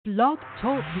Blog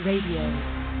Talk Radio.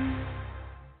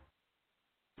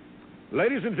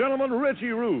 Ladies and gentlemen, Richie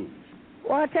Rude.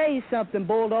 Well, I'll tell you something,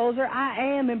 Bulldozer.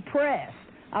 I am impressed.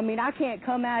 I mean, I can't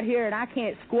come out here and I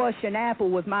can't squash an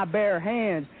apple with my bare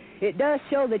hands. It does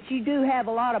show that you do have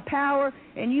a lot of power,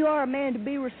 and you are a man to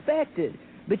be respected.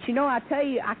 But, you know, I tell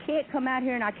you, I can't come out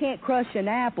here and I can't crush an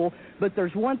apple, but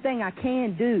there's one thing I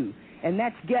can do, and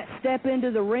that's step into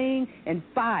the ring and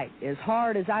fight as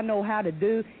hard as I know how to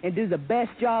do and do the best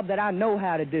job that I know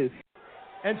how to do.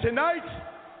 And tonight,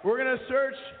 we're going to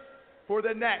search for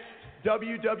the next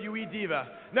WWE Diva.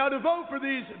 Now, to vote for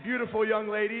these beautiful young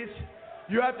ladies,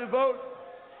 you have to vote.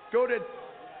 Go to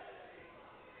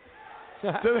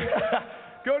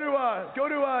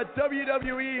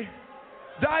WWE,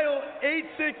 dial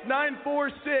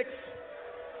 86946,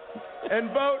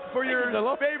 and vote for your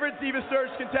favorite Diva Search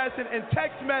contestant and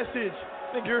text message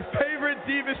your favorite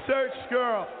Diva Search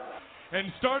girl.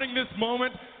 And starting this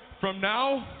moment from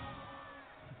now,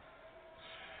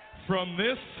 from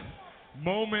this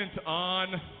moment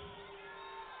on,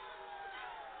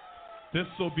 this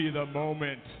will be the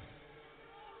moment,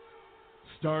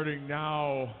 starting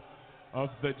now, of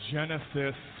the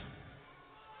genesis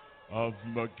of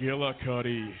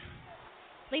McGillicuddy.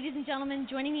 Ladies and gentlemen,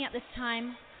 joining me at this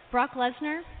time, Brock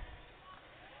Lesnar,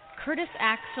 Curtis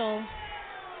Axel,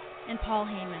 and Paul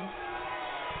Heyman.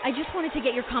 I just wanted to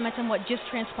get your comments on what just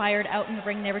transpired out in the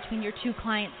ring there between your two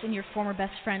clients and your former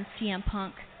best friend, CM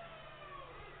Punk.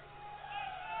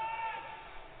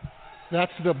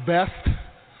 That's the best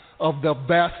of the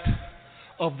best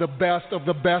of the best of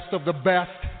the best of the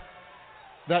best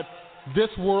that this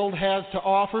world has to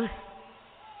offer.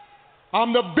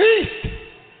 I'm the beast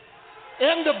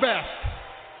and the best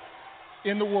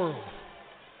in the world.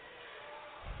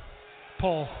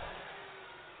 Paul,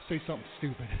 say something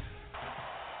stupid.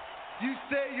 You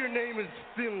say your name is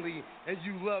Finley and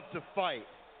you love to fight.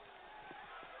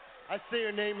 I say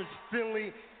your name is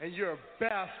Finley and you're a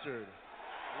bastard.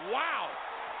 Wow!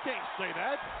 Can't say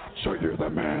that. So you're the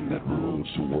man that rules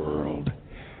the world.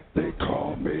 They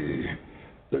call me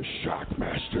the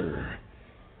Shockmaster.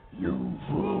 You've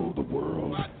ruled the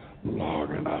world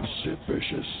long enough, Sid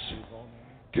Vicious.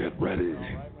 Get ready.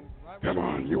 Come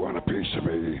on, you want a piece of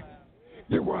me?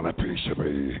 You want a piece of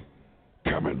me?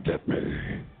 Come and get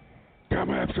me.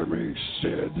 Come after me,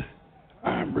 Sid.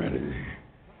 I'm ready.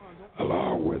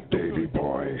 Along with Davey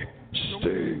Boy,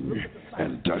 Sting,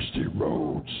 and Dusty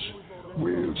Rhodes,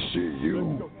 we'll see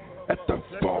you at the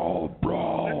Fall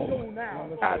Brawl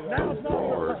at the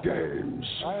War Games.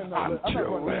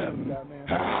 Until then,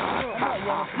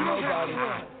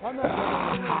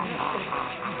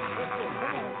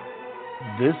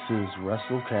 This is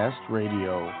WrestleCast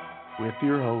Radio with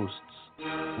your hosts,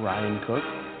 Ryan Cook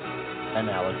and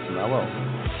Alex Mello.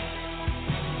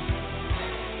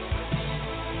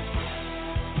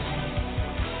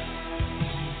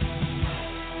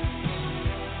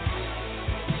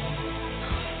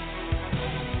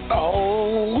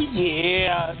 Oh,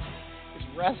 yeah. It's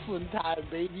wrestling time,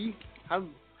 baby. How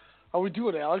we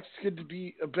doing, Alex? It's good to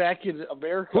be back in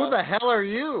America. Who the hell are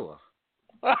you?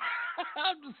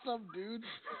 I'm just some dude.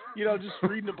 You know, just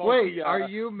reading about Wait, are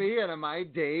you me and am I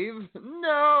Dave?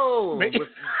 No!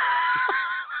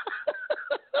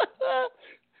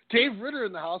 Dave Ritter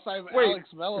in the house. I have Alex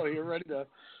Mello here ready to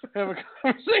have a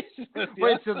conversation with you.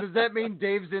 Wait, so does that mean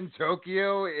Dave's in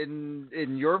Tokyo in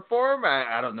your form?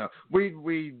 I don't know.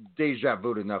 We deja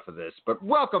vu'd enough of this. But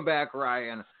welcome back,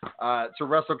 Ryan, to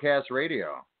WrestleCast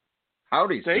Radio.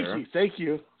 Howdy, sir. Thank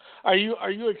you. Are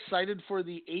you excited for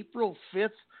the April 5th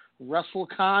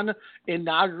WrestleCon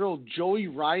inaugural Joey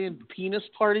Ryan penis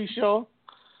party show?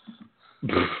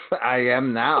 I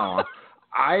am now.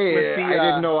 I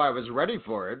didn't know I was ready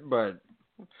for it, but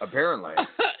apparently.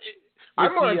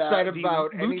 I'm more excited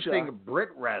about anything Brit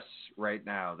Rest right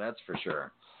now, that's for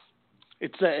sure.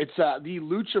 It's the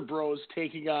Lucha Bros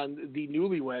taking on the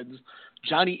newlyweds,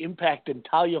 Johnny Impact and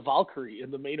Talia Valkyrie,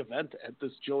 in the main event at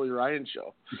this Joey Ryan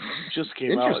show. Just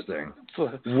came out. Interesting.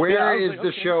 Where is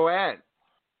the show at?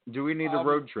 Do we need a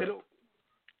road trip?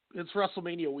 It's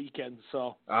WrestleMania weekend,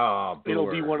 so it'll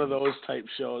be one of those type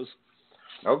shows.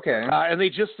 Okay. And they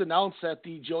just announced that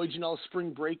the Joey Janela Spring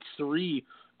Break 3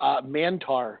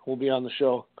 Mantar will be on the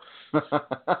show.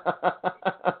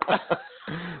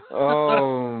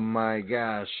 Oh my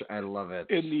gosh, I love it.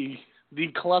 In the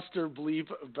Cluster Bleep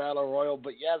Battle Royal,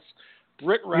 but yes,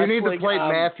 Brit Wrestling. You need to play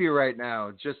Matthew right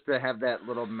now just to have that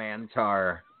little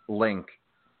Mantar link.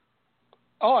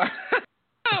 Oh,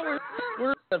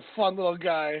 we're that fun little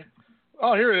guy.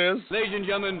 Oh, here it is. Ladies and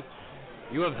gentlemen,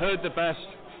 you have heard the best.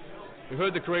 You've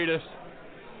heard the greatest.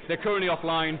 They're currently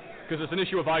offline. because it's an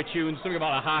issue of iTunes, something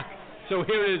about a hack. So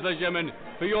here it is, ladies and gentlemen,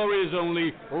 for your ears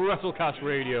only, WrestleCast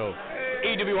Radio.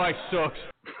 EWI sucks.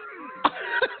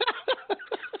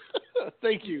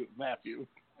 Thank you, Matthew.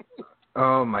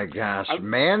 Oh my gosh,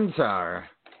 Mantar.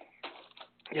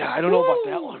 Yeah, I don't know about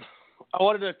that one. I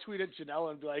wanted to tweet at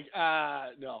Janela and be like,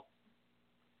 no.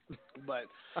 But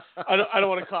I don't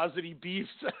want to cause any beefs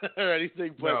or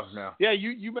anything. But no. Yeah,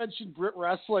 you mentioned Brit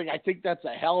Wrestling. I think that's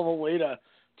a hell of a way to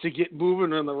get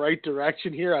moving in the right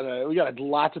direction here. We got a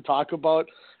lot to talk about.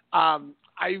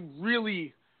 I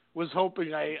really was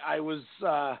hoping I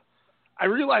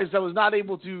realized I was not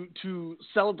able to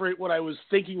celebrate what I was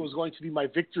thinking was going to be my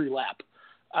victory lap.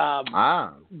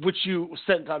 Which you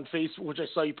sent on Facebook, which I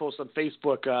saw you post on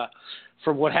Facebook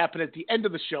from what happened at the end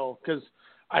of the show, because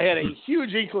I had a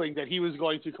huge inkling that he was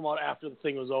going to come out after the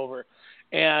thing was over,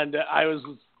 and I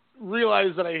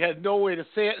realized that I had no way to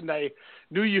say it, and I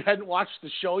knew you hadn't watched the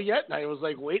show yet, and I was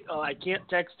like, wait, I can't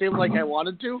text him like I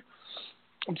wanted to.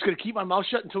 I'm just going to keep my mouth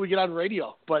shut until we get on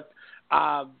radio. But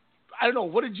I don't know.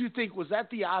 What did you think? Was that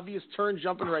the obvious turn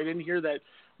jumping right in here that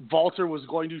Walter was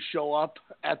going to show up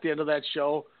at the end of that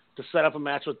show to set up a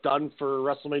match with Dunn for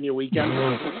WrestleMania weekend?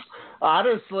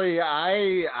 Honestly,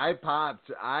 I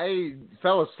popped. I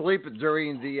fell asleep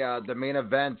during the main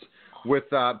event with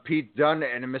Pete Dunne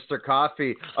and Mr.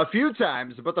 Coffee a few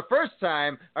times, but the first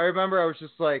time I remember I was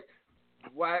just like,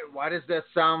 why does that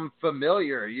sound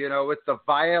familiar? With the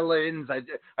violins.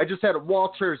 I just had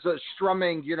Walter's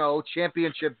strumming,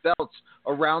 championship belts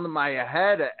around my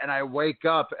head, and I wake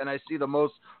up and I see the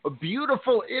most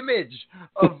beautiful image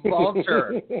of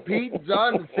Walter. Pete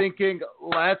Dunne thinking,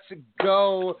 let's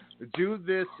go do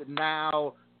this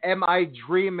now. Am I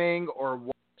dreaming or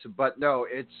what? But no,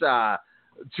 it's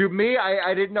to me,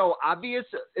 I didn't know obvious,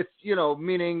 if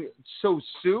meaning so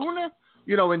soon.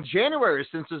 In January,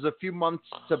 since there's a few months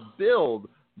to build,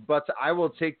 but I will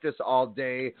take this all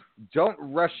day. Don't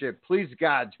rush it. Please,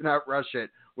 God, do not rush it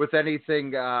with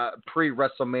anything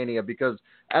pre-WrestleMania, because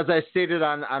as I stated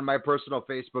on my personal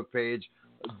Facebook page,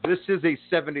 this is a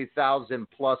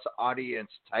 70,000-plus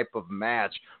audience type of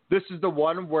match. This is the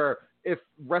one where if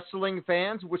wrestling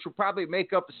fans, which will probably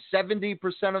make up 70%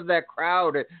 of that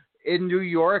crowd in New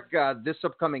York this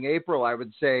upcoming April, I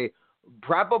would say,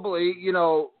 probably,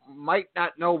 might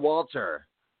not know Walter,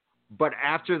 but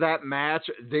after that match,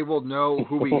 they will know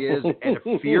who he is and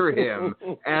fear him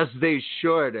as they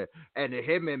should. And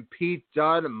him and Pete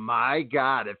Dunne, my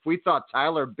God, if we thought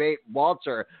Tyler Bate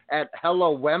Walter at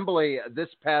Hello Wembley this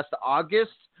past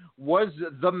August was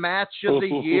the match of the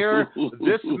year,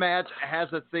 this match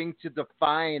has a thing to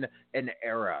define an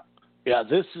era. Yeah,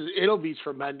 it'll be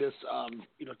tremendous.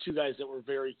 Two guys that we're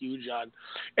very huge on.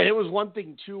 And it was one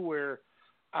thing, too, where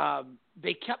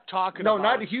they kept talking about... No,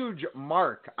 not huge,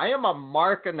 Mark. I am a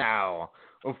Mark now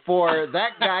for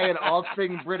that guy in all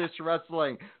things British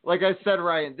wrestling. Like I said,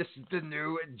 Ryan, this is the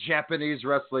new Japanese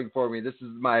wrestling for me. This is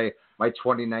my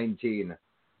 2019.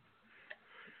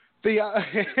 They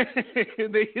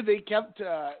kept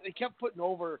putting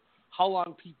over how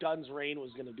long Pete Dunne's reign was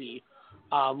going to be.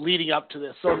 Leading up to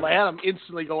this. So in my head, I'm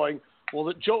instantly going, well,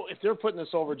 if they're putting this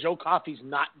over, Joe Coffey's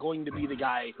not going to be the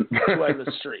guy to end the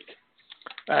streak.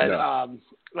 And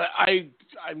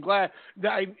I'm glad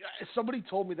that somebody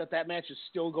told me that match is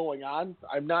still going on.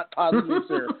 I'm not positive if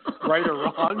they're right or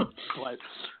wrong, but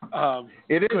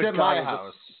it is at my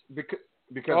house because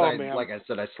like I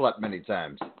said, I slept many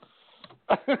times.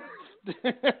 I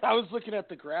was looking at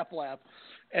the Grapple app,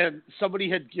 and somebody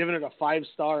had given it a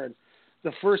 5-star, and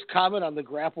the first comment on the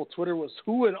Grapple Twitter was,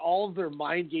 who in all of their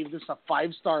mind gave this a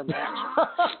 5-star match?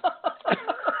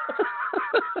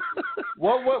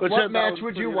 What match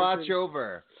would you watch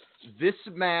over? This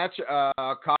match,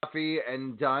 Coffey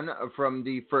and Dunn from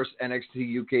the first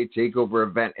NXT UK TakeOver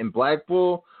event in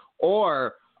Blackpool,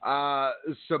 or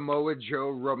Samoa Joe,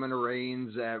 Roman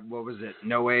Reigns at, what was it,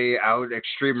 No Way Out,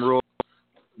 Extreme Rules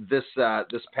this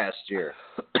past year.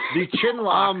 The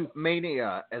Chinlock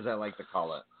Mania, as I like to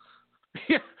call it.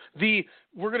 Yeah,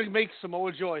 we're going to make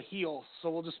Samoa Joe a heel, so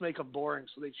we'll just make him boring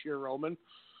so they cheer Roman.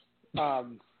 I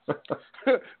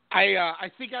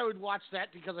think I would watch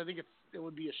that because I think it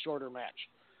would be a shorter match.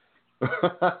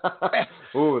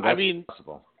 Ooh, that's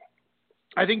possible.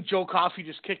 I think Joe Coffey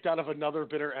just kicked out of another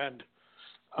bitter end.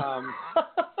 God,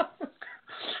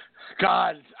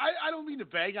 I don't mean to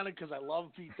bag on it because I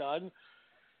love Pete Dunne,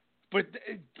 but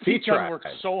Pete Dunne worked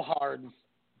so hard.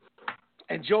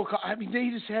 And Joe, they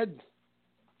just had...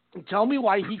 Tell me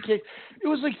why he kicked. It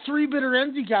was like 3 bitter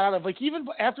ends he got out of. Like, even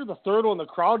after the third one, the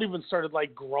crowd even started,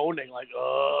 like, groaning, like,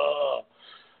 ugh.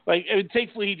 Like,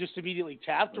 thankfully, he just immediately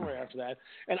tapped him right after that.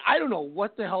 And I don't know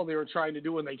what the hell they were trying to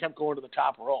do when they kept going to the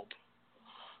top rope.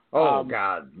 Oh,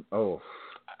 God. Oh.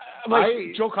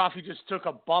 Joe Coffey just took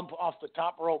a bump off the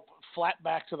top rope, flat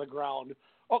back to the ground.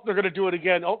 Oh, they're going to do it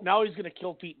again. Oh, now he's going to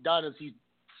kill Pete Dunne as he's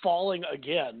falling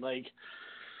again. Like,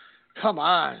 come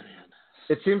on, man.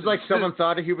 It seems like someone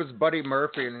thought he was Buddy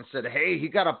Murphy and said, hey, he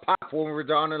got a pop when we were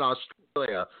down in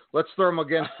Australia. Let's throw him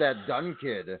against that Dunne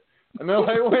kid. And they're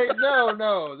like, wait,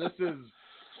 no,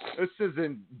 this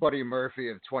isn't Buddy Murphy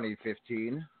of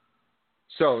 2015.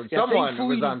 So someone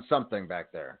was on something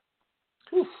back there.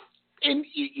 Oof. And,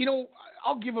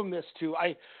 I'll give him this, too.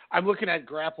 I'm looking at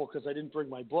Grapple because I didn't bring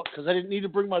my book, because I didn't need to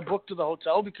bring my book to the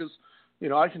hotel because,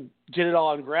 I can get it all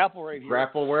on Grapple right here.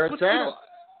 Grapple where it's at.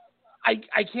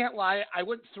 I can't lie. I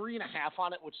went 3.5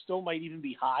 on it, which still might even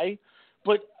be high.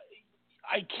 But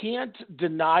I can't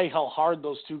deny how hard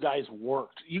those two guys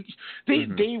worked.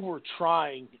 They were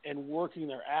trying and working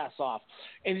their ass off,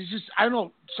 and it's just, I don't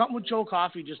know, something with Joe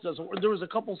Coffey just doesn't work. There was a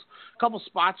couple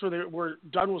spots where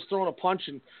Dunne was throwing a punch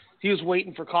and he was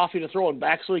waiting for Coffey to throw him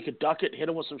back so he could duck it, hit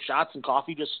him with some shots, and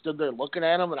Coffey just stood there looking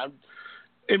at him. And I'm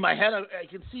in my head, I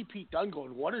can see Pete Dunne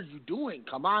going, "What are you doing?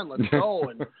 Come on, let's go!"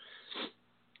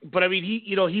 But I mean,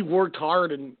 he worked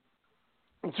hard, and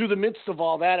through the midst of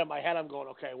all that, in my head, I'm going,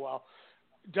 okay, well,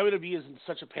 WWE is in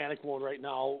such a panic mode right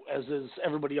now, as is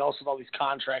everybody else with all these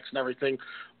contracts and everything.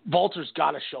 Walter's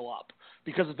got to show up,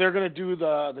 because if they're going to do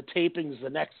the tapings the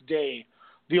next day,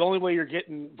 the only way you're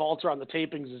getting Walter on the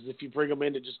tapings is if you bring him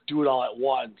in to just do it all at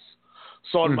once.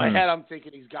 So in my head, I'm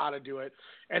thinking he's got to do it.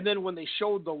 And then when they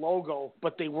showed the logo,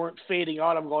 but they weren't fading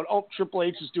out, I'm going, oh, Triple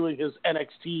H is doing his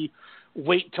NXT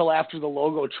wait till after the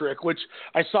logo trick, which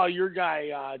I saw your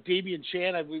guy, Damian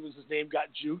Chan, I believe was his name, got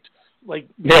juked, like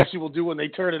most people do when they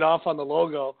turn it off on the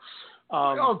logo.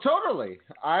 Oh, totally.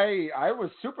 I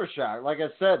was super shocked. Like I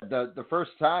said, the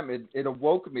first time it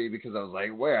awoke me because I was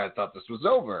like, wait, I thought this was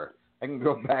over. I can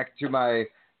go back to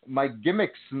my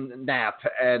gimmicks nap,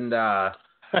 and yeah,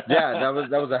 that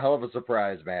was a hell of a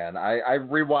surprise, man. I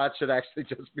rewatched it actually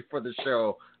just before the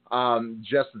show,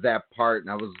 just that part,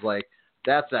 and I was like,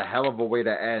 that's a hell of a way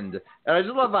to end. And I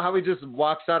just love how he just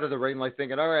walks out of the ring like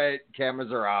thinking, all right,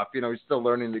 cameras are off. He's still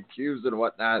learning the cues and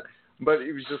whatnot. But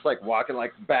he was just like walking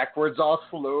like backwards all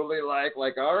slowly, like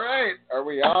all right, are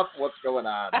we off? What's going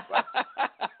on? But,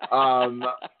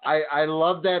 I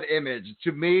love that image.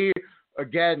 To me,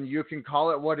 again, you can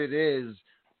call it what it is.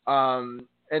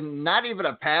 And not even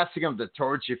a passing of the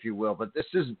torch, if you will, but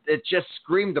it just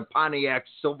screamed the Pontiac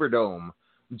Silverdome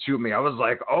to me. I was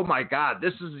like, oh my God,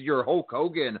 this is your Hulk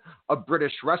Hogan of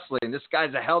British wrestling. This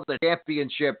guy's held the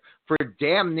championship for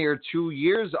damn near 2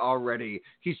 years already.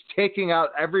 He's taking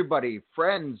out everybody,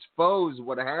 friends, foes,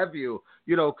 what have you,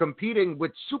 competing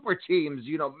with super teams,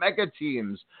 mega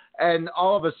teams. And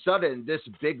all of a sudden, this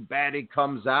big baddie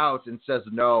comes out and says,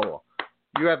 no,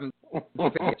 you haven't.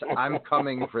 I'm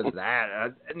coming for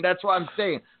that. And that's what I'm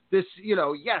saying. This,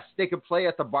 yes, they could play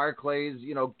at the Barclays,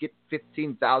 get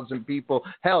 15,000 people.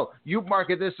 Hell, you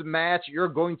market this match, you're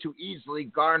going to easily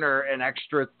garner an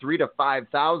extra 3,000 to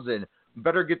 5,000.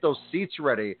 Better get those seats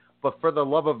ready. But for the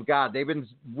love of God,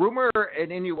 rumor and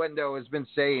innuendo has been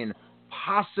saying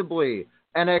possibly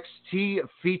NXT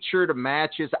featured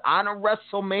matches on a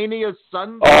WrestleMania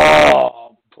Sunday.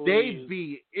 Oh, please. They'd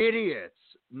be idiots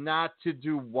not to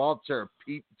do Walter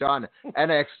Pete Dunne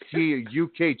NXT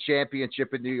UK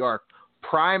Championship in New York.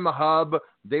 Prime Hub,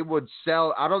 they would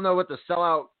sell. I don't know what the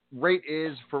sellout rate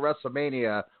is for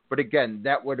WrestleMania, but again,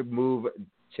 that would move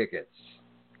tickets.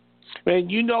 Man,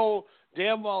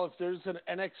 damn well if there's an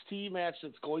NXT match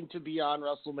that's going to be on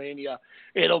WrestleMania,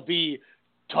 it'll be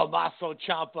Tommaso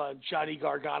Ciampa and Johnny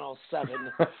Gargano 7.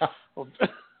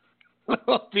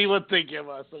 It'll be what they give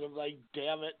us, and I'm like,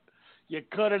 damn it. You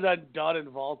could have done Dunne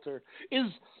and Walter. Is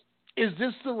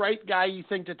this the right guy, you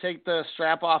think, to take the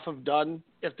strap off of Dunne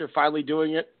if they're finally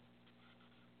doing it?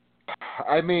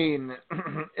 I mean,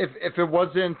 if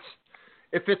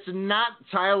it's not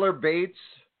Tyler Bates,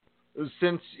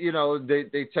 since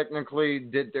they technically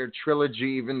did their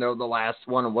trilogy, even though the last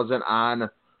one wasn't on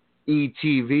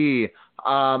ETV,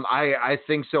 I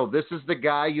think so. This is the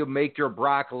guy you make your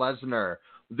Brock Lesnar.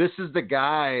 This is the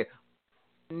guy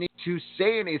need to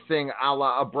say anything a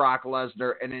la Brock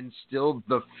Lesnar and instill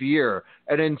the fear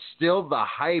and instill the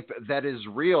hype that is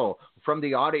real from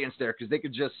the audience there, because they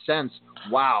could just sense,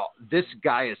 wow, this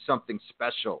guy is something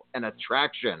special, an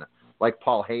attraction, like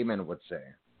Paul Heyman would say.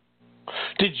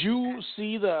 Did you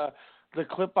see the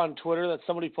clip on Twitter that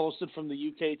somebody posted from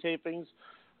the UK tapings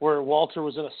where Walter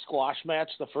was in a squash match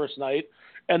the first night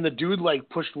and the dude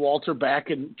pushed Walter back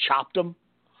and chopped him?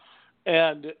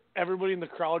 And everybody in the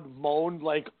crowd moaned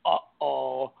like,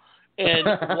 uh-oh. And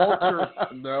Walter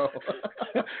no.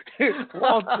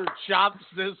 Walter chops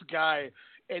this guy,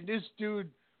 and this dude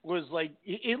was like,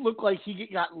 it looked like he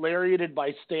got lariated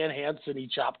by Stan Hansen. He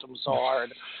chopped him so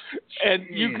hard. And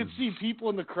you could see people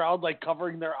in the crowd like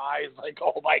covering their eyes like,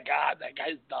 oh my God, that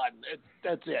guy's done.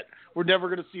 That's it. We're never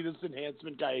going to see this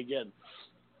enhancement guy again.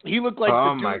 He looked like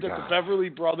the dude that the Beverly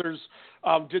Brothers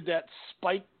did that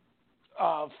spike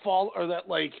fall, or that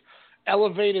like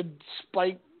elevated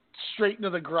spike straight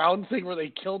into the ground thing where they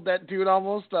killed that dude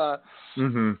almost on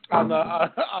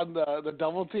the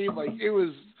double team. Like it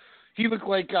was, he looked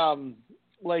like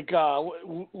what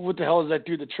the hell is that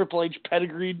dude? The Triple H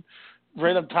pedigreed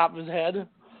right on top of his head.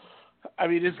 I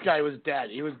mean, this guy was dead.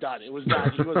 He was done. It was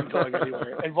done. He wasn't going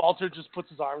anywhere. And Walter just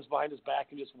puts his arms behind his back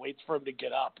and just waits for him to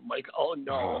get up. I'm like, oh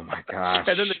no! Oh my gosh!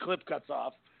 And then the clip cuts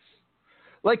off.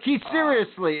 Like he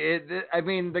seriously, I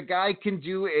mean, the guy can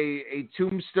do a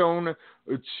tombstone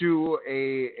to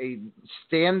a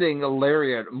standing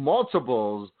lariat,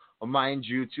 multiples, mind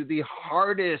you, to the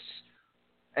hardest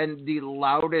and the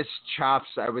loudest chops,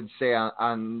 I would say,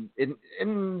 in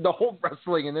the whole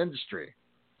wrestling industry.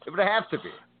 It would have to be.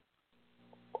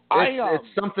 It's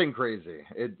something crazy.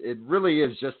 It really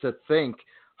is, just to think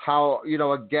how,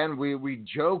 again, we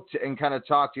joked and kind of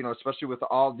talked, especially with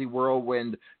all the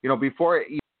whirlwind, before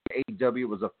AEW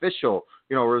was official,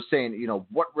 we were saying,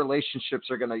 what relationships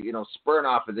are going to, spurn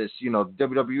off of this,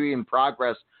 WWE in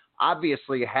Progress,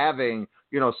 obviously having,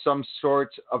 some sort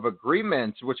of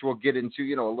agreement, which we'll get into,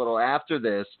 a little after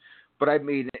this. But I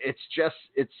mean, it's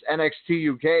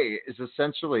NXT UK is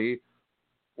essentially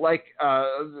like,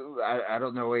 I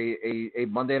don't know, a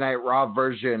Monday Night Raw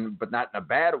version, but not in a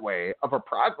bad way, of a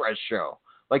Progress show.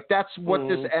 Like that's what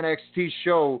this NXT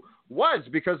show was,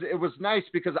 because it was nice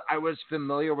because I was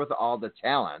familiar with all the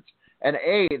talent, and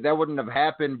A, that wouldn't have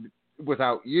happened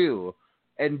without you,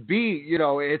 and B,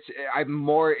 I'm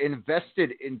more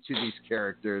invested into these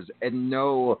characters and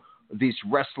know these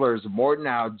wrestlers more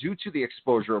now due to the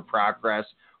exposure of Progress,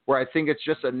 where I think it's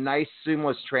just a nice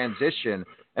seamless transition.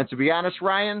 And to be honest,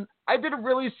 Ryan, I didn't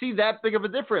really see that big of a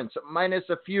difference, minus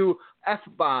a few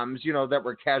F-bombs, that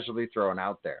were casually thrown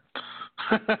out there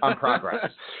on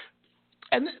Progress.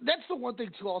 And that's the one thing,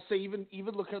 too, I'll say, even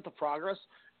looking at the Progress,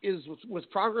 is with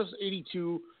Progress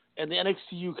 82 and the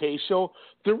NXT UK show,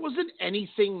 there wasn't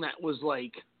anything that was,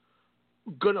 like,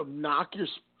 going to knock your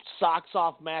socks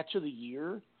off match of the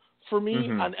year for me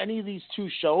on any of these two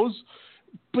shows.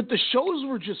 But the shows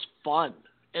were just fun.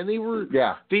 And they were,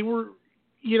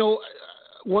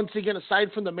 once again,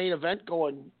 aside from the main event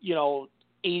going,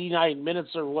 89 minutes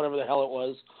or whatever the hell it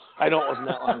was. I know it wasn't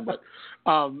that long, but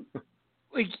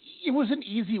like it was an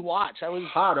easy watch. I was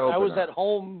at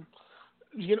home,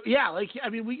 we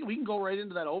can go right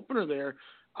into that opener there.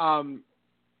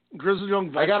 Grizzled Young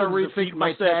Veterans. I got to rethink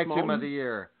my tag Mountain. team of the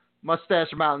year,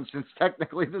 Mustache Mountain, since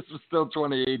technically this was still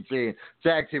 2018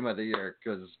 tag team of the year,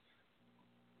 because.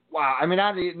 Wow, I mean,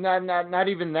 not even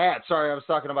that. Sorry, I was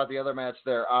talking about the other match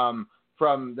there.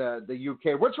 From the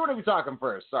UK. Which one are we talking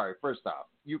first? Sorry, first off,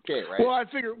 UK, right? Well, I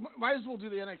figure might as well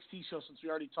do the NXT show since we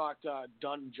already talked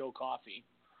Dunn and Joe Coffey.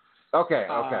 Okay.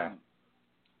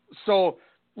 So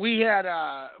we had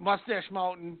Mustache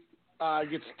Mountain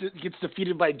gets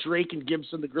defeated by Drake and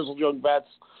Gibson, the Grizzled Young Vets.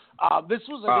 This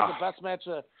was, I think, the best match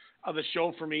of the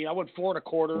show for me. I went 4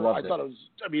 1/4. I thought it was.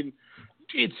 I mean,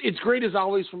 it's great as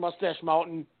always for Mustache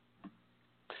Mountain.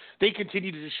 They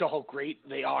continue to just show how great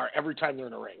they are every time they're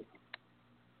in a ring.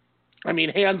 I mean,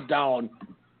 hands down.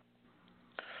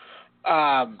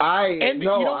 And you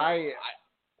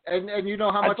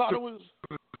know how much I thought it was.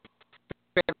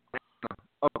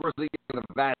 Of course, the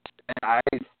Vets, and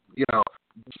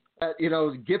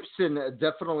Gibson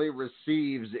definitely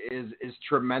receives is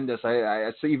tremendous.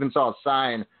 I even saw a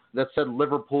sign that said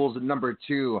Liverpool's number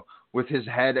 2 with his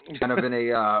head kind of in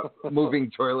a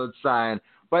moving toilet sign.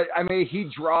 But, I mean, he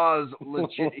draws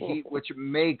legit heat, which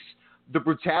makes the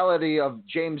brutality of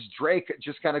James Drake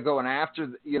just kind of going after,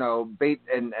 Bate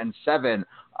and Seven,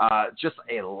 just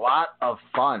a lot of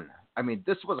fun. I mean,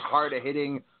 this was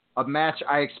hard-hitting, a match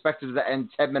I expected to end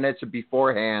 10 minutes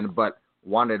beforehand, but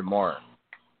wanted more.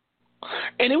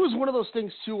 And it was one of those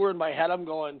things, too, where in my head I'm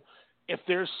going, if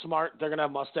they're smart, they're going to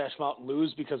have Mustache Mountain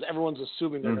lose because everyone's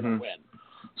assuming they're going to win.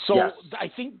 So yes.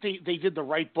 I think they did the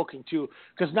right booking, too,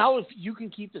 because now if you can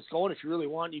keep this going, if you really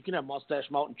want, you can have Mustache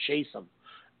Mountain chase them.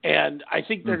 And I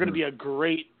think they're going to be a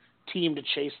great team to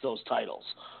chase those titles.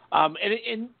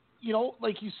 And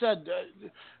like you said,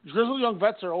 Grizzled Young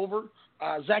Vets are over.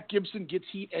 Zach Gibson gets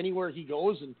heat anywhere he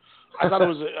goes, and I thought it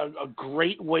was a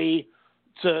great way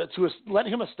to let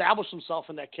him establish himself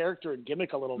in that character and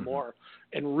gimmick a little more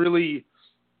and really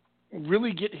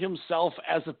really get himself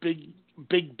as a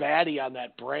big baddie on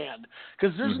that brand,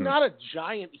 because there's not a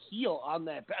giant heel on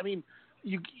that. I mean,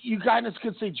 you guys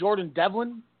could say Jordan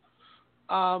Devlin,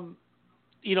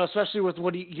 especially with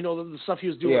what the stuff he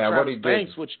was doing with Travis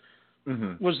Banks, which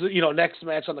was the next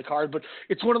match on the card. But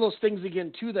it's one of those things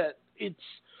again too that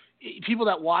people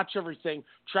that watch everything.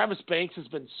 Travis Banks has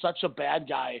been such a bad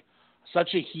guy, such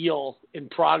a heel in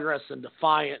Progress and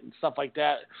Defiant and stuff like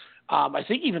that. I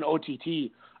think even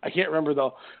OTT, I can't remember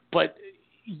though, but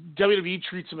WWE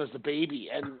treats him as the baby,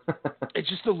 and it's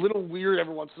just a little weird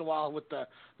every once in a while with the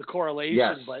correlation.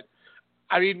 Yes. But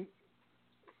I mean,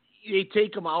 they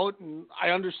take him out, and I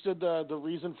understood the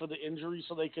reason for the injury,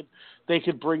 so they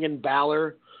could bring in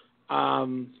Balor.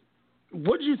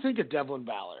 What did you think of Devlin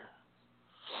Balor?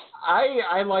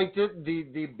 I liked it.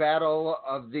 The battle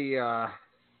of the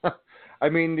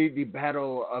the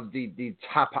battle of the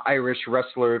top Irish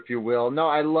wrestler, if you will. No,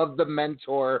 I love the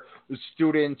mentor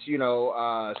student,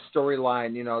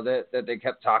 storyline, that they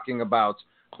kept talking about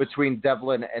between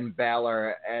Devlin and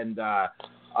Balor. And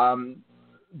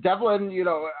Devlin,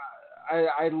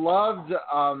 I loved,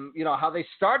 how they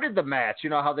started the match,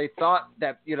 how they thought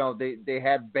that, they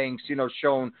had Banks,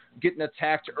 shown getting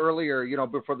attacked earlier,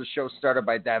 before the show started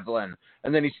by Devlin.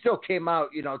 And then he still came out,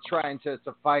 trying to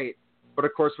fight. But,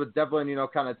 of course, with Devlin,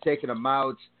 kind of taking him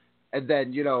out, and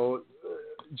then,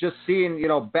 just seeing,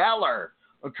 Balor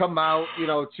come out,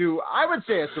 to, I would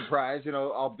say, a surprise,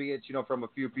 albeit, from a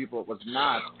few people it was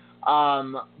not.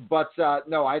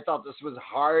 No, I thought this was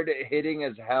hard-hitting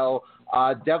as hell.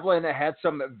 Devlin had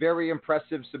some very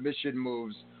impressive submission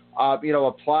moves,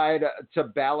 applied to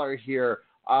Balor here.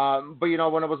 But,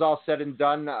 when it was all said and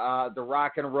done, the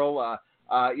Rock and Roll,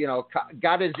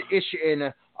 got his ish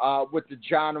in with the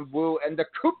John Woo and the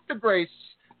coup de grace.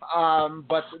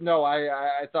 But no,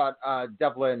 I thought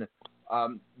Devlin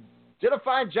did a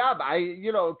fine job. I,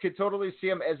 could totally see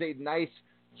him as a nice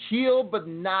heel, but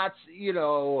not,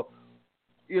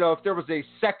 if there was a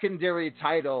secondary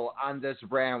title on this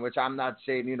brand, which I'm not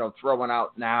saying, throwing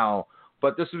out now,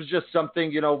 but this was just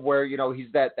something, where,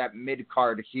 he's that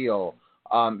mid-card heel,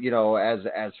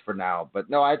 as for now. But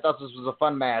no, I thought this was a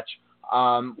fun match.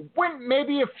 Went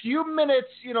maybe a few minutes,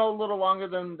 a little longer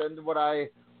than what I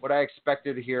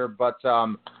expected here. But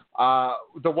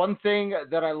the one thing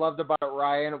that I loved about it,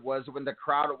 Ryan, was when the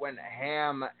crowd went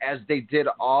ham as they did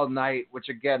all night, which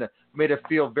again made it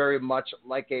feel very much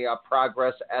like a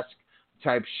Progress-esque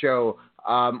type show.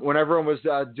 When everyone was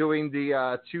doing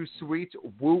the Too Sweet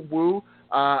woo woo,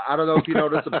 I don't know if you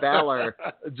noticed Balor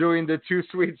doing the Too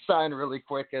Sweet sign really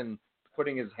quick and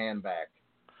putting his hand back.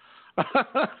 And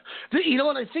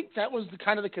I think that was the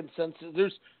consensus.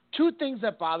 There's two things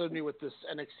that bothered me with this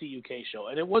NXT UK show,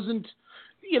 and it wasn't,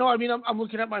 I'm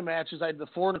looking at my matches. I had the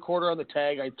 4 1/4 on the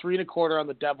tag. I had 3 1/4 on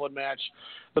the Devlin match.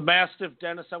 The Mastiff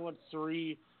Dennis, I went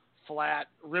 3 flat.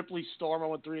 Ripley Storm, I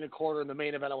went 3 1/4. And the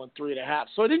main event, I went 3 1/2.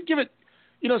 So I didn't give it,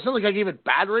 it's not like I gave it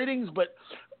bad ratings, but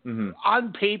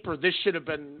on paper, this should have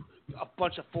been a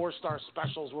bunch of 4-star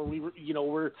specials where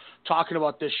we're talking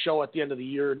about this show at the end of the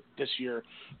year this year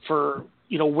for,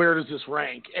 where does this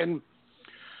rank? And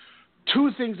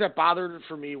two things that bothered it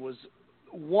for me was,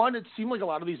 one, it seemed like a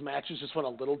lot of these matches just went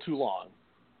a little too long.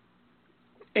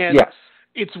 And yes.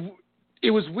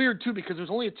 It was weird too, because it was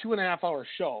only a 2.5-hour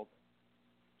show,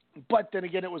 but then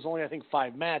again, it was only, I think,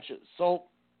 5 matches. So,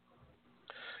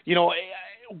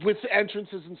 with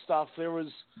entrances and stuff, there was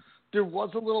a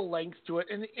little length to it,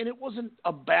 and it wasn't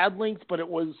a bad length, but it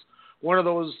was one of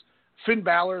those Finn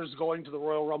Balor's going to the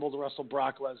Royal Rumble to wrestle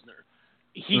Brock Lesnar.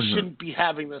 He shouldn't be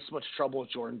having this much trouble with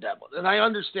Jordan Devlin. And I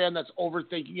understand that's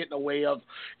overthinking it in a way of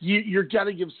you're got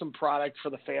to give some product for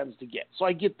the fans to get. So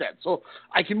I get that. So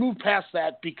I can move past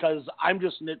that because I'm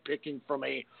just nitpicking from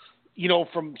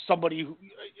from somebody,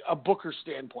 a booker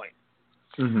standpoint.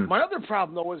 My other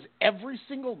problem, though, is every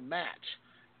single match,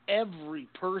 every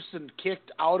person kicked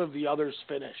out of the other's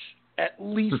finish at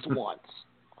least once.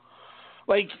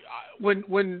 Like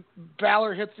when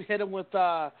Balor hit him with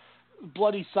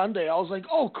Bloody Sunday, I was like,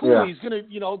 oh, cool, yeah. He's going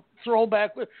to, throw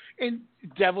back. And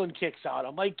Devlin kicks out.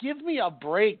 I'm like, give me a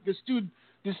break. This dude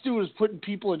is putting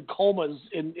people in comas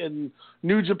in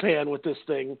New Japan with this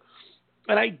thing.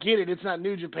 And I get it. It's not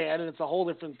New Japan, and it's a whole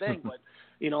different thing. But,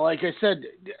 like I said,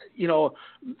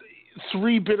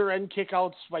 3 bitter end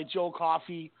kickouts by Joe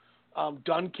Coffey.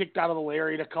 Dunn kicked out of the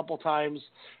lariat a couple times.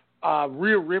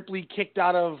 Rhea Ripley kicked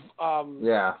out of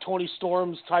Tony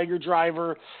Storm's Tiger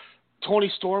Driver.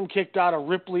 Tony Storm kicked out of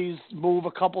Ripley's move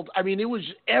a couple. I mean, it was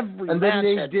every and match. And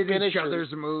then they did each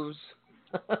other's moves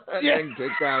and then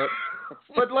kicked out.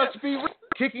 But let's be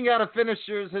kicking out of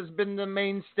finishers has been the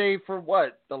mainstay for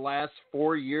what? The last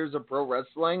 4 years of pro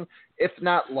wrestling, if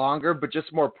not longer, but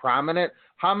just more prominent.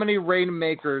 How many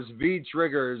Rainmakers,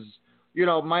 V-Triggers,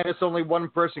 minus only one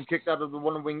person kicked out of the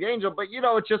One-Winged Angel, but,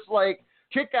 it's just like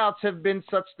kickouts have been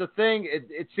such the thing.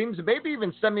 It seems maybe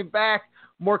even stemming back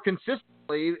more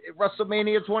consistently at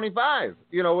WrestleMania 25,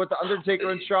 with The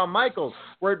Undertaker and Shawn Michaels,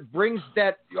 where it brings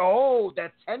that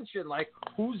tension, like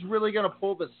who's really going to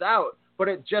pull this out? But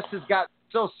it just has got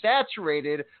so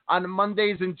saturated on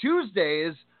Mondays and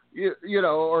Tuesdays,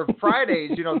 or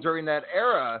Fridays, during that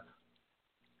era.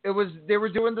 They were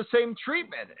doing the same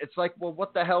treatment. It's like, well,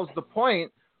 what the hell's the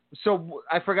point? So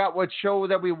I forgot what show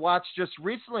that we watched just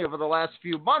recently over the last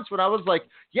few months when I was like,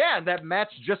 yeah, that match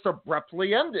just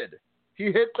abruptly ended. He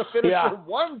hit the finisher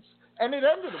once and it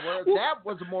ended, where that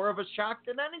was more of a shock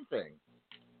than anything.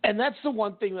 And that's the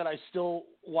one thing that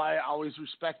why I always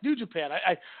respect New Japan.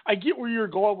 I get where you're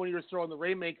going when you're throwing the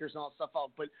Rainmakers and all that stuff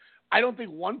out, but I don't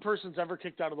think one person's ever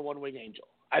kicked out of the One-Wing Angel.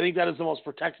 I think that is the most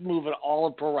protected move in all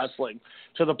of pro wrestling,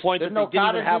 to the point that they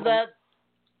didn't even have that.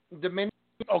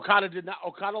 Okada did not.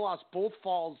 Okada lost both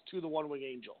falls to the One-Wing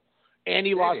Angel, and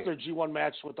he lost their G1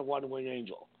 match with the One-Wing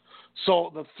Angel.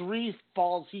 So the 3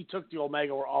 falls he took to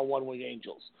Omega were all One-Wing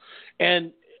Angels.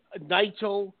 And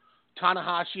Naito,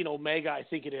 Tanahashi, and Omega, I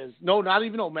think it is. No, not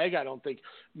even Omega, I don't think.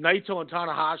 Naito and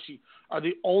Tanahashi are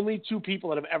the only 2 people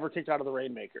that have ever kicked out of the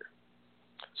Rainmaker.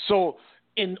 So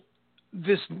in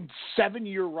this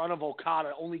 7-year run of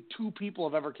Okada, only 2 people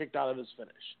have ever kicked out of his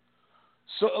finish.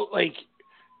 So, like,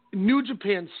 New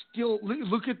Japan still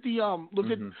look at the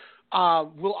at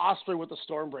Will Ospreay with the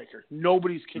Stormbreaker.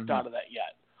 Nobody's kicked out of that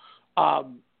yet.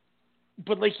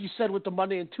 But like you said with the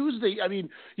Monday and Tuesday, I mean,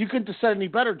 you couldn't have said any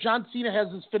better. John Cena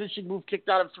has his finishing move kicked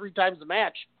out of 3 times a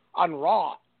match on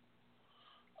Raw.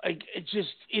 Like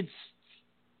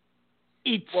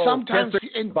sometimes.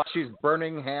 She's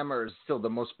burning hammer is still the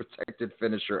most protected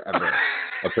finisher ever.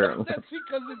 Apparently, that's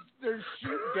because they're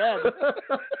shoot dead.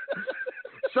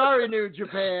 Sorry, New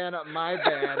Japan, my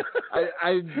bad.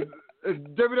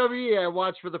 WWE I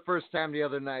watched for the first time the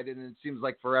other night, and it seems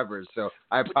like forever. So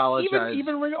I apologize.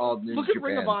 Even look at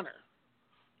Ring of Honor.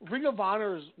 Ring of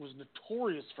Honor was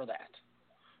notorious for that.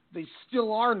 They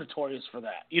still are notorious for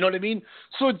that. You know what I mean?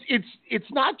 So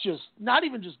it's not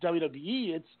even just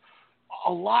WWE. It's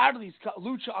a lot of these.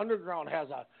 Lucha Underground has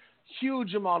a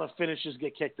huge amount of finishes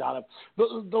get kicked out of.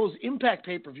 Those Impact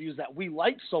pay-per-views that we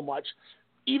like so much.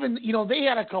 Even they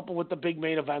had a couple with the big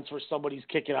main events where somebody's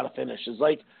kicking out of finishes.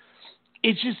 Like.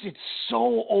 It's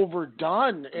so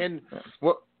overdone. And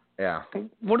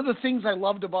one of the things I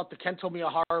loved about the Kento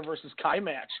Miyahara versus Kai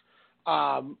match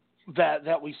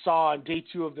that we saw on day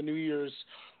 2 of the New Year's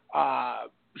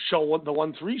show, the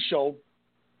 1-3 show,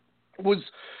 was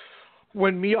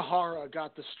when Miyahara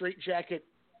got the straitjacket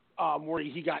where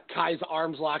he got Kai's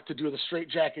arms locked to do the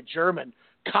straitjacket German.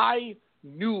 Kai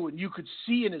knew, and you could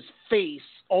see in his face,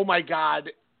 oh my God,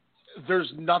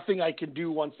 there's nothing I can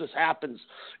do once this happens.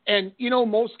 And,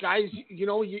 most guys,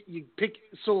 you pick.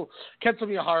 So Kento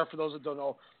Miyahara, for those that don't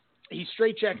know, he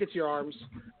straitjackets your arms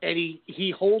and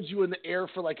he holds you in the air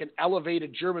for like an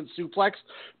elevated German suplex,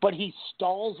 but he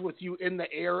stalls with you in the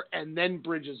air and then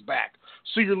bridges back.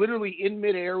 So you're literally in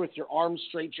midair with your arms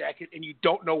straitjacket and you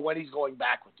don't know when he's going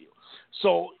back with you.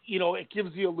 So, it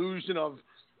gives the illusion of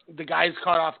the guy's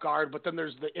caught off guard, but then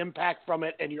there's the impact from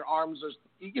it and your arms are,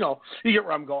 you get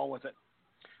where I'm going with it.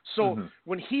 So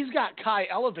when he's got Kai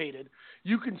elevated,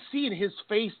 you can see in his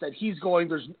face that he's going,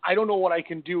 I don't know what I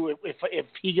can do if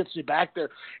he gets me back there.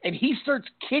 And he starts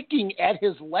kicking at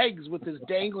his legs with his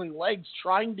dangling legs,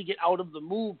 trying to get out of the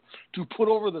move to put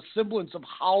over the semblance of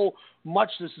how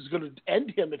much this is going to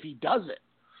end him if he does it.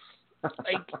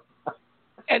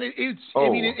 And I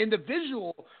mean, in the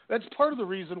visual, that's part of the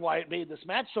reason why it made this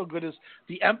match so good is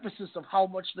the emphasis of how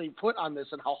much they put on this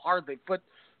and how hard they put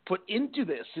into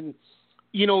this. And,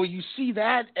 you see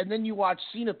that, and then you watch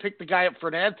Cena pick the guy up for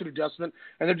an attitude adjustment,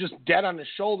 and they're just dead on his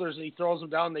shoulders, and he throws them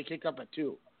down, and they kick up at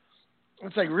 2.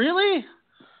 It's like, really?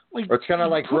 Like, it's kind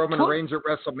of like Roman Reigns at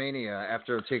WrestleMania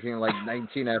after taking like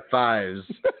 19 F5s.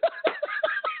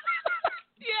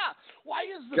 Yeah. Why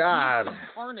is the Beast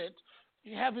incarnate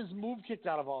have his move kicked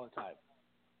out of all the time?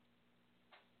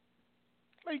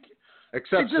 Like,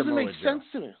 except it doesn't make sense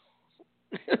to me.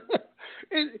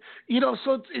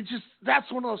 So it just,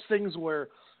 that's one of those things where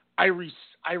I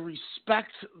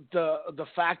respect the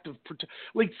fact of,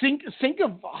 like, think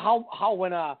of how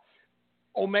when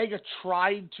Omega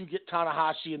tried to get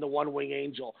Tanahashi in the One-Wing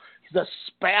Angel, the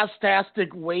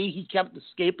spastastic way he kept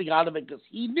escaping out of it because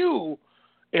he knew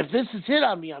if this is hit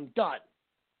on me, I'm done.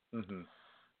 Mm-hmm.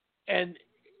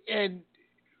 And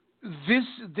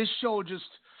this show just,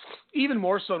 even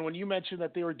more so, and when you mentioned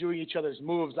that they were doing each other's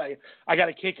moves, I got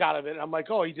a kick out of it. And I'm like,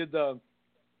 oh, he did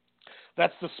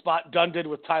that's the spot Dunn did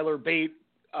with Tyler Bate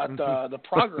at the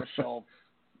Progress show.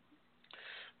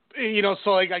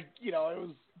 So like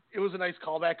it was a nice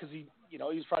callback because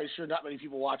he's probably sure not many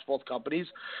people watch both companies,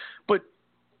 but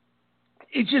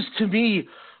it just, to me,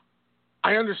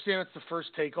 I understand it's the first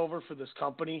takeover for this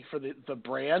company, for the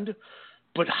brand,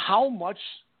 but how much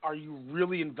are you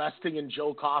really investing in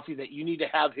Joe Coffey that you need to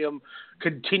have him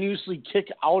continuously kick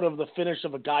out of the finish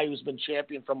of a guy who's been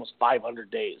champion for almost 500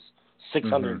 days,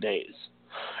 600 days?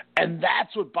 And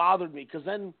that's what bothered me, because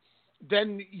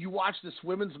then you watch this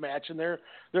women's match and they're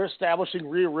establishing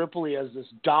Rhea Ripley as this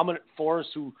dominant force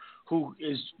who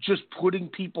is just putting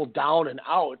people down and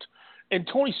out. And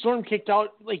Toni Storm kicked out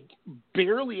like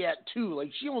barely at 2.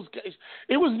 Like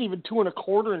it wasn't even 2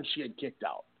 1/4 and she had kicked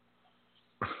out.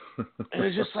 And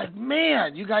it's just like,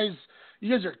 man, you guys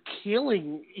are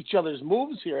killing each other's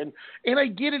moves here. And I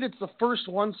get it, it's the first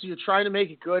one, so you're trying to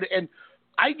make it good. And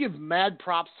I give mad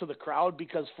props to the crowd,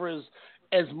 because for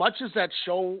as much as that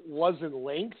show was in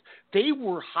length, they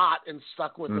were hot and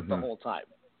stuck with it the whole time.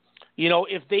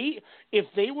 If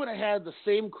they would have had the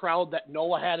same crowd that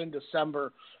Noah had in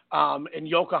December in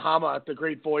Yokohama at the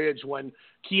Great Voyage when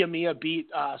Kiyomiya beat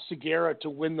Sugiura to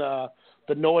win the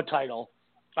Noah title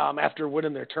after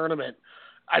winning their tournament,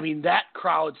 I mean, that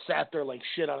crowd sat there like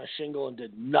shit on a shingle and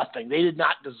did nothing. They did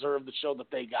not deserve the show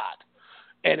that they got.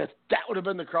 And if that would have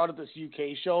been the crowd at this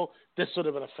UK show, this would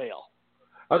have been a fail.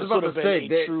 I was about to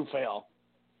say, true fail.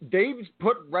 They've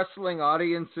put wrestling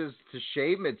audiences to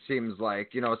shame, it seems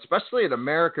like, especially in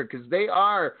America, because they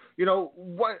are,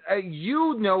 what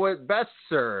it best,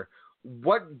 sir.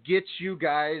 What gets you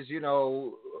guys,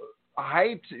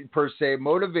 hyped per se,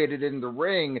 motivated in the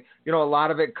ring? A lot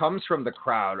of it comes from the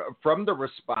crowd, from the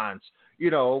response,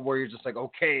 where you're just like,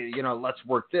 okay, let's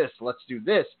work this, let's do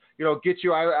this. Get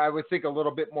you, I would think, a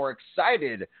little bit more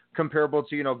excited comparable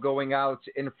to, going out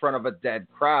in front of a dead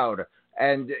crowd.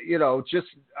 And,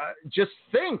 just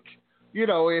think,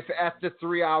 if at the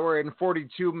 3 hour and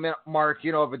 42 mark,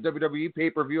 of a WWE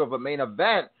pay-per-view of a main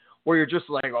event where you're just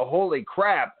like, oh, holy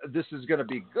crap, this is going to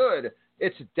be good,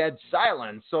 it's dead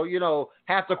silence. So,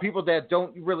 half the people that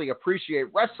don't really appreciate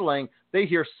wrestling, they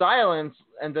hear silence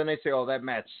and then they say, oh, that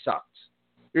match sucked,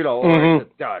 or it's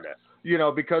a dud,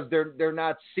 because they're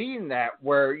not seeing that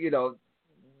where,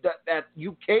 that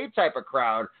UK type of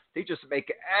crowd, they just make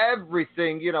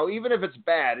everything, even if it's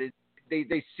bad,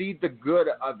 they see the good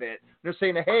of it. They're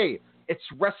saying, hey, it's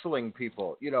wrestling,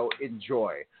 people,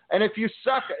 enjoy. And if you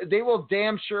suck, they will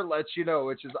damn sure let you know,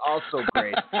 which is also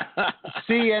great.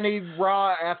 See any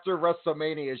Raw after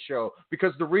WrestleMania show,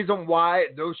 because the reason why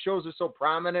those shows are so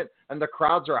prominent and the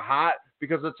crowds are hot,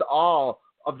 because it's all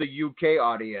of the UK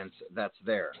audience that's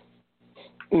there.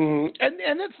 And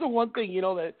that's the one thing,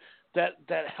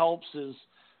 that helps is,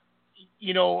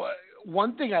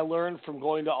 one thing I learned from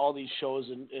going to all these shows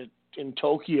in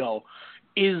Tokyo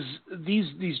is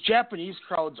these Japanese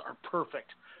crowds are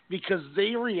perfect, because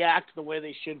they react the way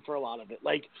they should for a lot of it.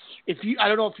 Like, I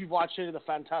don't know if you've watched any of the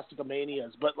Fantastica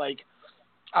Manias, but like,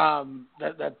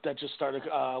 that just started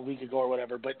a week ago or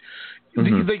whatever. But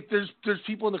like, there's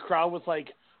people in the crowd with like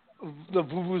the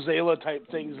vuvuzela type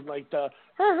things and like the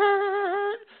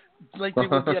like they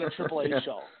would be at a AAA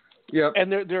show. Yeah,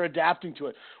 and they're adapting to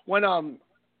it. When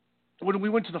we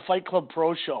went to the Fight Club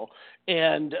Pro show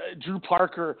and Drew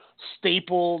Parker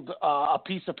stapled a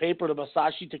piece of paper to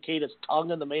Masashi Takeda's tongue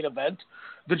in the main event,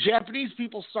 the Japanese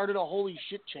people started a holy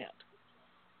shit chant.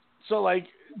 So like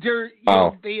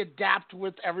they adapt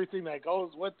with everything that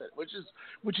goes with it,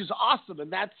 which is awesome.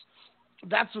 And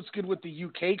that's what's good with the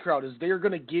UK crowd, is they're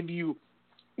going to give you,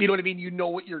 you know what I mean? You know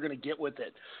what you're going to get with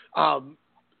it.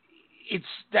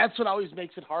 That's what always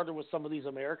makes it harder with some of these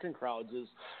American crowds, is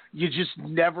you just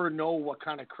never know what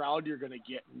kind of crowd you're going to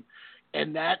get.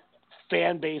 And that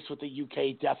fan base with the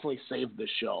UK definitely saved the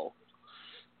show.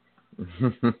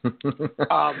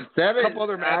 A couple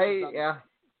other matches.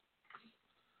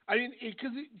 I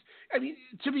mean,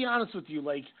 to be honest with you,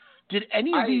 like, did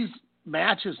any of these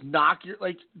matches knock your,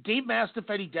 like, Dave Mastiff,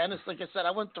 Eddie Dennis, like I said,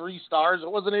 I went 3 stars. It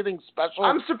wasn't anything special.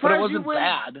 I'm surprised you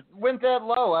went that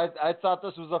low. I thought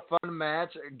this was a fun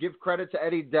match. Give credit to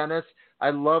Eddie Dennis. I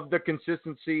love the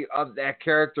consistency of that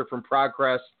character from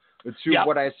Progress to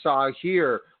what I saw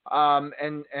here.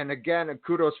 And again,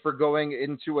 kudos for going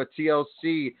into a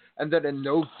TLC and then a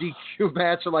no DQ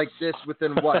match like this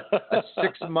within a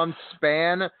 6-month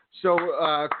span. So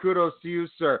kudos to you,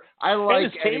 sir. I like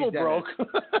and his table Eddie broke.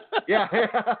 Yeah,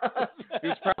 he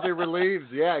was probably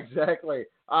relieved. Yeah, exactly.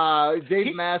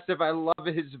 Dave Mastiff, I love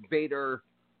his Vader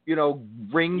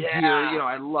ring gear.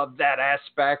 I love that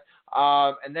aspect.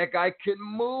 And that guy can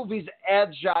move. He's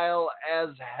agile as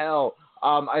hell.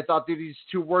 I thought that these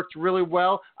two worked really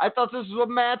well. I thought this was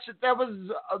a match that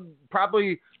was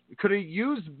probably could have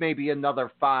used maybe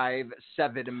another 5-7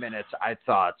 minutes, I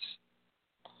thought.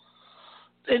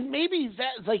 And maybe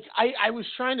that, I was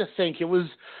trying to think. It was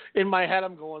in my head.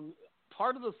 I'm going.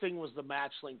 Part of the thing was the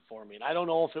match length for me. And I don't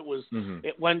know if it was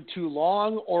it went too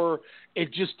long or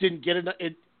it just didn't get enough.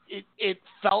 It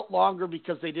felt longer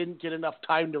because they didn't get enough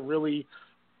time to really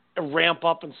ramp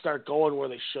up and start going where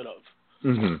they should have.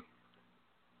 Mm-hmm.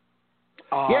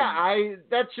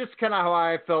 That's just kind of how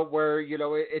I felt where,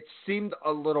 it seemed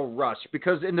a little rushed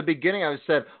because in the beginning I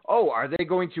said, are they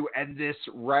going to end this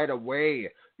right away?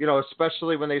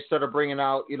 Especially when they started bringing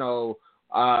out,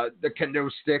 the kendo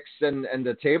sticks and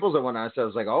the tables and whatnot. So I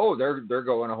was like, they're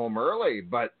going home early.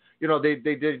 But,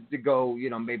 they did go,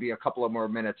 maybe a couple of more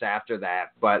minutes after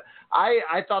that. But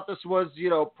I thought this was,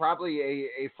 probably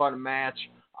a fun match.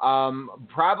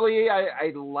 Probably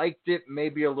I liked it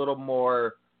maybe a little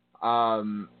more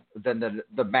than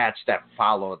the match that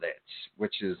followed it,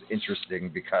 which is interesting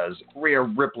because Rhea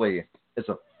Ripley is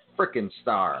a freaking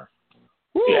star.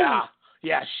 Woo!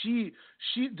 Yeah. She.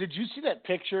 Did you see that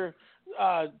picture?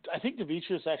 I think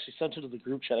Demetrius actually sent it to the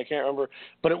group chat. I can't remember,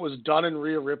 but it was Dunn and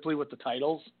Rhea Ripley with the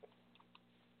titles.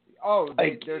 Oh,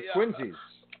 they're twinsies.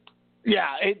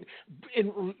 Yeah,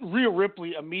 and Rhea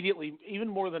Ripley immediately, even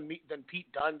more than Pete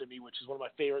Dunne to me, which is one of my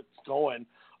favorites going.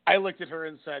 I looked at her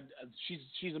and said,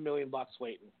 she's $1 million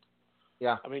waiting.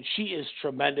 Yeah. I mean, she is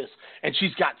tremendous. And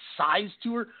she's got size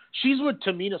to her. She's what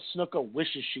Tamina Snuka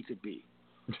wishes she could be.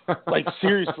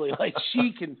 Seriously.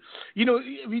 She can,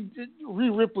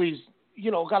 Rhea Ripley's,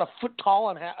 got a foot tall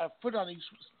and a foot on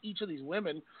each of these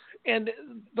women. And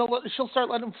she'll start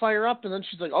letting them fire up. And then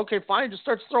she's like, okay, fine. Just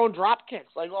starts throwing drop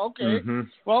kicks. Okay.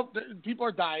 Well, people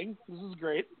are dying. This is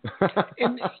great.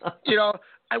 And,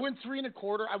 I went 3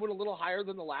 1/4. I went a little higher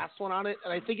than the last one on it,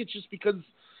 and I think it's just because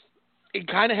it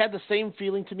kind of had the same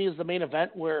feeling to me as the main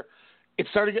event, where it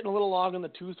started getting a little long in the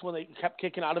tooth when they kept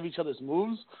kicking out of each other's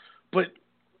moves. But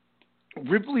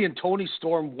Ripley and Toni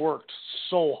Storm worked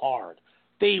so hard.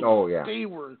 They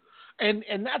were, and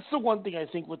that's the one thing I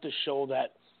think with the show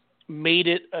that made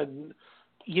it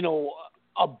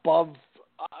above.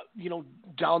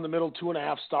 Down the middle,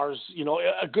 2.5 stars.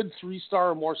 A good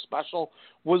 3-star or more special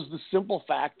was the simple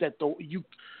fact that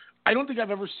I don't think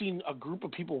I've ever seen a group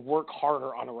of people work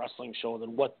harder on a wrestling show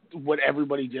than what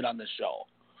everybody did on this show.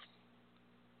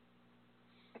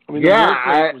 I mean, the work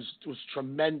rate was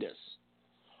tremendous.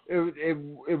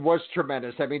 It was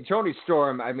tremendous. I mean, Toni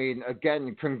Storm. I mean,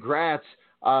 again, congrats.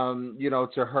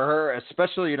 To her,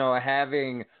 especially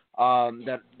having.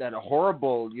 That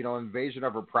horrible, invasion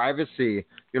of her privacy,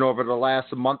 over the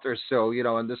last month or so,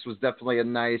 and this was definitely a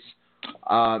nice,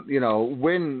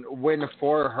 win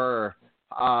for her.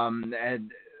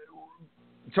 And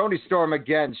Toni Storm,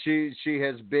 again, she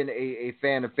has been a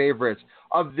fan of favorites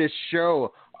of this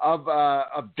show, of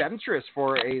Demetrius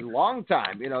for a long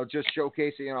time, just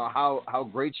showcasing, how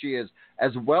great she is,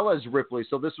 as well as Ripley.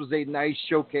 So this was a nice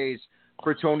showcase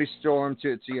for Toni Storm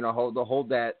to hold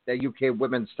that UK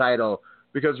women's title,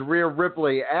 because Rhea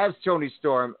Ripley as Toni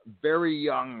Storm, very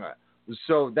young.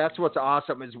 So that's what's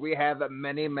awesome, is we have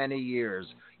many, many years,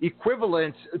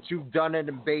 equivalent to Dunn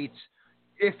and Bates,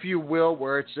 if you will,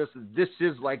 where it's just, this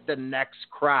is like the next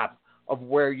crop of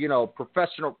where,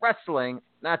 professional wrestling,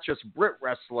 not just Brit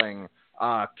wrestling,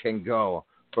 can go.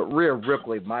 But Rhea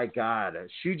Ripley, my God,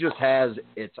 she just has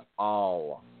it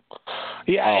all.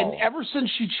 Yeah, and ever since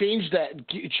she changed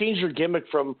her gimmick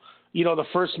from, the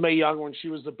first Mae Young when she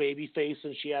was the baby face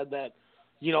and she had that,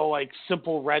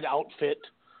 simple red outfit,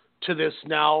 to this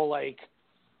now, I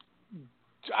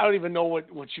don't even know what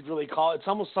you'd really call it. It's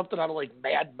almost something out of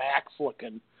Mad Max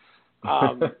looking.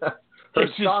 Her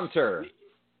saunter.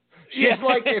 She's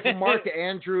like if Mark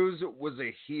Andrews was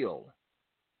a heel,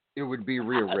 it would be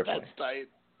Rhea Ripley. That's tight.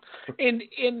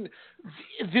 And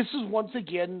this is once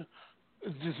again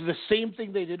the same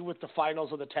thing they did with the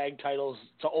finals of the tag titles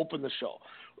to open the show.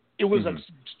 It was a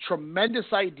tremendous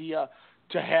idea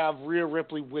to have Rhea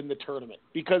Ripley win the tournament,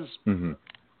 because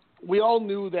we all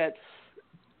knew that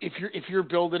if you're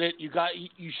building it,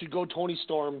 you should go Toni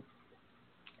Storm,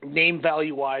 name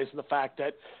value wise, and the fact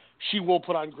that she will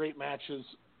put on great matches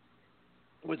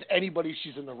with anybody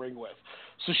she's in the ring with.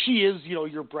 So she is,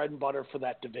 your bread and butter for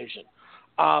that division.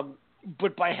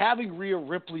 But by having Rhea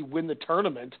Ripley win the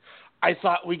tournament, I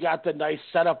thought we got the nice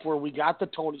setup where we got the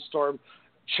Toni Storm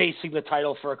chasing the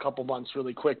title for a couple months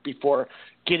really quick before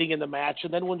getting in the match.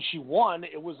 And then when she won,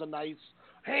 it was a nice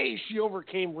hey, she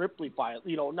overcame Ripley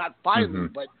finally. Not finally,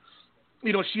 but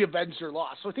she avenged her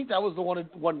loss. So I think that was the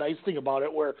one nice thing about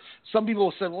it, where some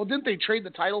people said, well, didn't they trade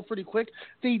the title pretty quick?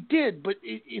 They did, but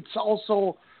it's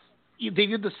also they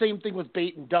did the same thing with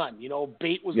Bate and Dunn.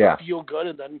 Bate was the feel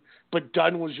good, but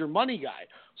Dunn was your money guy.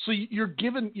 So you're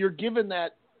given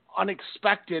that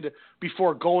unexpected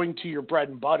before going to your bread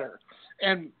and butter.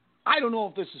 And I don't know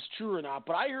if this is true or not,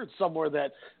 but I heard somewhere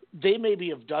that they maybe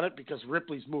have done it because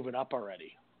Ripley's moving up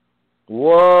already.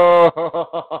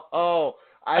 Whoa!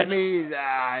 I mean,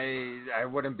 I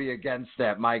wouldn't be against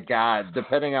that. My God,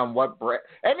 depending on what brand,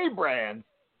 any brand.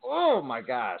 Oh my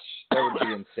gosh, that would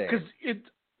be insane. Because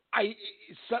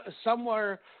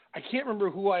somewhere I can't remember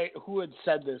who had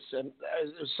said this, and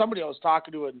it was somebody I was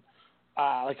talking to, and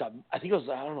I think it was,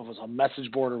 I don't know if it was a message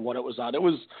board or what it was on. It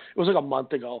was like a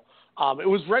month ago. It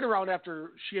was right around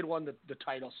after she had won the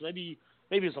title, so maybe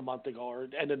it was a month ago or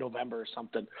end of November or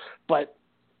something. But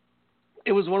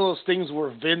it was one of those things where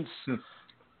Vince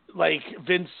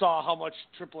saw how much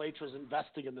Triple H was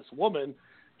investing in this woman,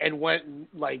 and went and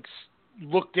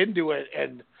looked into it,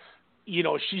 and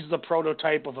she's the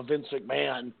prototype of a Vince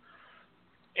McMahon,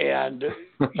 and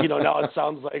now it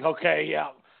sounds like, okay, yeah,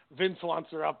 Vince wants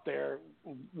her up there,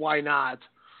 why not?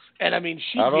 And I mean,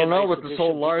 I don't know with this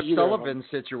whole Lars Sullivan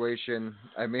situation.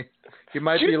 I mean, he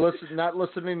might be not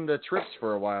listening to Trips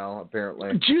for a while,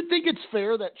 apparently. Do you think it's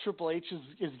fair that Triple H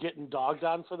is getting dogged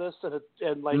on for this, and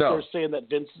no. They're saying that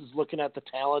Vince is looking at the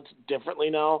talent differently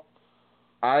now?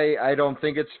 I don't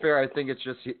think it's fair. I think it's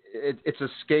just it's a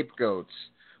scapegoat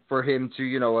for him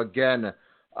to again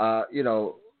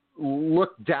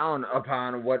look down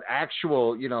upon what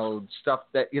actual stuff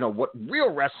that what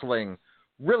real wrestling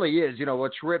really is,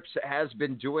 what Trips has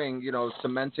been doing,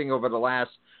 cementing over the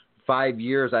last 5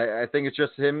 years. I think it's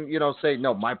just him, saying,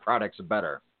 no, my product's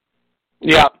better.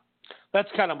 Yeah, that's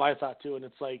kind of my thought too. And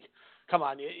it's like, come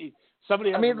on, somebody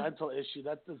has a mental issue.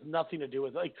 That has nothing to do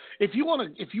with it. If you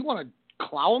want to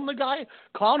clown the guy,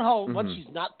 clown how much he's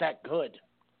not that good.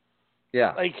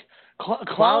 Yeah,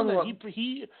 clown that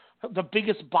he the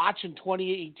biggest botch in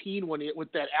 2018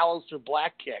 with that Aleister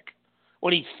Black kick.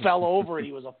 When he fell over and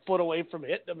he was a foot away from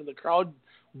hitting him, and the crowd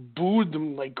booed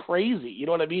him like crazy. You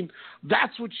know what I mean?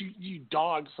 That's what you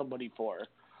dog somebody for.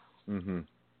 Mm-hmm.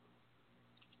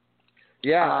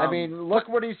 Yeah, I mean, look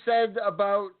what he said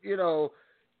about,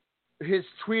 his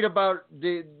tweet about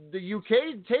the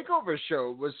UK takeover show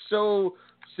was so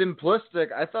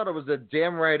simplistic. I thought it was a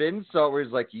damn right insult where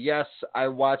he's like, yes, I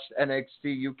watched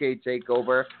NXT UK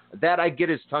takeover. That I get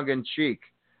his tongue in cheek.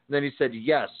 And then he said,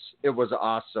 yes, it was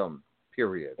awesome.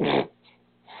 Period.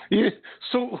 Yeah.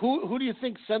 So who do you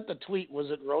think sent the tweet? Was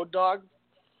it Road Dogg?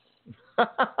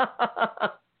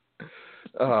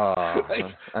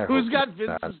 Who's got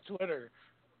Vince's Twitter?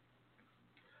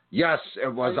 Yes,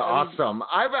 it was awesome.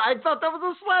 I thought that was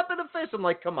a slap in the face. I'm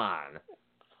like, come on.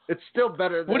 It's still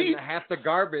better than half the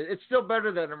garbage. It's still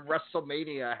better than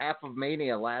WrestleMania, half of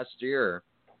Mania last year.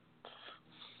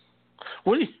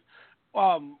 What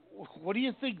do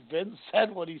you think Vince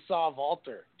said when he saw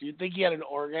Walter? Do you think he had an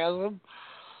orgasm?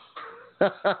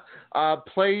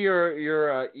 Play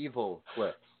your evil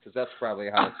clip, because that's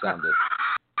probably how it sounded.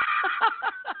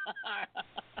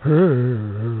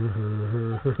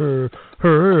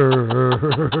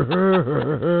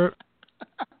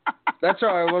 That's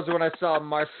how I was when I saw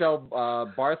Marcel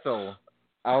Barthel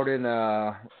out in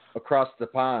across the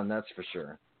pond. That's for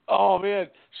sure. Oh man!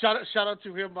 Shout out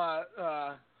to him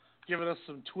giving us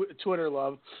some Twitter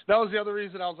love. That was the other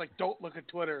reason I was like, don't look at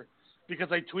Twitter,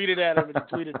 because I tweeted at him and he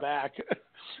tweeted back.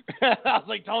 I was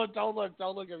like, don't look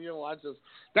if you watch this.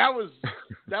 That was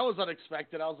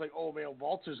unexpected. I was like, oh man,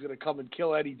 Walter's gonna come and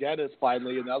kill Eddie Dennis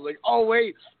finally, and I was like, oh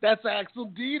wait, that's Axel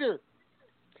Dieter.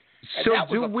 And so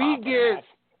do we get?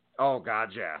 Oh God,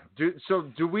 yeah. Do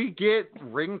we get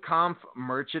Ring Conf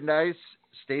merchandise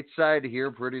stateside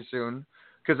here pretty soon?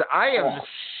 Because I am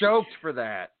stoked for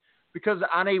that. Because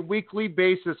on a weekly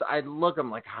basis, I look,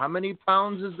 I'm like, how many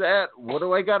pounds is that? What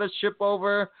do I got to ship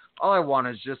over? All I want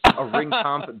is just a Ring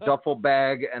Conf duffel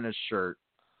bag and a shirt.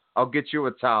 I'll get you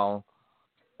a towel.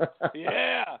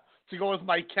 Yeah, to go with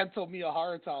my Kento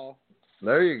Miyahara towel.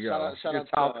 There you go. Shout Your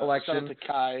towel collection. Shout out to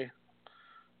Kai,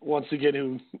 once again,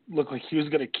 who looked like he was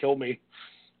going to kill me.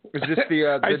 Is this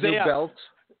the new belt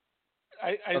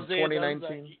of Isaiah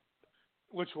 2019?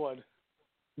 Which one?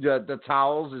 The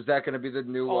towels, is that going to be the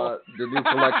new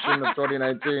collection of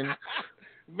 2019?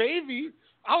 Maybe.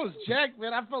 I was jacked,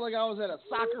 man. I felt like I was at a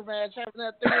soccer match having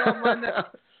that thing on my neck.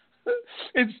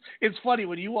 It's funny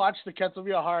when you watch the Kento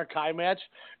Miyahara Kai match,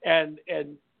 and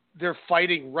they're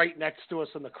fighting right next to us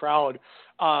in the crowd.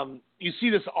 You see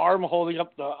this arm holding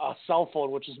up the cell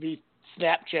phone, which is me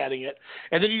Snapchatting it,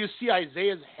 and then you just see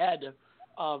Isaiah's head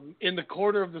in the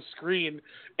corner of the screen,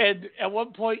 and at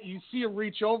one point you see him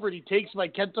reach over and he takes my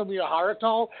Kento Miyahara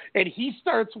towel and he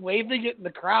starts waving it in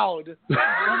the crowd. And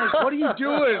I'm like, what are you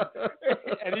doing?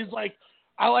 And he's like,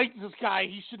 I like this guy,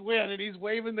 he should win, and he's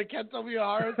waving the Kento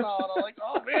Miyahara towel, and I'm like,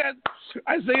 oh man,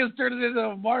 Isaiah's turning into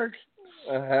a mark.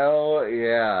 Hell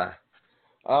yeah.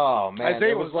 Oh man,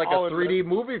 Isaiah it was like a 3D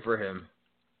movie for him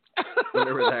when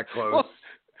they were that close.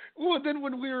 Well, then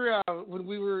when we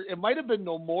were, it might have been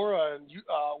Nomura and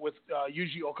with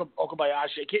Yuji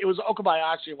Okabayashi. It was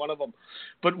Okabayashi, one of them.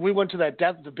 But we went to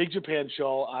the Big Japan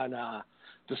show on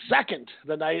the second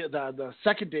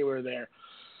day we were there,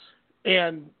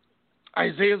 and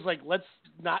Isaiah's like, let's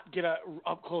not get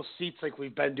up close seats like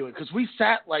we've been doing, because we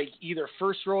sat like either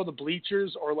first row of the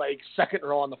bleachers or like second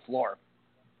row on the floor.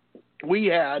 We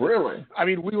had really. I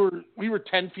mean, we were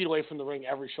 10 feet away from the ring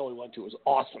every show we went to. It was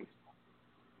awesome.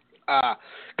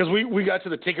 Because we got to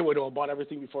the ticket window and bought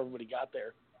everything before everybody got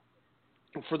there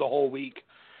for the whole week.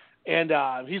 And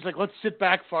he's like, let's sit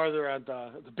back farther at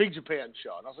the Big Japan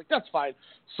show. And I was like, that's fine.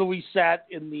 So we sat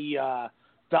in the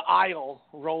aisle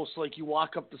row, so like you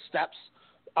walk up the steps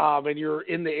and you're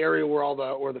in the area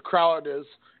where the crowd is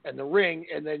and the ring,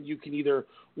 and then you can either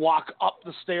walk up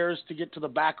the stairs to get to the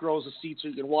back rows of seats, or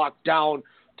you can walk down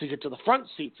to get to the front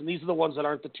seats. And these are the ones that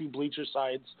aren't the two bleacher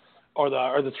sides or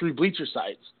the three bleacher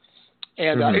sides.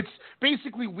 And it's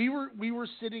basically we were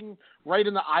sitting right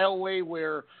in the aisleway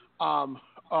where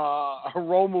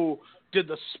Hiromu did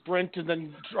the sprint and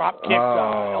then drop kicked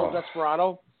El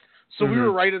Desperado. So we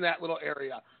were right in that little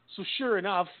area. So sure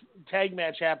enough, tag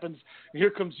match happens. And here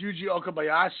comes Yuji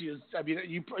Okabayashi.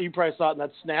 You probably saw it in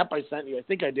that snap I sent you. I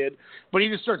think I did. But he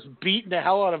just starts beating the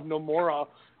hell out of Nomura,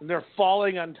 and they're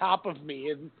falling on top of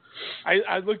me. And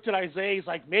I looked at Isaiah. He's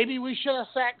like, maybe we should have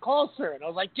sat closer. And I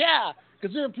was like, yeah,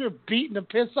 because they're up here beating the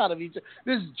piss out of each other.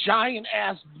 This giant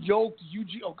ass yoked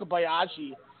Yuji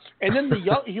Okabayashi. And then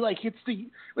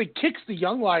he kicks the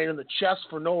young lion in the chest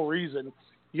for no reason.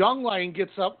 Young lion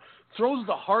gets up, throws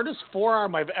the hardest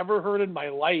forearm I've ever heard in my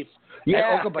life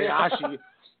at Okabayashi.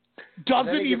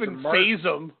 Doesn't even faze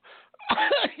him.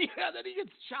 Then he gets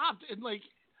chopped, and like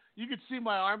you could see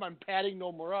my arm. I'm patting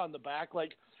Nomura on the back,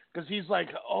 like, because he's like,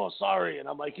 "Oh, sorry," and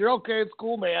I'm like, "You're okay. It's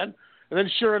cool, man." And then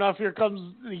sure enough, here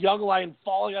comes the young lion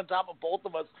falling on top of both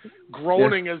of us,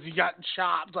 groaning as he got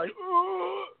chopped, like.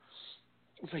 Ugh.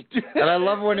 Like, and I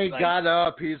love when he got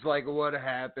up, he's like, what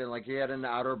happened? Like he had an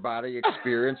outer body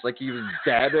experience, like he was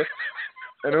dead.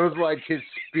 And it was like his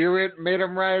spirit made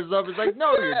him rise up. He's like,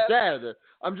 no, you're dead.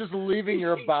 I'm just leaving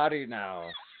your body now.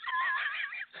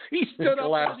 He stood up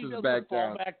collapses and he back fall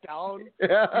down. back down.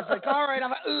 Yeah. He's like, all right,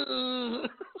 I'm like,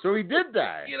 So he did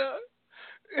die. You know?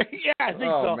 Yeah, I think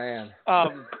so. so. Oh, man.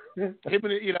 Him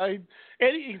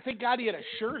and, thank God he had a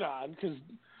shirt on, because,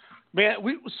 man,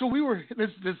 we were, this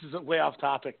is way off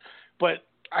topic, but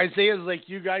Isaiah's like,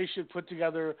 you guys should put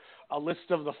together a list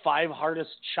of the 5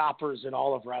 hardest choppers in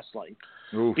all of wrestling.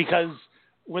 Oof. Because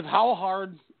with how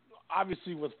hard,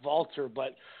 obviously with Walter,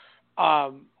 but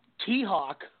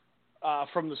T-Hawk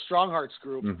from the Strong Hearts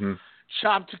group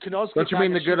chopped Konosuke. Don't you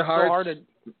mean the Good Hearts?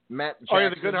 Matt Jackson. Oh, yeah,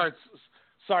 the Good Hearts.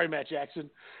 Sorry, Matt Jackson.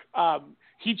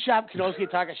 He chopped Konosuke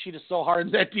Takashita so hard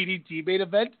in that DDT main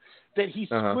event that he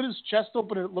split his chest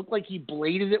open and it looked like he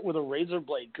bladed it with a razor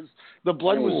blade because the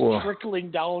blood was trickling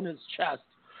down his chest.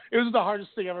 It was the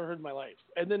hardest thing I've ever heard in my life.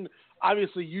 And then,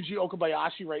 obviously, Yuji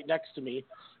Okabayashi right next to me.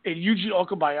 And Yuji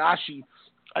Okabayashi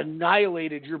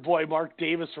annihilated your boy Mark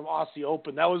Davis from Aussie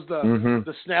Open. That was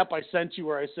the snap I sent you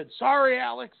where I said, sorry,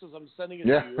 Alex, as I'm sending it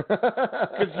to you.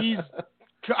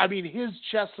 Because his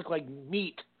chest looked like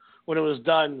meat when it was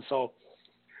done. So,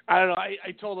 I don't know.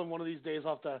 I told him one of these days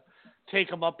I'll have to take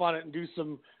him up on it and do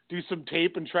some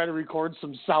tape and try to record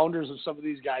some sounders of some of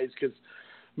these guys, because,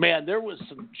 man, there was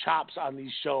some chops on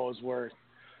these shows where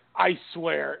I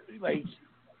swear, like,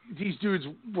 these dudes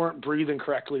weren't breathing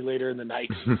correctly later in the night.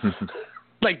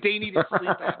 Like, they needed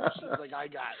sleep machines like I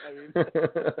got.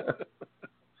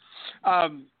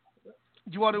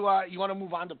 You want to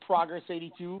move on to Progress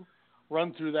 82?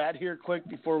 Run through that here quick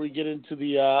before we get into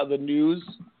the news.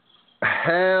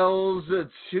 Hells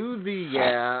to the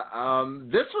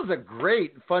this was a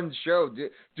great, fun show.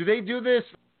 Do they do this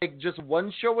like just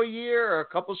one show a year or a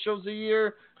couple shows a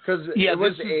year? Because it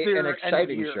was an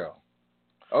exciting show.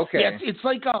 Okay. Yeah, it's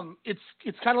like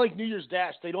it's kind of like New Year's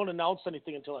Dash. They don't announce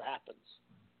anything until it happens.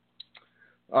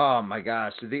 Oh my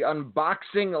gosh, the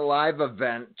unboxing live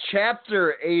event,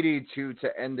 Chapter 82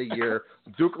 to end the year.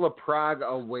 Dukla Prague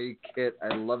away kit.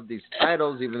 I love these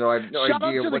titles, even though I have no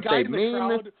idea what they mean.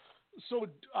 Crowd. So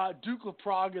Dukla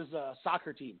Prague is a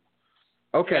soccer team.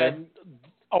 Okay. And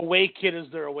away kit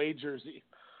is their away jersey.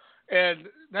 And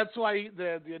that's why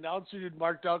the announcer did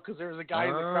marked out, because there was a guy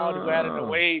in the crowd who had an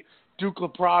away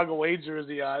Dukla Prague away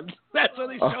jersey on. That's when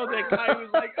they showed that guy who was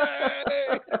like,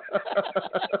 hey!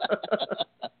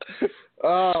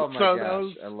 Oh my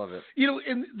gosh, I love it.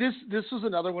 And this was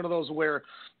another one of those where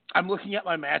I'm looking at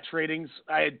my match ratings.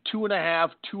 I had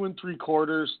 2.5, 2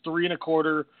 3/4, 3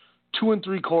 1/4, 2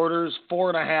 3/4,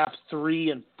 4.5, 3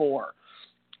 and 4.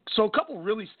 So a couple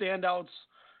really standouts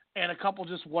and a couple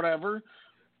just whatever.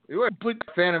 You were a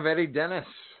fan of Eddie Dennis.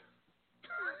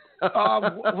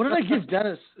 What did I give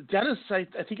Dennis? Dennis, I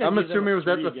think I'm assuming it was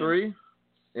at the 3.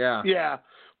 Yeah. Yeah,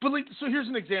 but so here's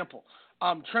an example.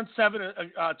 Trent Seven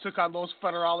took on Los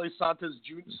Federales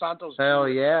Santos. Hell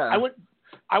yeah!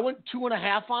 I went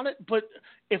 2.5 on it, but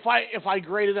if I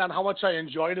graded on how much I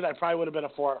enjoyed it, I probably would have been a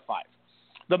 4 or 5.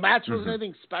 The match wasn't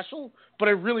anything special, but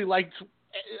I really liked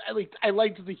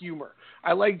the humor.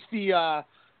 I liked the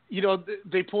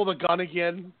they pull the gun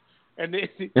again, and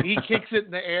he kicks it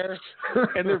in the air,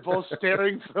 and they're both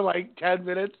staring for like 10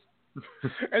 minutes.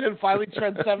 And then finally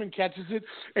Trent Seven catches it,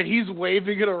 and he's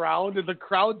waving it around, and the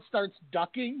crowd starts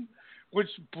ducking, which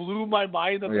blew my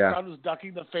mind that the crowd was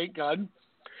ducking the fake gun.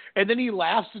 And then he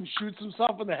laughs and shoots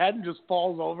himself in the head and just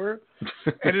falls over,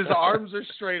 and his arms are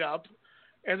straight up.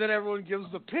 And then everyone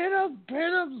gives the pin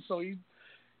him. So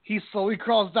he slowly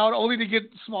crawls down, only to get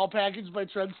small packaged by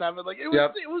Trent Seven. Like it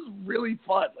was really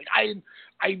fun. Like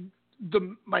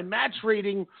my match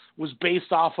rating was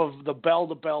based off of the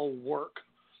bell-to-bell work.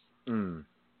 Mm.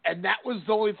 And that was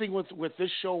the only thing with this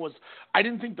show was I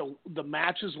didn't think the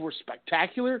matches were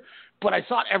spectacular, but I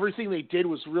thought everything they did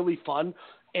was really fun.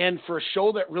 And for a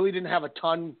show that really didn't have a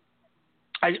ton,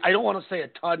 I don't want to say a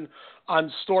ton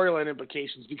on storyline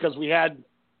implications, because we had,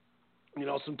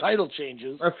 some title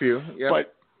changes. A few, yeah.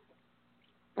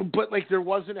 But like there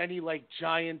wasn't any like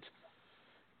giant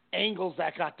angles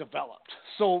that got developed.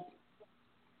 So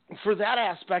for that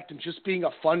aspect and just being a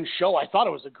fun show, I thought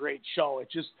it was a great show.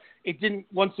 It didn't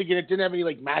have any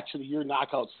like match of the year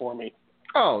knockouts for me.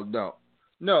 Oh,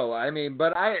 no. I mean,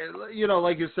 but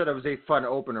like you said, it was a fun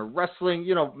opener. Wrestling,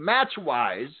 match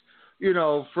wise,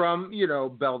 from,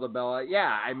 bell to bell.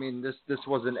 Yeah. I mean, this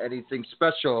wasn't anything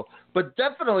special, but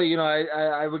definitely,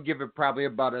 I would give it probably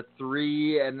about a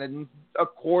 3 and then a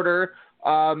 1/4.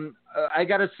 I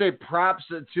got to say props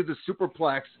to the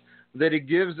superplex that he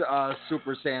gives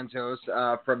Super Santos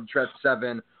from Trent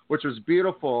Seven, which was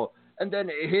beautiful. And then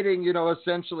hitting,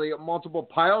 essentially multiple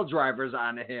pile drivers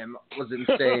on him was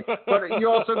insane. But you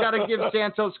also got to give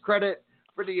Santos credit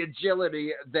for the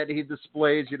agility that he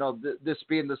displays, this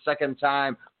being the second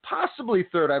time, possibly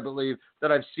third, I believe,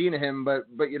 that I've seen him. But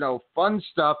fun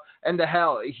stuff. And the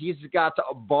hell, he's got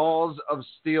balls of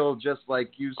steel just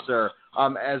like you, sir,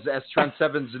 as Trent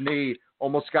Seven's knee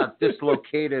almost got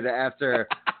dislocated after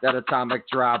that atomic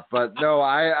drop. But no,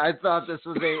 I thought this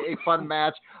was a fun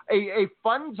match, a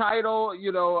fun title,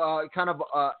 kind of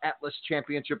Atlas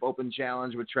Championship Open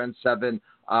Challenge with Trent Seven,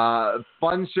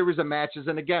 fun series of matches.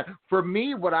 And again, for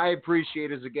me, what I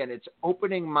appreciate is, again, it's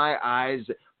opening my eyes,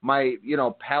 my,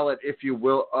 palette, if you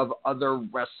will, of other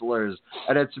wrestlers.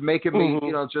 And it's making me,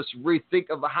 just rethink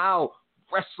of how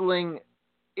wrestling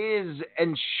is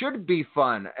and should be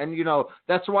fun. And,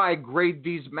 that's why I grade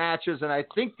these matches. And I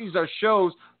think these are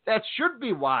shows that should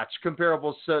be watched,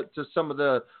 comparable to some of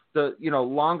the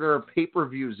longer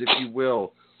pay-per-views, if you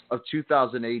will, of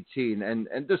 2018. And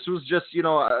this was just,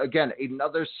 again,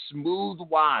 another smooth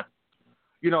watch.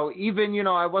 Even,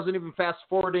 I wasn't even fast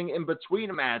forwarding in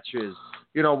between matches,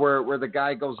 where the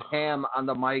guy goes ham on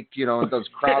the mic, and does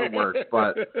crowd work.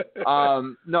 But,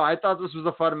 no, I thought this was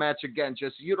a fun match again,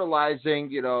 just utilizing,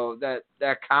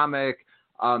 that comic,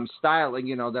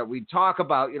 styling, that we talk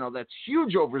about, that's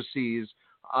huge overseas,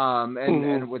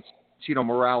 and with Tino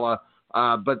Morella.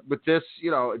 But with this,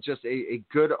 just a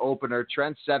good opener.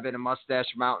 Trent Seven and Mustache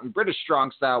Mountain, British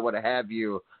Strong Style, what have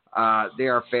you. They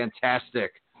are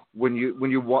fantastic when you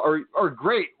or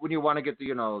great when you want to get the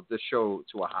show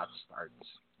to a hot start.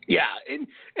 Yeah,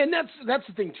 and that's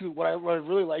the thing too. What I'm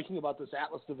really liking about this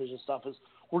Atlas division stuff is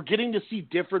we're getting to see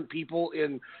different people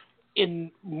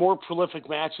in more prolific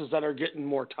matches that are getting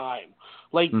more time.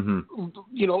 Like,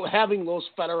 having Los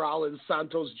Federales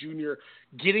Santos Jr.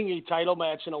 getting a title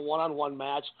match in a one-on-one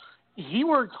match. He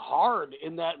worked hard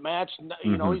in that match.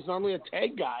 He's normally a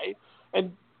tag guy.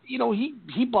 And,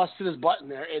 he busted his butt in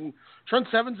there. And Trent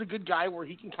Seven's a good guy where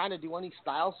he can kind of do any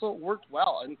style, so it worked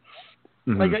well. And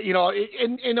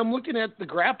and I'm looking at the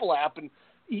Grapple app, and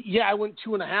I went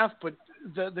 2.5, but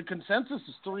the consensus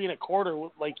is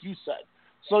 3.25, like you said.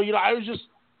 So I was just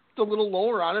a little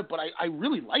lower on it, but I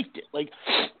really liked it. Like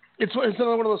it's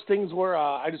another one of those things where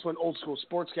I just went old school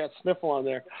sportscat sniffle on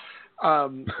there.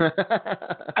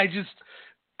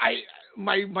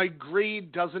 My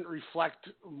grade doesn't reflect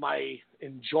my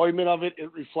enjoyment of it.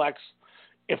 It reflects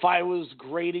if I was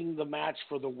grading the match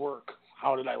for the work,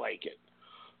 how did I like it?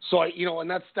 So and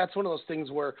that's one of those things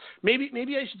where maybe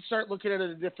I should start looking at it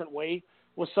a different way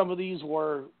with some of these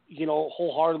where,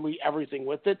 wholeheartedly everything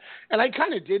with it. And I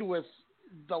kind of did with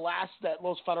the that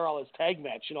Los Federales tag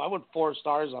match. I went 4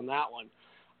 stars on that one.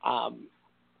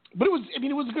 But it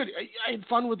was good. I had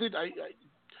fun with it. I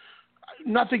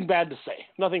nothing bad to say.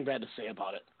 Nothing bad to say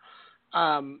about it.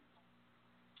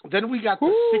 Then we got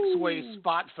the 6-way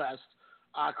Spot Fest.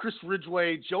 Chris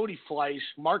Ridgway, Jody Fleisch,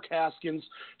 Mark Haskins,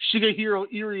 Shigehiro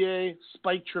Irie,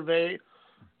 Spike Trevay,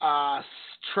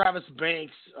 Travis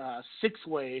Banks,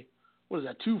 6-way. What is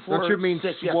that? 2, 4, Don't you mean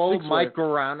 6? Swole Yeah, Mike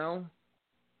Garano?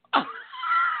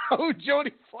 Oh,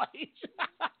 Jody Fleisch.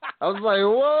 I was like,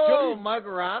 whoa, Mike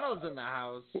Garano's in the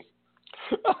house.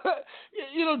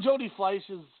 Jody Fleisch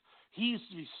he used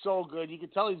to be so good. You can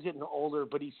tell he's getting older,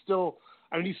 but he still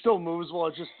moves well.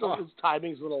 It's just his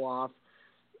timing's a little off.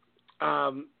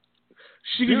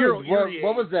 Dude,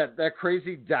 what was that? That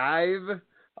crazy dive?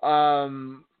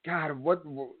 God, what?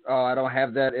 Oh, I don't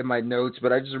have that in my notes,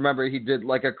 but I just remember he did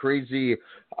like a crazy,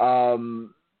 the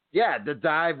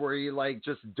dive where he like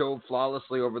just dove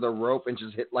flawlessly over the rope and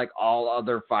just hit like all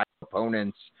other 5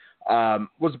 opponents.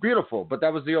 Was beautiful, but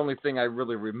that was the only thing I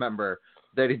really remember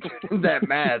that he did in that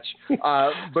match.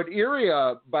 But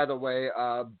Iria, by the way,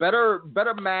 better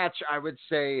match, I would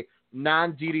say,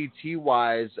 non-DDT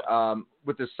wise,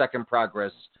 with the second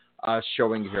progress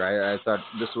showing here. I thought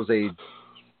this was a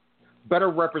better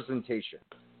representation.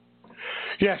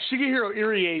 Yeah, Shigehiro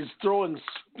Irie is throwing.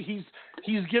 He's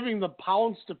giving the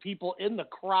pounds to people in the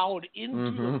crowd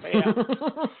into the van,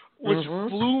 which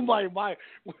blew my mind.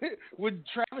 When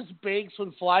Travis Banks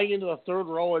went flying into the third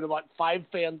row and about 5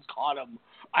 fans caught him,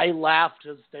 I laughed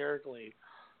hysterically.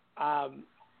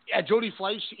 Jody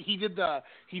Fleisch, he did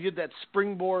that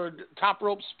springboard, top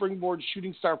rope springboard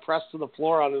shooting star press to the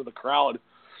floor onto the crowd.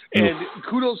 And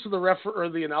kudos to the or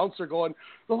the announcer going,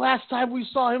 the last time we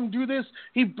saw him do this,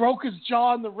 he broke his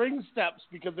jaw on the ring steps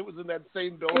because it was in that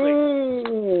same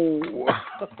building.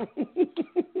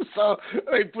 So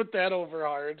they put that over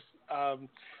hard.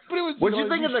 But it was. What do you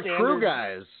think of the crew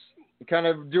guys kind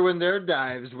of doing their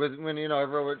dives when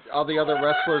everyone, all the other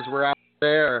wrestlers were out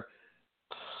there?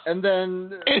 And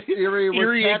then Erie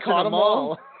was catching them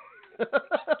all.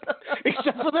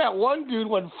 Except for that one dude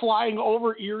went flying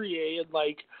over Erie and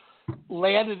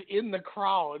landed in the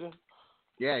crowd.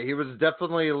 Yeah, he was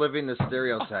definitely living the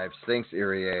stereotypes. Thanks,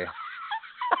 Erie. It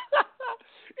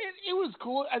was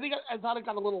cool. I thought it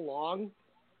got a little long,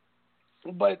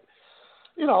 but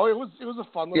it was a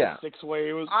fun little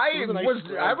 6-way. I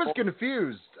was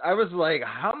confused. I was like,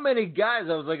 how many guys?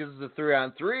 I was like, is this a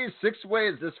 3-on-3, 6-way?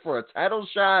 Is this for a title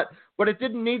shot? But it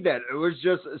didn't need that. It was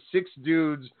just 6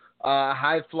 dudes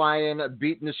high flying,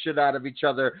 beating the shit out of each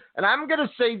other. And I'm going to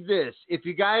say this. If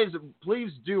you guys,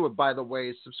 please do, by the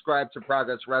way, subscribe to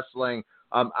Progress Wrestling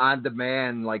on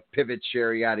demand, like Pivot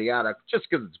Share, yada, yada, just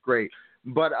because it's great.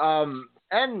 But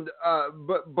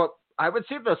but I would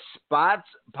say the spots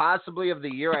possibly of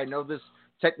the year. I know this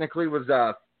technically was,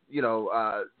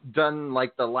 done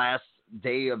like the last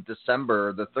day of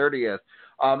December, the 30th.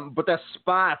 But the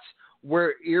spots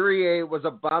where Erie was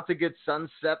about to get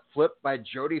sunset flipped by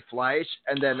Jody Fleisch,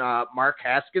 and then Mark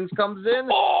Haskins comes in,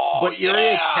 but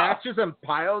Erie catches and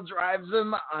pile drives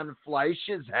him on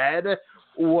Fleisch's head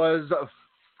was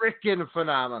freaking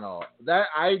phenomenal. That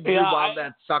I rewound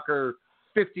that sucker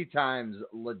 50 times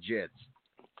legit.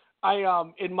 I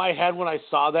in my head when I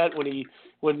saw that when he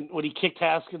kicked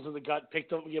Haskins in the gut,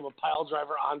 picked him and gave him a pile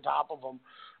driver on top of him,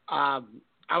 I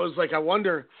was like, I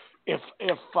wonder if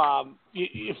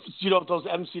those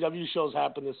MCW shows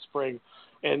happen this spring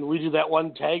and we do that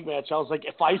one tag match, I was like,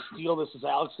 if I steal this, is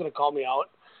Alex going to call me out?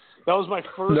 That was my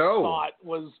first thought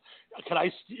was,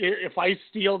 if I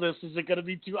steal this, is it going to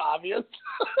be too obvious?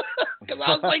 Because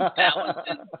I was like, that was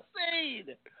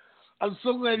insane. I'm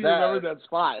so glad you remembered that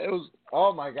spot. It was.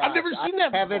 Oh my god! I've never seen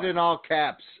that. I have it in all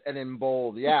caps and in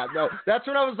bold. Yeah, no, that's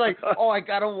when I was like, oh, I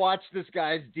gotta watch this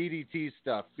guy's DDT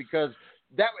stuff because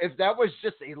if that was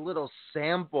just a little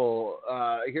sample,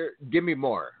 here, give me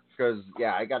more because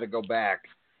I got to go back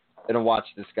and watch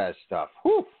this guy's stuff.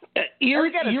 Whew.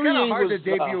 It's kind of hard to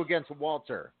debut against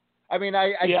Walter. I mean,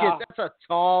 I get that's a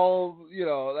tall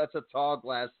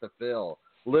glass to fill,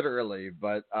 literally.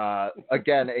 But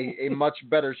again, a much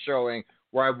better showing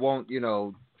where I won't,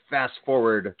 fast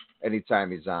forward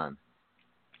anytime he's on.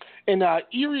 And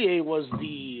Irie was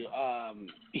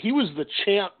he was the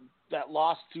champ that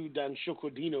lost to Dan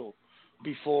Shukwadino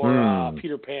before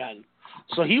Peter Pan.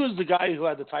 So he was the guy who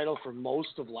had the title for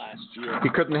most of last year. He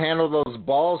couldn't handle those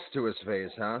balls to his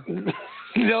face, huh?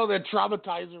 No, that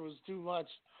traumatizer was too much.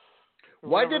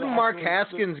 Why didn't Mark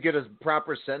Haskins get a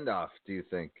proper send-off, do you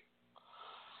think?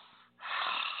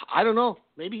 I don't know.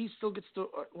 Maybe he still gets to...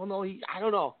 Well, no, I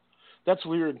don't know. That's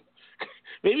weird.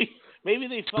 Maybe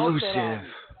they felt that...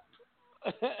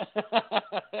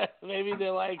 maybe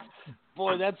they're like,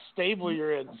 boy, that stable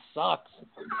you're in sucks.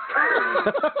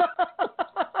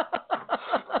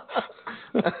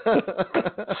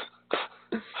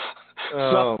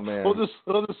 Oh, man. We'll just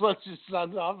let you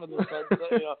sun off in the sunset,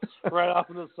 right off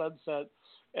in the sunset.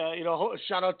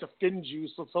 Shout out to Finn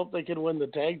Juice. Let's hope they can win the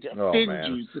tag team. Oh, Finn man.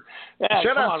 Juice. Yeah,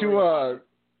 shout out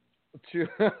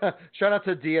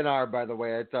to DNR, by the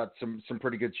way. I thought some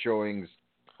pretty good showings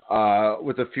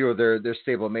with a few of their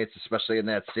stable mates, especially in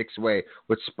that 6-way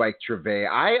with Spike Trevay.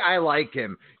 I like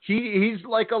him. He's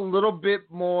like a little bit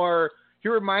more. He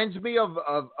reminds me of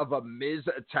a Miz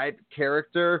type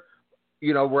character,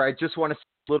 where I just want to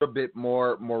see a little bit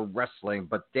more wrestling.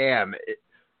 But damn,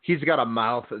 he's got a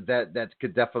mouth that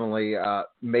could definitely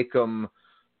make him,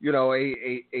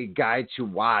 a guy to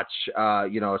watch,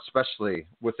 especially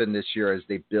within this year as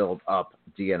they build up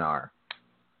DNR.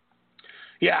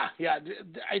 Yeah.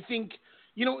 I think,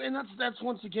 and that's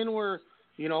once again where,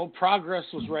 Progress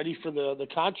was ready for the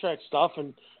contract stuff,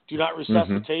 and Do Not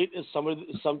Resuscitate is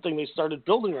something they started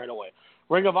building right away.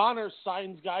 Ring of Honor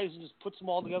signs guys and just puts them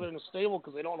all together in a stable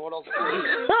because they don't know what else to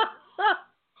do.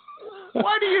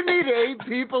 Why do you need 8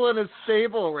 people in a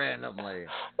stable randomly?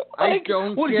 I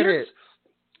don't get it.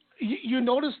 You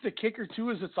notice the kicker,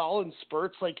 too, is it's all in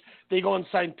spurts. Like, they go and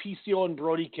sign PCO and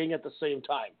Brody King at the same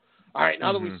time. All right,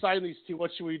 now that we signed these two,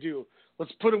 what should we do?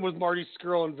 Let's put them with Marty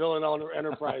Scurll and Villain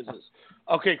Enterprises.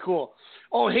 Okay, cool.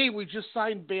 Oh, hey, we just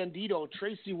signed Bandito,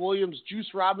 Tracy Williams,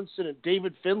 Juice Robinson, and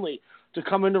David Finlay to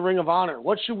come into Ring of Honor.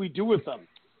 What should we do with them?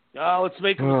 Let's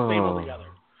make them a stable together.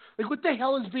 Like, what the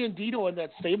hell is Bandito in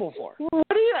that stable for?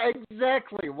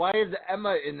 Exactly. Why is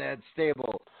Emma in that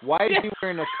stable? Why is he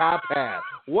wearing a cop hat?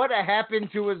 What happened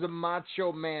to his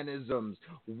macho manisms?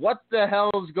 What the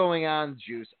hell is going on,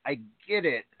 Juice? I get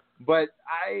it, but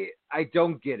I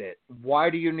don't get it. Why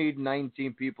do you need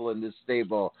 19 people in this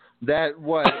stable that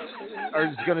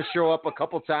are going to show up a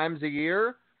couple times a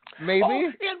year? Maybe. Oh,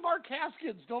 and Mark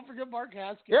Haskins. Don't forget Mark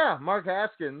Haskins. Yeah, Mark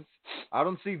Haskins. I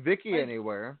don't see Vicky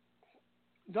anywhere.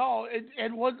 No,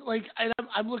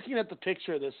 I'm looking at the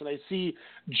picture of this, and I see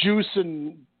Juice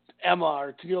and Emma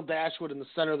or Tennille Dashwood in the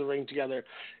center of the ring together,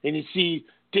 and you see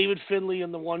David Finlay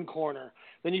in the one corner.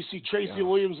 Then you see Tracy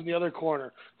Williams in the other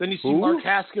corner. Then you see Mark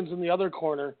Haskins in the other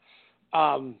corner.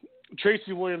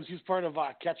 Tracy Williams, he's part of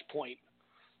Catch Point.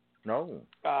 No.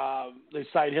 They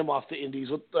signed him off the Indies.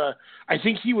 I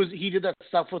think he did that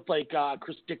stuff with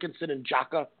Chris Dickinson and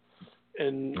Jaka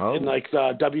and the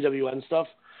WWN stuff.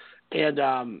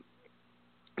 And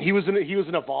he was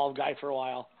an Evolve guy for a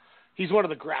while. He's one of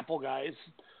the Grapple guys.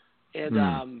 And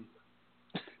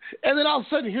and then all of a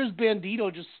sudden, here's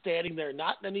Bandito just standing there,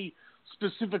 not in any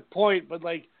specific point, but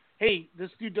like, hey, this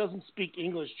dude doesn't speak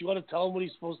English. Do you want to tell him what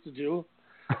he's supposed to do?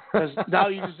 Because now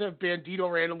you just have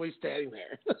Bandito randomly standing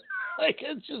there.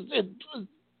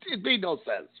 It made no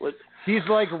sense. He's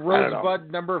like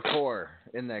Rosebud number 4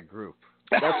 in that group.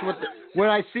 That's what. When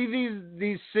I see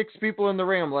these 6 people in the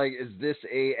ring, I'm like, is this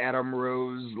a Adam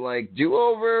Rose do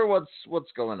over?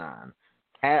 What's going on?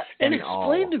 And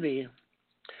explain to me.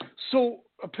 So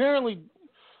apparently,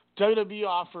 WWE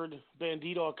offered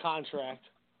Bandito a contract,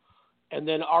 and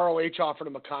then ROH offered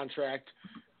him a contract,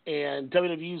 and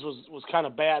WWE's was kind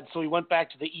of bad, so he went back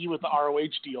to the E with the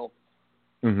ROH deal.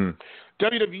 Mm-hmm.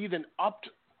 WWE then upped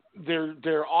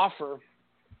their offer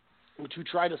to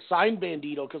try to sign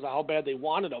Bandito because of how bad they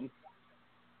wanted him.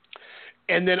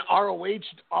 And then ROH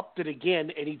upped it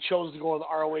again, and he chose to go with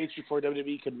ROH before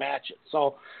WWE could match it.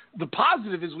 So the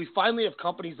positive is we finally have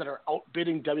companies that are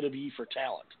outbidding WWE for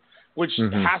talent, which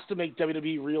has to make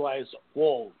WWE realize,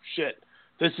 whoa, shit,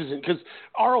 this isn't – because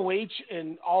ROH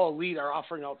and All Elite are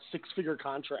offering out 6-figure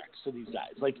contracts to these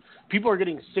guys. Like, people are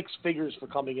getting 6 figures for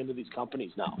coming into these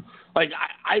companies now. Like,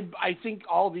 I think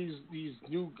all these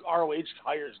new ROH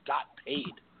hires got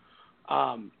paid.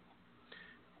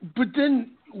 But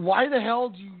then, why the hell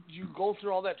do you go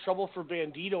through all that trouble for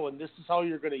Bandito, and this is how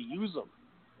you're going to use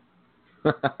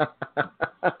him?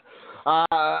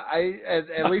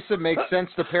 At least it makes sense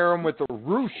to pair him with the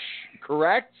Roosh,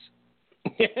 correct?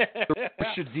 The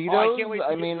Rushaditos?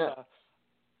 I mean,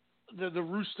 the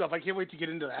Roosh stuff. I can't wait to get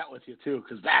into that with you too,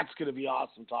 because that's going to be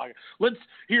awesome talking.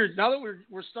 Now that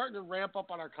we're starting to ramp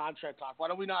up on our contract talk. Why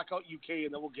don't we knock out UK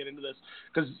and then we'll get into this?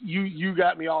 Because you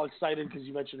got me all excited because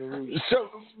you mentioned the Roosh.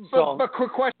 But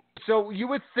quick question. So you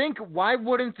would think, why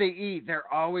wouldn't they eat?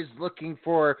 They're always looking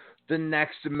for the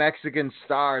next Mexican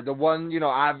star, the one,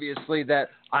 obviously that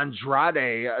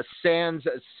Andrade, Sans,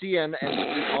 Cien,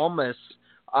 and Almas.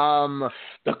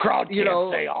 The crowd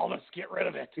can't say Almas. Get rid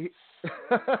of it.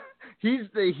 He's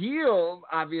the heel,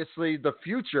 obviously the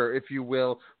future, if you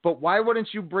will. But why wouldn't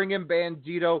you bring in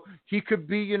Bandito? He could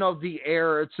be, the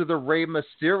heir to the Rey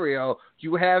Mysterio.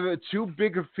 You have two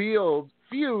big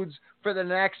feuds for the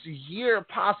next year,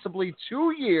 possibly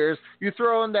 2 years. You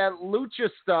throw in that lucha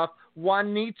stuff,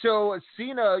 Juanito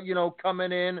Cena,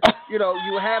 coming in.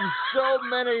 You have so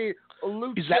many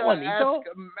lucha-esque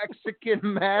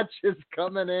Mexican matches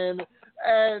coming in,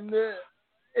 and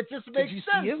it just makes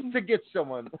sense to get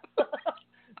someone.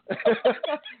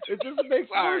 It just makes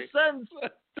more sense to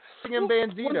bring in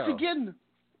Bandito.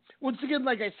 Once again,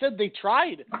 like I said, they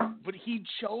tried, but he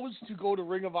chose to go to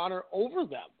Ring of Honor over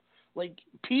them. Like,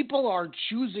 people are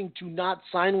choosing to not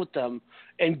sign with them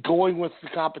and going with the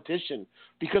competition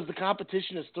because the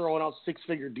competition is throwing out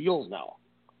six-figure deals now.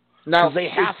 Now they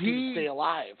have to stay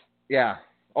alive. Yeah.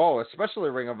 Oh, especially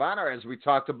Ring of Honor, as we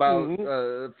talked about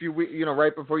a few weeks,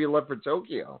 right before you left for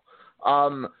Tokyo.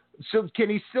 So can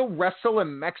he still wrestle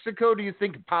in Mexico? Do you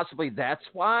think possibly that's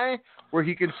why, where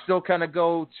he can still kind of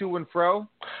go to and fro?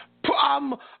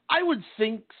 I would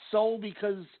think so,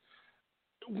 because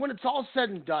when it's all said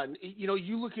and done,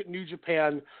 you look at New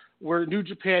Japan, where New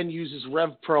Japan uses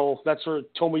Rev Pro. That's where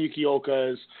Tomoyuki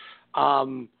Oka is.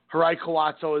 Hirai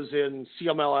Kawato is in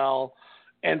CMLL.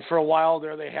 And for a while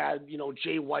there, they had,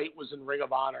 Jay White was in Ring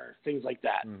of Honor, things like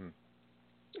that. Mm-hmm.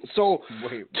 So,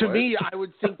 to me, I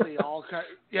would think they all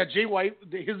Jay White,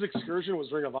 his excursion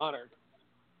was Ring of Honor.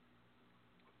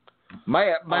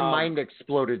 My mind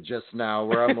exploded just now,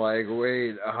 where I'm like,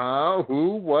 wait,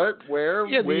 who, what, where,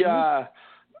 when?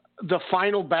 The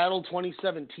Final Battle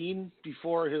 2017,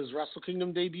 before his Wrestle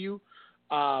Kingdom debut,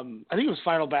 I think it was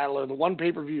Final Battle, or the one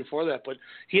pay-per-view before that, but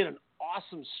he had an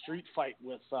awesome street fight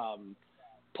with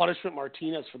Punishment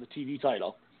Martinez for the TV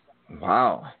title.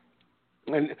 Wow.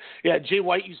 And Jay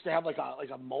White used to have like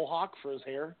a mohawk for his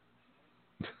hair.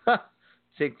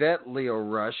 Take that, Leo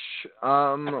Rush.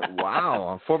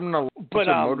 Wow. Forming a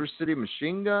Motor City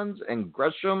Machine Guns and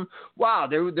Gresham. Wow,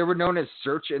 they were known as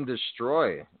Search and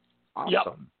Destroy.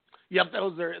 Awesome. Yep, that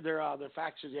was their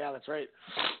factions. Yeah, that's right.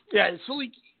 Yeah, so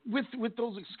like with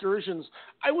those excursions,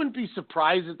 I wouldn't be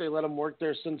surprised if they let them work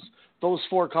there, since those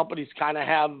four companies kind of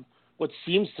have what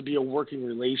seems to be a working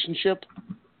relationship.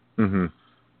 Mm-hmm.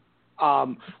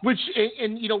 Which,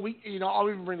 and I'll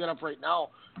even bring that up right now.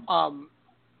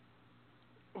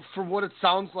 From what it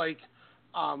sounds like,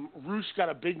 Roosh got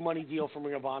a big money deal from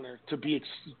Ring of Honor to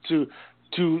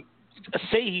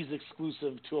say he's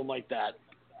exclusive to him like that.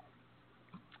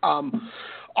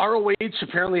 ROH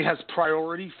apparently has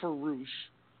priority for Roosh,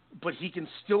 but he can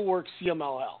still work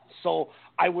CMLL. So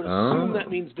I would assume that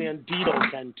means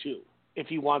Bandito can too, if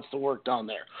he wants to work down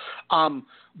there.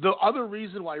 The other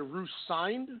reason why Roosh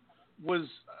signed was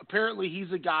apparently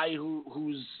he's a guy who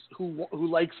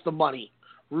likes the money.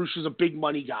 Roosh is a big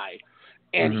money guy,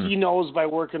 and he knows by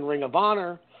working Ring of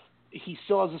Honor, he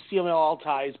still has the CMLL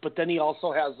ties, but then he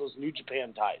also has those New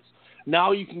Japan ties.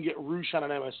 Now you can get Roosh on an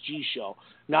MSG show.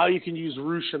 Now you can use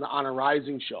Roosh on the Honor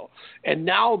Rising show. And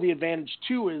now the advantage,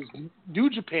 too, is New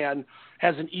Japan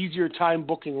has an easier time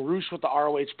booking Roosh with the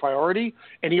ROH priority,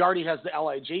 and he already has the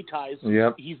LIJ ties.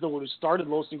 Yep. He's the one who started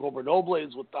Los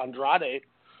Ingobernables with Andrade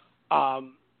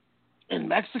in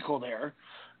Mexico there,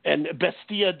 and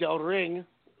Bestia del Ring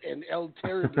and El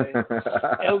Terrible.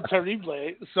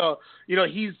 So,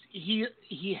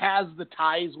 he has the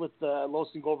ties with the Los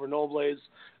Ingobernables.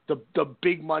 The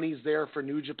big money's there for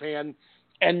New Japan,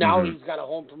 and now he's got a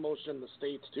home promotion in the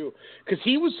States too, because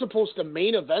he was supposed to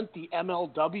main event the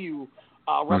MLW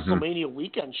WrestleMania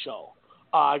weekend show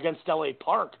against LA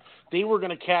Park. They were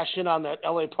going to cash in on that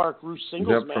LA Park Roosh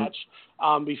singles match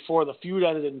before the feud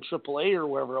ended in AAA or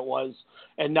wherever it was,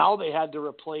 and now they had to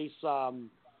replace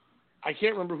I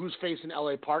can't remember who's facing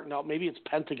LA Park now. Maybe it's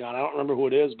Pentagon. I don't remember who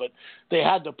it is, but they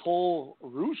had to pull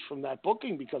Roosh from that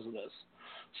booking because of this.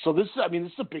 So this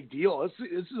is a big deal. This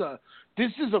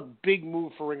is a big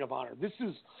move for Ring of Honor. This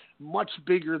is much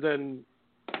bigger than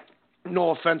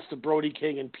no offense to Brody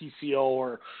King and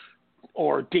PCO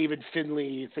or David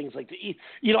Finley, things like that.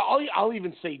 You know, I'll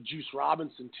even say Juice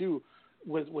Robinson too,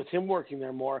 with him working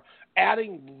there more.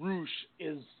 Adding Roosh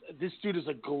this dude is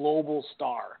a global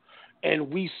star.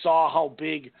 And we saw how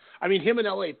big, I mean, him in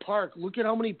L.A. Park, look at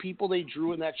how many people they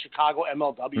drew in that Chicago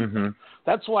MLW. Mm-hmm.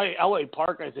 That's why L.A.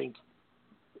 Park, I think,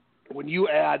 when you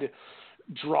add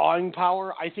drawing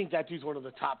power, I think that dude's one of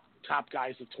the top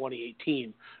guys of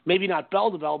 2018. Maybe not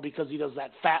bell to bell because he does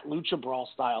that fat lucha brawl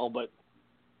style, but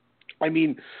I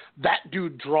mean, that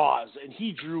dude draws, and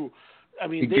he drew. I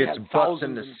mean, they had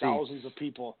thousands and thousands of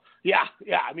people. Yeah.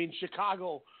 I mean,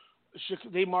 Chicago,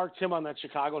 they marked him on that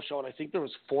Chicago show, and I think there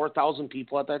was 4,000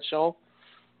 people at that show.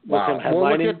 Wow.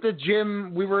 Well, look at the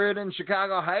gym we were in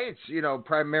Chicago Heights, you know,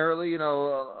 primarily, you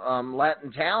know,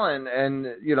 Latin talent,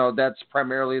 and, you know, that's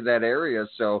primarily that area.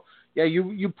 So, yeah,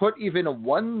 you put even a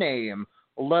one name,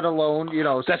 let alone, you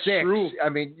know, that's 6. True. I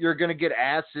mean, you're going to get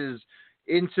asses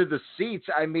into the seats.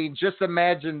 I mean, just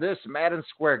imagine this, Madison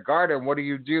Square Garden. What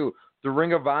do? The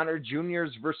Ring of Honor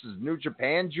Juniors versus New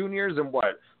Japan Juniors, and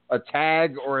what? A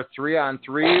tag or a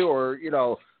 3-on-3, or, you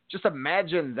know, just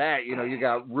imagine that. You know, you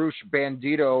got Roosh,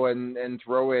 Bandito, and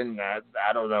throw in,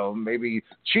 I don't know, maybe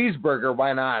Cheeseburger.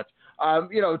 Why not?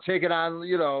 You know, take it on,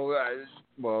 you know,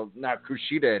 well, not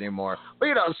Kushida anymore, but,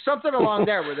 you know, something along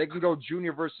there where they can go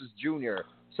junior versus junior,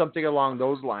 something along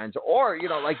those lines. Or, you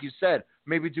know, like you said,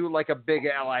 maybe do like a big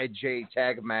LIJ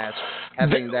tag match,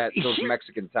 having those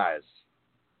Mexican ties.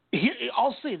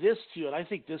 I'll say this to you, and I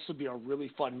think this would be a really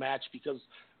fun match because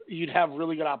you'd have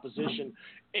really good opposition.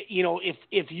 You know,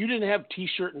 if you didn't have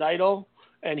T-shirt Naito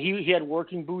and he had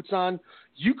working boots on,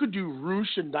 you could do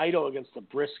Roosh and Naito against the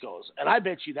Briscoes, and I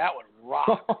bet you that would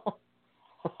rock.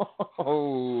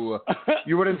 Oh,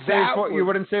 you wouldn't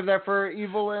save that for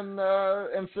Evil and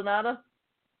Sonata?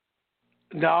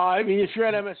 No, I mean, if you're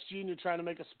at MSG and you're trying to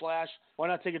make a splash, why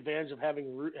not take advantage of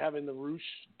having the Roosh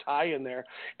tie in there?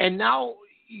 And now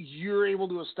you're able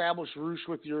to establish Roosh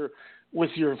with your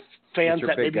fans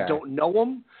that maybe don't know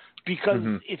him, because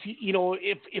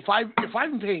if I'm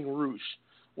paying Roosh,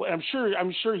 well, I'm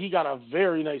sure he got a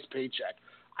very nice paycheck.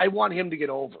 I want him to get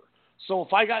over. So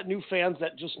if I got new fans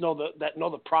that just know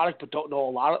the product but don't know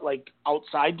a lot of, like,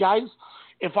 outside guys,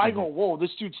 if I go, whoa,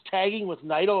 this dude's tagging with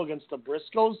Naito against the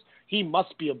Briscoes, he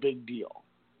must be a big deal.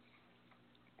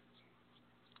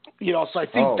 You know, so I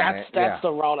think that's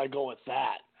the route I go with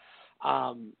that.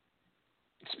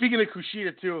 Speaking of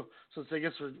Kushida too, since I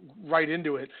guess we're right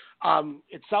into it,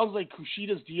 it sounds like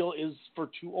Kushida's deal is for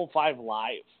 205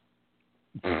 Live.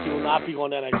 He will not be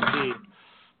going to NXT.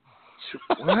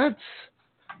 What?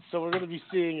 So we're going to be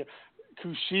seeing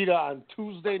Kushida on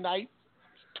Tuesday night.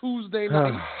 What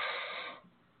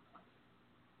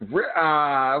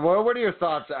are your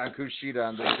thoughts on Kushida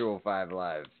on the 205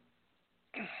 Live?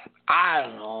 I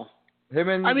don't know. Him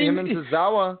and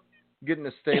Tozawa getting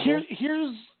a stable.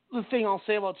 Here's the thing I'll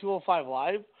say about 205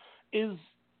 Live is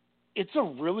it's a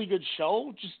really good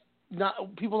show. Just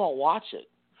people don't watch it.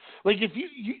 Like, if you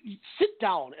sit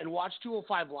down and watch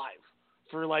 205 Live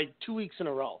for like 2 weeks in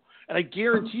a row, and I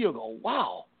guarantee you'll go,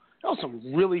 wow, that was some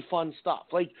really fun stuff.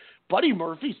 Like, Buddy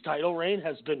Murphy's title reign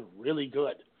has been really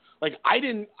good. Like, I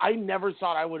never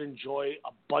thought I would enjoy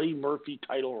a Buddy Murphy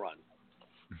title run.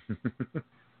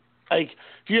 Like,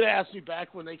 if you'd asked me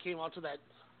back when they came out to that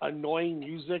annoying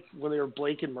music when they were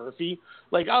Blake and Murphy,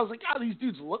 like, I was like, these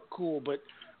dudes look cool, but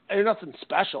they're nothing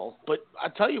special. But I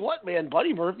tell you what, man,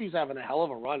 Buddy Murphy's having a hell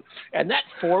of a run. And that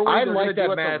four-way they're going to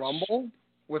do at the Rumble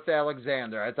with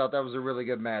Alexander, I thought that was a really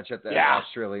good match at the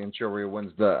Australian show where he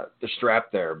wins the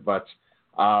strap there. But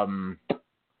and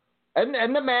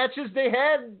the matches they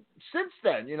had since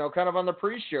then, you know, kind of on the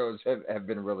pre-shows have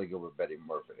been really good with Buddy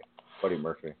Murphy.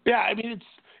 Yeah, I mean,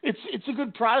 it's a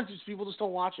good product. Just people just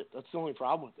don't watch it. That's the only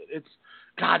problem with it.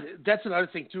 That's another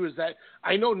thing too, is that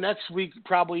I know next week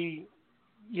probably,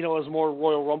 you know, is more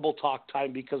Royal Rumble talk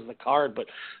time because of the card. But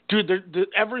dude,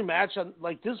 every match on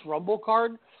like this Rumble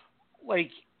card,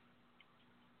 like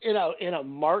in a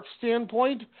mark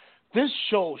standpoint, this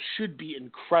show should be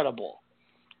incredible.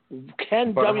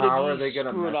 Can but WWE how are they going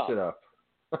to mess it up?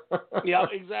 Yeah,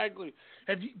 exactly.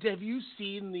 Have you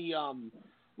seen the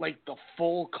the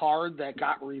full card that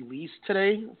got released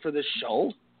today for this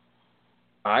show?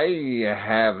 I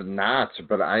have not,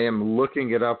 but I am looking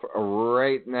it up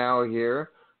right now here.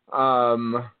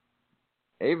 Ava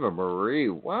Marie,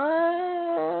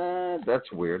 what?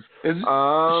 That's weird. She's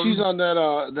on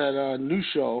that new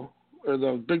show, or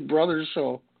the Big Brother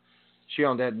show. She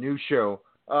on that new show.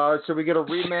 So we get a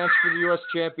rematch for the U.S.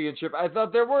 Championship. I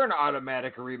thought there were an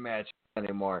automatic rematch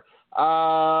anymore.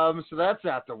 So that's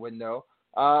out the window.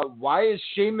 Why is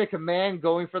Shane McMahon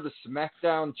going for the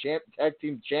SmackDown Tag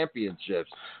Team Championships?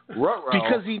 Ruh-roh.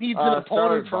 Because he needs an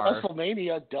opponent for Bar.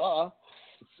 WrestleMania, duh.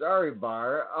 Sorry,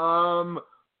 Bar.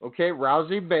 Okay,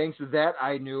 Rousey Banks, that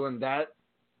I knew, and that...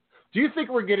 Do you think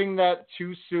we're getting that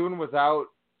too soon without,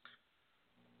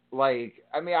 like...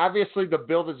 I mean, obviously the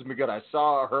build has been good. I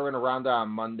saw her and Ronda on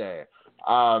Monday.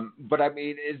 But, I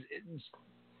mean, is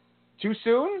too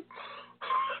soon?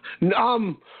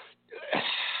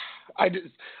 I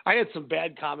had some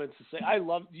bad comments to say. I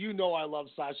love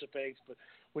Sasha Banks, but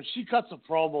when she cuts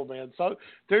a promo, man, so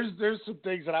there's some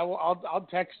things that I'll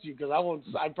text you because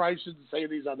I probably shouldn't say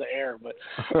these on the air, but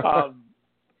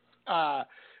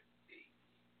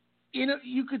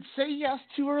you could say yes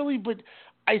too early, but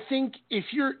I think if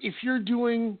you're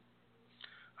doing,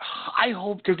 I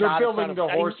hope because they're building the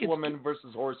horsewoman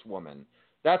versus horsewoman.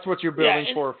 That's what you're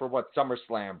building for what,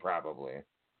 SummerSlam probably.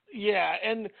 Yeah,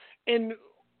 and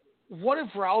what if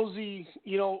Rousey,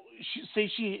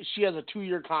 she has a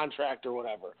 2-year contract or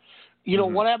whatever?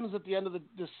 What happens at the end of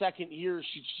the second year?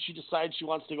 She decides she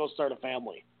wants to go start a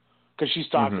family because she's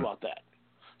talked about that.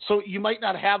 So you might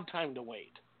not have time to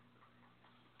wait.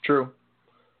 True.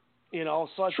 So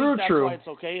I think that's why it's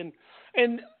okay.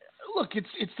 And look,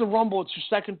 it's the Rumble. It's your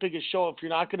second biggest show. If you're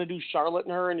not going to do Charlotte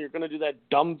and her, and you're going to do that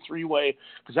dumb 3-way,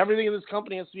 because everything in this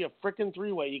company has to be a frickin'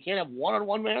 3-way. You can't have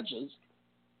one-on-one matches.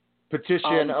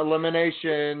 Petition,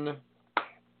 elimination.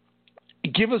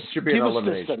 Give us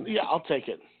elimination. Yeah, I'll take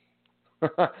it.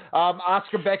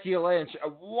 Oscar, Becky Lynch.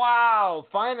 Wow,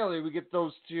 finally we get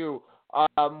those two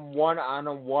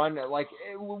one-on-one. Like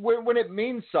when it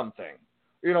means something,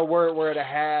 where it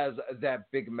has that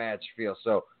big match feel.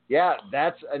 So yeah,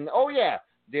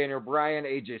 Daniel Bryan,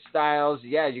 AJ Styles.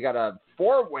 Yeah, you got a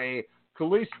 4-way.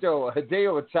 Kalisto,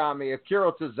 Hideo Itami,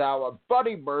 Akira Tozawa,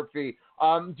 Buddy Murphy.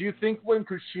 Do you think when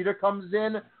Kushida comes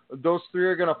in, those three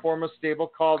are going to form a stable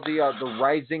called the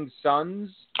Rising Suns?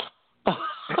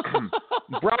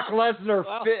 Brock Lesnar,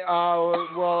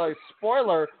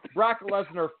 spoiler, Brock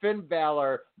Lesnar, Finn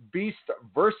Balor, Beast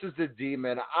versus the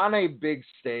Demon on a big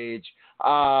stage.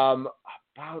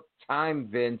 About time,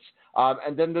 Vince.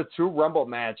 And then the 2 Rumble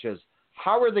matches.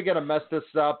 How are they going to mess this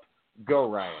up? Go,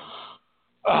 Ryan.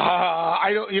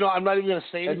 I don't. I'm not even going to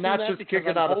say anything. And not just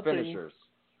kicking out of finishers.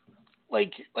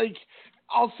 Like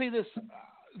I'll say this.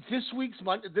 This week's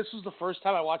Monday. This was the first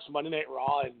time I watched Monday Night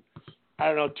Raw in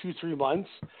 2-3 months,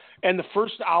 and the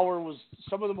first hour was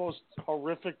some of the most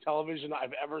horrific television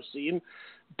I've ever seen.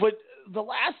 But the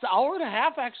last hour and a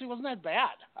half actually wasn't that bad.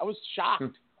 I was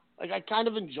shocked. Like I kind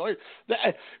of enjoyed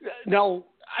it. Now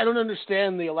I don't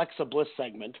understand the Alexa Bliss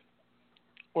segment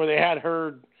where they had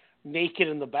her naked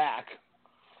in the back.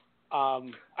 I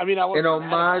was an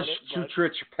homage to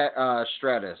Trish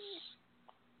Stratus,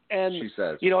 and she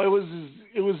says, it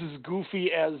was as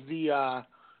goofy as the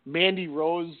Mandy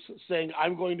Rose saying,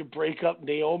 "I'm going to break up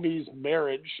Naomi's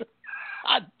marriage"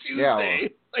 on Tuesday.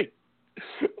 Yeah.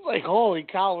 Like holy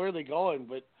cow, where are they going?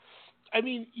 But I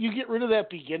mean, you get rid of that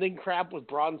beginning crap with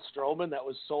Braun Strowman that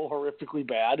was so horrifically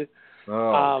bad.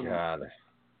 Oh God!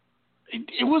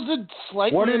 It was a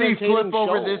slightly. What did he flip show.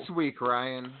 over this week,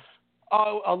 Ryan?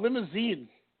 A limousine,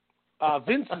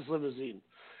 Vince's limousine,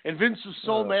 and Vince was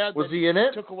so mad was that he in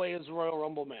it? Took away his Royal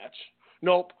Rumble match.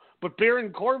 Nope, but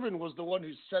Baron Corbin was the one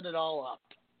who set it all up.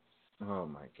 Oh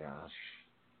my gosh!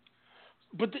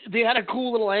 But they had a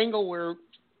cool little angle where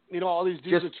all these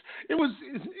dudes. It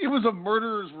was a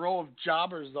murderer's row of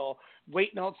jobbers though,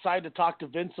 waiting outside to talk to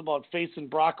Vince about facing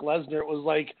Brock Lesnar. It was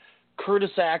like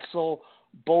Curtis Axel,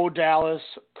 Bo Dallas,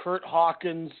 Kurt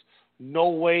Hawkins, No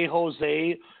Way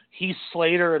Jose, Heath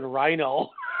Slater, and Rhino.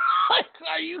 Like,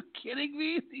 are you kidding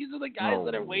me? These are the guys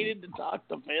that are waiting to talk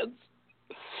to Vince.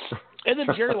 And then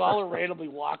Jerry Lawler randomly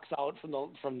walks out from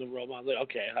the room. I was like,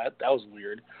 okay, that was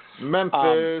weird.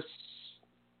 Memphis.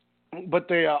 But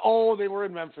they were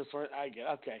in Memphis. I get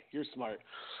okay. You're smart.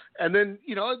 And then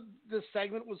the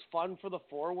segment was fun for the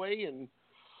 4-way, and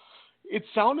it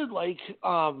sounded like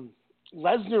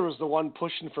Lesnar was the one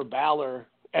pushing for Balor,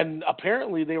 and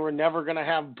apparently they were never going to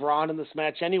have Braun in this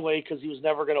match anyway because he was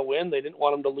never going to win. They didn't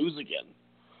want him to lose again,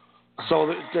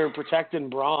 so they're protecting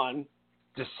Braun.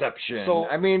 Deception. So,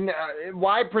 I mean,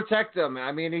 why protect him?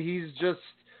 I mean,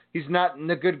 he's not in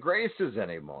the good graces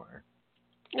anymore.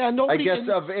 Yeah, I guess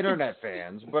of internet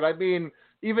fans, but I mean,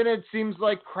 even it seems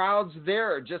like crowds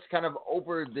there are just kind of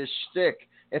over this shtick.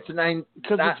 It's not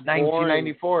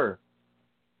 1994.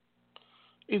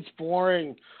 It's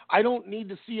boring. I don't need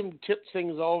to see him tip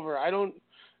things over.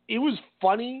 It was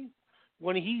funny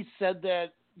when he said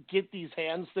that get these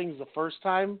hands things the first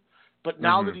time, but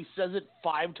now that he says it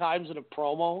 5 times in a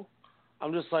promo,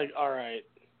 I'm just like, all right.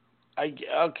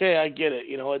 I get it.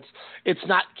 You know, it's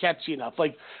not catchy enough.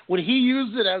 Like when he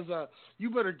used it as a "you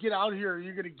better get out here, or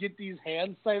you're gonna get these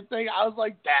hands" type thing, I was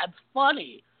like, that's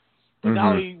funny. But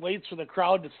now he waits for the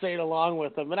crowd to sing along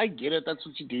with him, and I get it. That's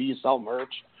what you do. You sell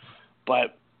merch,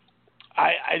 but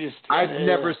I've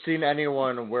never seen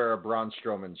anyone wear a Braun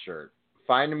Strowman shirt.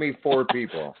 Find me 4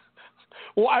 people.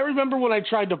 Well, I remember when I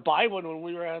tried to buy one when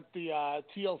we were at the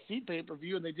TLC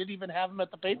pay-per-view, and they didn't even have them at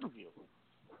the pay-per-view.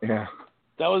 Yeah.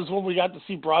 That was when we got to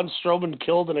see Braun Strowman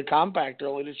killed in a compactor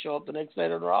only to show up the next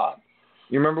night on Raw.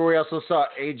 You remember we also saw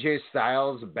AJ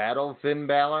Styles battle Finn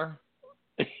Balor?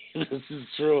 This is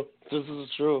true.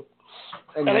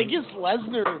 And I guess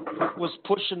Lesnar was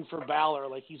pushing for Balor.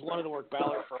 Like, he's wanted to work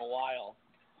Balor for a while.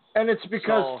 And it's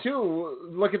because, too,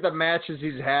 look at the matches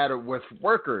he's had with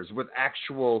workers, with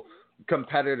actual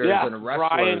competitors and wrestlers.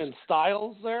 Bryan and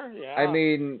Styles there. Yeah. I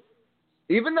mean,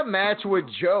 even the match with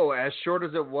Joe, as short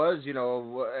as it was, you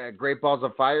know, at Great Balls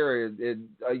of Fire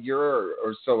a year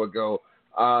or so ago,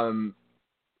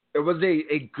 it was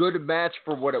a good match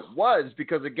for what it was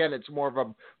because, again, it's more of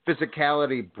a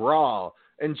physicality brawl.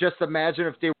 And just imagine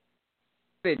if they were,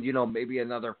 you know, maybe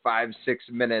another 5-6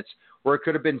 minutes where it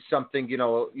could have been something, you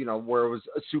know, where it was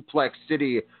a Suplex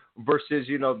City versus,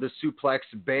 you know, the Suplex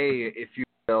Bay, if you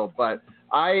will. But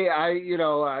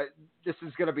this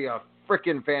is going to be a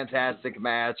freaking fantastic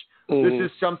match. This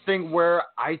is something where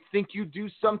I think you do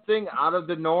something out of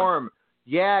the norm.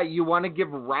 Yeah, you want to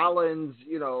give Rollins,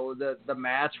 you know, the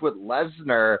match with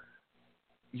Lesnar.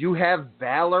 You have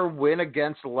Balor win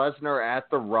against Lesnar at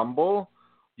the Rumble.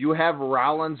 You have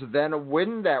Rollins then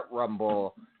win that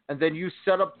Rumble. And then you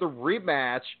set up the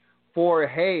rematch for,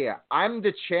 hey, I'm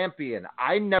the champion.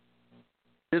 I never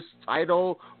this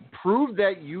title. Prove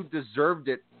that you deserved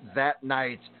it that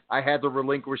night. I had to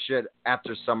relinquish it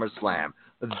after SummerSlam.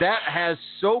 That has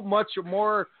so much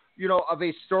more, you know, of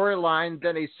a storyline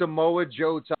than a Samoa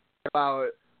Joe talking about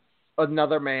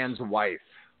another man's wife.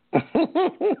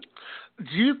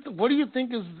 What do you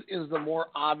think is the more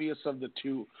obvious of the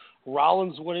two?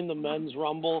 Rollins winning the men's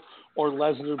Rumble or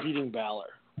Lesnar beating Balor?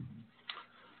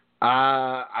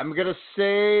 I'm going to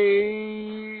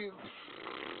say...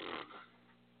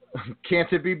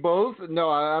 Can't it be both? No,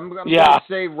 I'm going to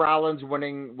say Rollins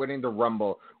winning the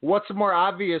Rumble. What's more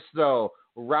obvious, though?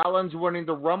 Rollins winning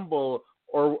the Rumble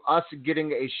or us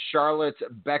getting a Charlotte,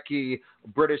 Becky,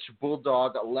 British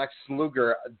Bulldog, Lex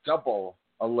Luger double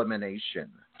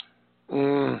elimination?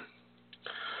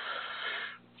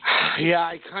 Yeah,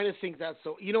 I kind of think that's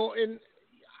so. You know, and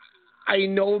I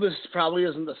know this probably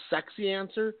isn't the sexy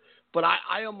answer, but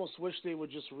I almost wish they would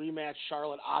just rematch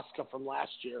Charlotte Asuka from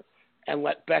last year and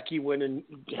let Becky win and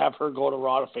have her go to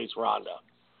Raw to face Ronda.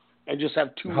 And just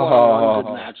have 2 one-on-one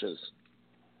good matches.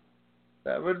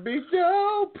 That would be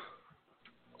dope.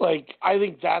 Like, I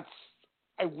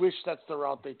wish that's the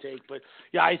route they take. But,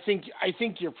 yeah, I think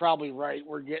you're probably right.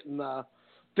 We're getting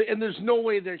and there's no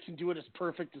way they can do it as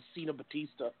perfect as Cena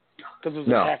Batista because it was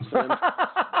an accident.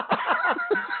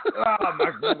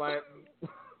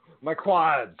 My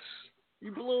quads.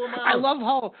 You blew them out. I love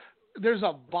how there's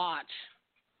a botch.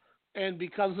 And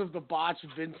because of the botch,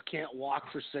 Vince can't walk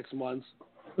for 6 months.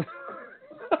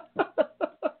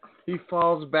 He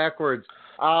falls backwards.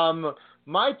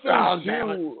 My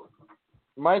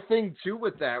thing too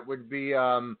with that would be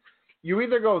you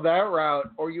either go that route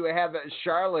or you have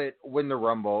Charlotte win the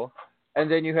Rumble, and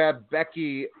then you have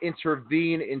Becky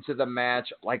intervene into the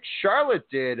match like Charlotte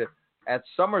did at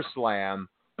SummerSlam,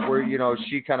 where you know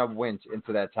she kind of went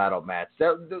into that title match.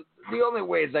 The only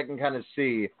ways I can kind of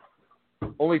see.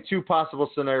 Only 2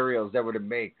 possible scenarios that would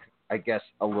make, I guess,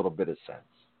 a little bit of sense.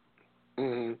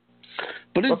 Mm-hmm.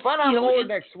 But find out more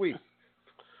next week.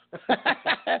 and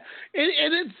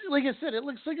it's, like I said, it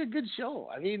looks like a good show.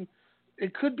 I mean,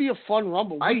 it could be a fun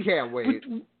Rumble. I can't wait.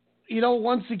 But, you know,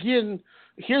 once again,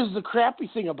 here's the crappy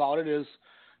thing about it is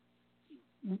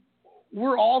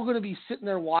we're all going to be sitting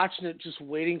there watching it just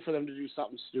waiting for them to do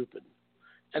something stupid.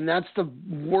 And that's the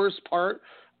worst part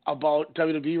about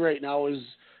WWE right now is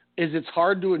it's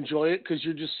hard to enjoy it because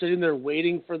you're just sitting there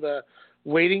waiting for the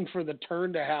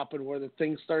turn to happen where the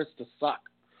thing starts to suck.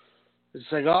 It's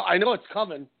like, oh, I know it's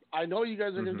coming. I know you guys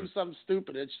are going to do something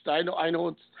stupid. It's just, I know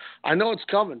it's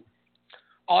coming.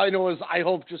 All I know is I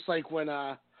hope just like when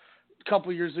a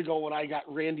couple years ago when I got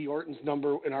Randy Orton's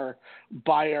number in our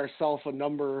buy ourselves a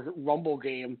number Rumble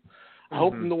game, I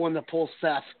hope I'm the one that pulls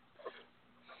Seth.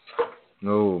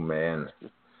 Oh man.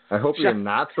 I hope you're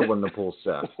not the one to pull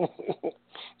Seth.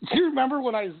 Do you remember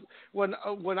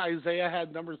when Isaiah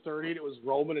had number 30 and it was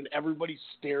Roman and everybody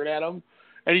stared at him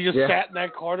and he just sat in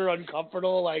that corner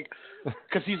uncomfortable, like,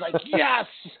 because he's like, yes,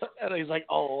 and he's like,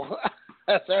 oh.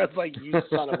 That sounds like you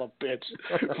son of a bitch.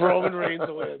 Roman Reigns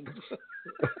wins.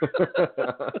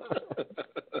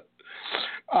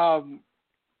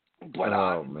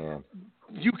 Man.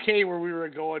 UK, where we were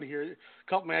going here, a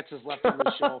couple matches left in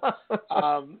the show.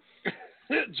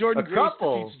 Jordan Grace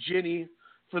defeats Ginny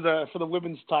for the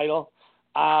women's title.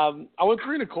 I went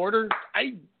 3 1/4.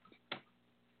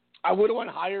 I would have went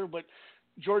higher, but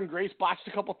Jordan Grace botched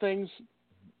a couple things.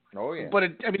 Oh yeah. But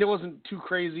it wasn't too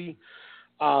crazy.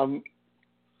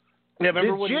 Did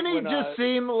Ginny just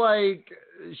seem like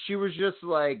she was just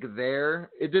like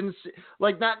there? It didn't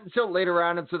not until later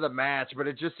on into the match, but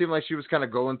it just seemed like she was kind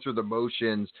of going through the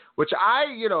motions, which I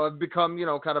have become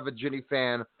kind of a Ginny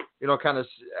fan, kind of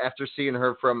after seeing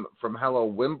her from Hello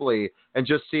Wembley and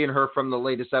just seeing her from the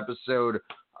latest episode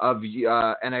of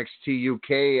NXT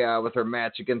UK with her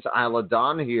match against Isla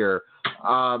Dawn here.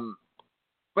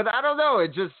 But I don't know.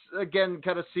 It just, again,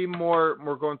 kind of seemed more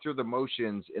going through the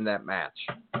motions in that match.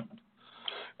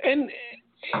 And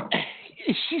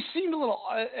she seemed a little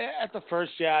at the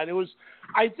first, and it was.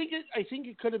 I think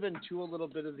it could have been too a little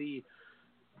bit of the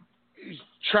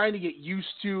trying to get used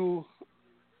to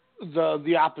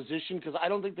the opposition, because I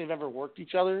don't think they've ever worked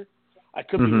each other. I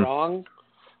could be wrong.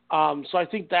 So I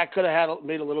think that could have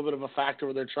made a little bit of a factor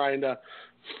where they're trying to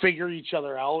figure each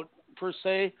other out per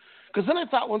se. Because then I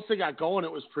thought once they got going,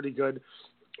 it was pretty good.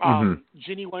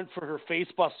 Ginny went for her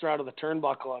face buster out of the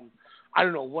turnbuckle, and I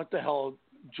don't know what the hell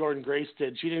Jordan Grace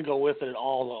did. She didn't go with it at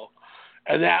all, though.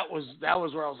 And that was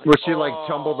where I was like, was she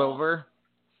tumbled over?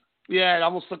 Yeah, it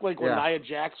almost looked like when Nia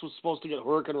Jax was supposed to get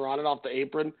Hurricane Rana off the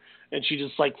apron, and she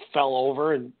just fell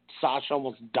over, and Sasha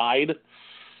almost died.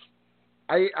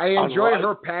 I enjoyed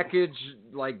her package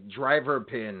driver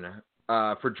pin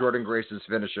for Jordan Grace's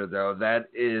finisher, though. That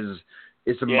is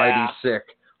mighty sick.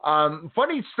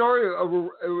 Funny story,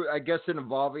 I guess,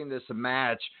 involving this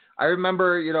match. I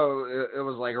remember, it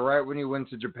was right when you went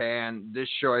to Japan. This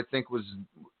show, I think, was,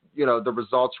 the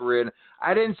results were in.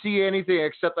 I didn't see anything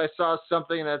except I saw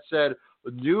something that said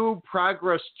new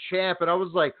Progress champ, and I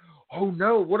was like, oh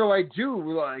no, what do I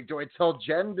do? Do I tell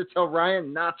Jen to tell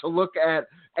Ryan not to look at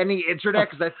any internet?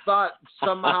 Because I thought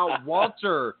somehow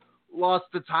Walter lost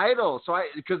the title.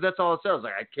 Because that's all it said. I was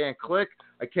like, I can't click,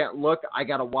 I can't look, I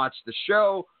got to watch the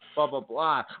show, blah, blah,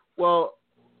 blah. Well,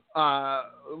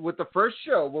 with the first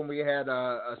show, when we had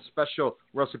a special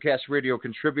WrestleCast radio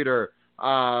contributor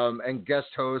and guest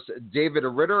host David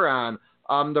Ritter on,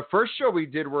 the first show we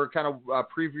did, we're kind of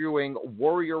previewing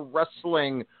Warrior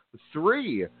Wrestling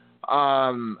 3.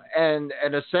 And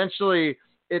essentially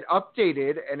it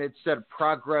updated and it said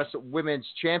Progress Women's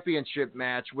Championship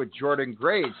match with Jordan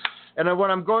Grace. And then when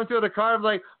I'm going through the card, I'm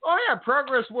like, oh yeah,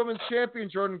 Progress Women's Champion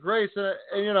Jordan Grace. And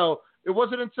it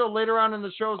wasn't until later on in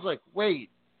the show I was like, wait,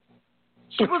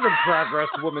 she wasn't Progress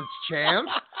Women's Champ.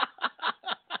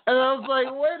 And I was like,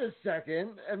 wait a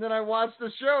second. And then I watched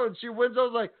the show and she wins. I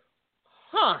was like,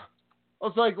 huh. I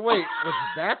was like, wait, was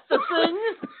that the thing?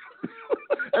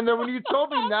 And then when you told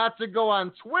me not to go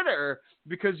on Twitter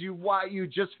because you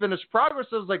just finished Progress,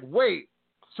 I was like, wait,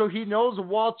 so he knows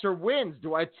Walter wins.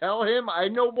 Do I tell him I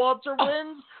know Walter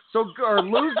wins? Or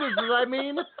loses, I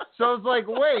mean? So I was like,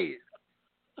 wait.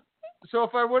 So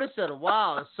if I would have said,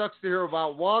 wow, it sucks to hear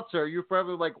about Walter, you're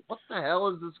probably like, what the hell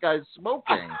is this guy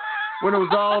smoking? When it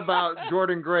was all about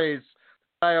Jordan Grace,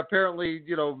 I apparently,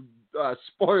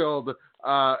 spoiled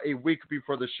a week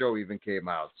before the show even came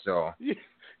out. So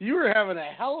you were having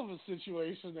a hell of a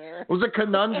situation there. It was a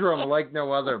conundrum like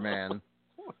no other, man.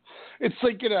 It's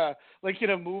like in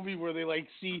a movie where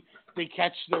they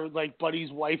catch their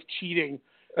buddy's wife cheating,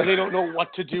 and they don't know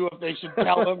what to do, if they should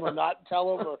tell him or not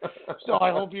tell him. So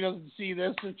I hope he doesn't see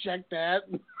this or check that.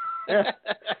 I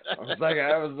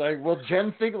was like, well,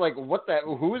 Jen, think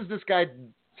who is this guy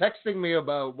texting me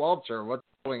about Walter? What's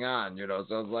going on? So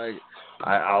I was like,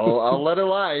 I'll let it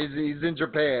lie. He's in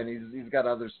Japan. He's got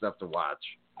other stuff to watch.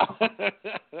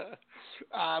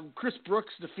 Chris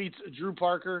Brooks defeats Drew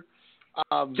Parker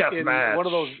in match.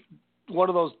 one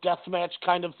of those death match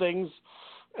kind of things,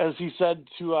 as he said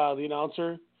to the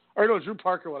announcer. Or no, Drew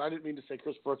Parker one. I didn't mean to say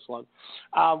Chris Brooks one.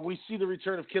 We see the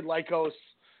return of Kid Lycos.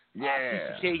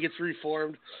 Yeah. PCK gets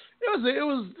reformed. It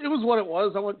was what it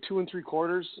was. I went 2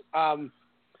 3/4.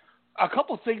 A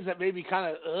couple things that made me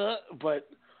kind of but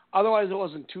otherwise it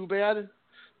wasn't too bad.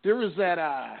 There was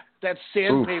that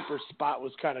sandpaper spot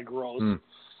was kind of gross.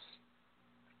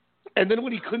 And then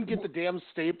when he couldn't get the damn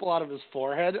staple out of his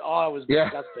forehead, it was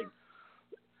disgusting.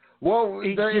 Well,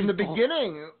 in the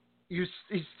beginning, he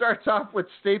starts off with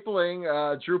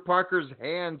stapling Drew Parker's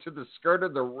hand to the skirt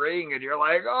of the ring, and you're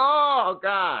like, oh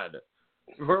God,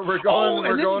 we're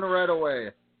going right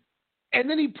away. And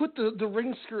then he put the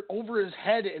ring skirt over his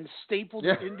head and stapled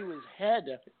it into his head.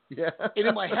 Yeah. And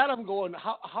in my head, I'm going,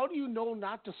 how do you know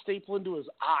not to staple into his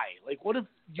eye? Like, what if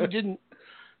you didn't,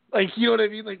 like, you know what I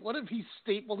mean? Like, what if he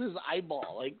stapled his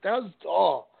eyeball? Like, that was,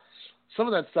 some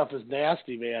of that stuff is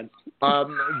nasty, man.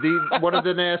 One of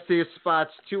the nastiest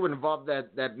spots, too, involved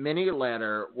that mini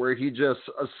ladder where he just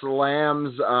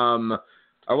slams,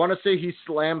 I want to say he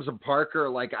slams a Parker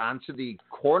like onto the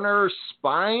corner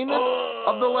spine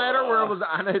of the ladder where it was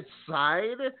on its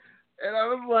side, and I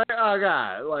was like, oh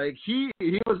god, like he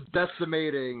was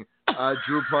decimating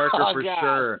Drew Parker for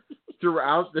sure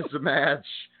throughout this match.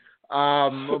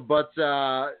 But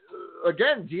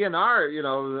again,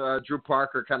 DNR, Drew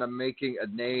Parker kind of making a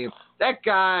name. That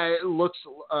guy looks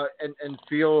and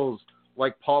feels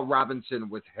like Paul Robinson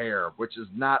with hair, which is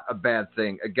not a bad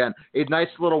thing. Again, a nice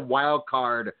little wild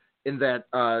card in that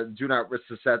do not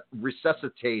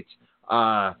resuscitate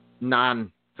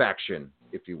non-faction,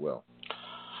 if you will.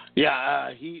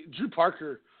 Yeah, Drew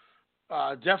Parker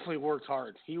definitely worked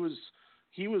hard. He was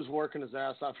working his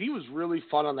ass off. He was really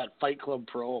fun on that Fight Club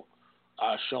Pro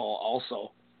show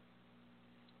also.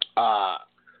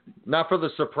 Now for the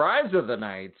surprise of the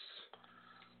night.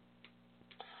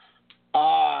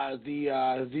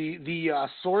 The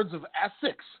Swords of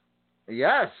Essex.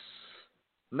 Yes.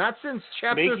 Not since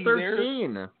chapter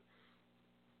 13.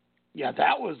 Yeah,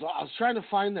 that was. I was trying to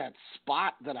find that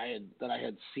spot that I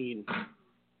had seen.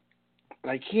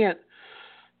 I can't.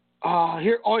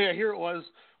 Here. Oh yeah, here it was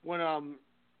when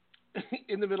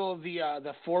in the middle of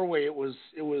the 4-way. It was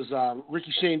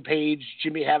Ricky Shane Page,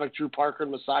 Jimmy Havoc, Drew Parker,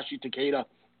 and Masashi Takeda.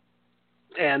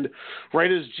 And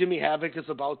right as Jimmy Havoc is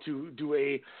about to do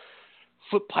a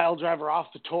foot pile driver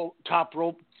off the top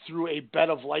rope through a bed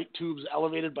of light tubes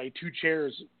elevated by 2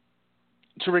 chairs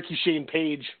to Ricky Shane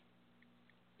Page,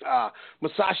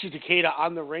 Masashi Takeda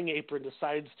on the ring apron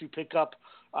decides to pick up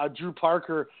Drew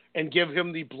Parker and give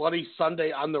him the Bloody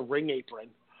Sunday on the ring apron.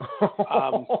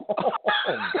 Oh,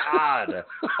 God. I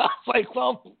was like,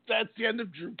 well, that's the end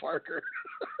of Drew Parker.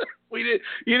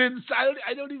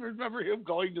 I don't even remember him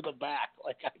going to the back.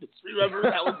 Like, I just remember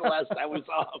that was the last time we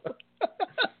saw him.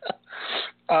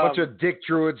 A bunch of dick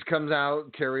druids comes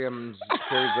out, carries them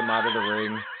out of the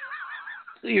ring.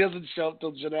 He doesn't show up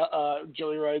till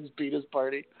Joey Ryan's penis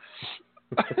party.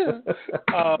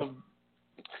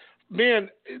 Man,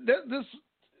 this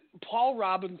Paul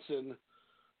Robinson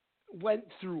went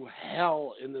through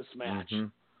hell in this match.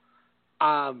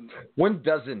 Mm-hmm. When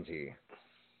doesn't he?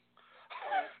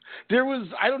 There was,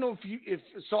 I don't know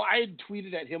so I had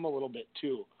tweeted at him a little bit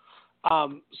too.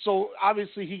 So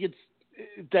obviously he gets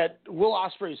that Will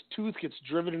Ospreay's tooth gets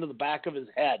driven into the back of his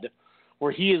head,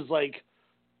 where he is like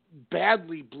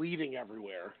badly bleeding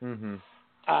everywhere. Mm-hmm.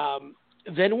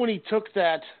 Then when he took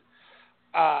that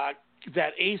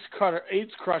ace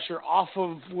crusher off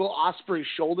of Will Ospreay's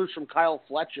shoulders from Kyle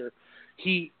Fletcher,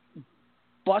 he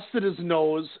busted his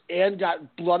nose and got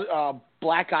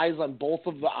black eyes on both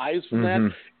of the eyes from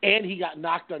that, and he got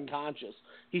knocked unconscious.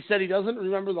 He said he doesn't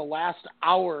remember the last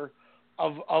hour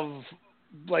of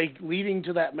like leading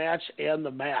to that match and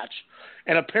the match.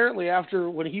 And apparently after,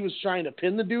 when he was trying to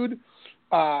pin the dude,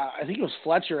 I think it was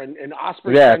Fletcher and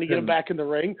Ospreay trying to get him back in the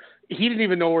ring, he didn't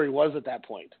even know where he was at that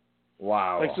point.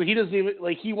 Wow. Like, so he doesn't even,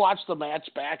 like, he watched the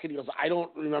match back and he goes, I don't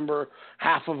remember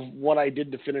half of what I did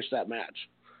to finish that match.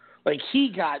 Like, he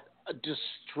got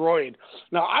destroyed.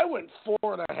 Now, I went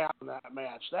 4.5 in that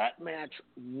match. That match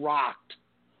rocked.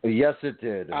 Yes, it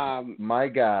did. My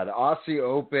God, Aussie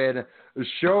Open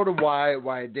showed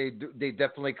why they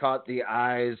definitely caught the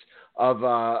eyes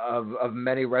of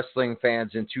many wrestling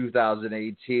fans in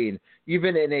 2018,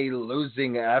 even in a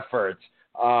losing effort.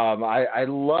 I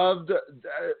loved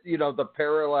the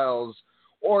parallels,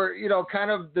 or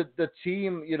kind of the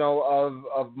team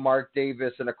of Mark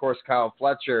Davis and of course Kyle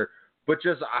Fletcher, but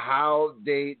just how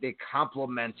they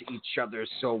complement each other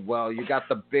so well. You got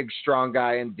the big strong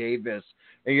guy in Davis,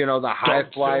 and the high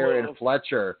flyer in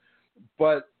Fletcher,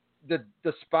 but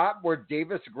the spot where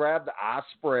Davis grabbed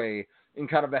Ospreay and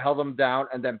kind of held him down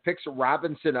and then picks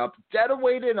Robinson up, dead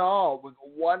weight and all, with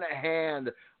one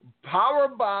hand, power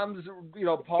bombs,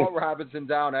 Paul Robinson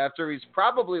down after he's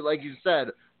probably, like you said,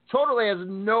 totally has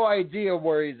no idea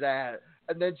where he's at,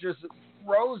 and then just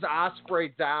throws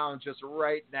Ospreay down just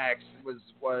right next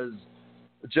was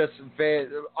just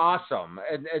awesome.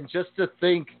 And just to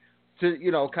think to,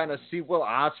 kind of see Will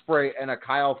Ospreay and a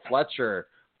Kyle Fletcher,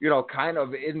 kind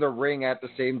of in the ring at the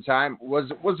same time was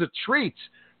a treat.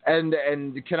 And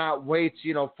cannot wait,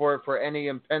 for any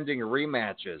impending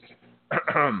rematches.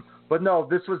 But no,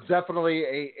 this was definitely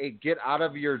a get out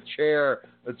of your chair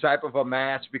type of a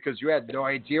match because you had no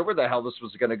idea where the hell this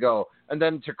was going to go. And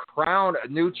then to crown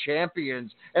new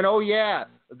champions. And oh yeah,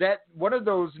 that one of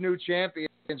those new champions,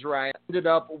 Ryan, ended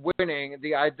up winning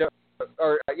the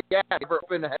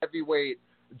Open Heavyweight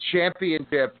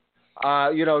Championship,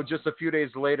 just a few days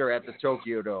later at the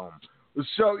Tokyo Dome.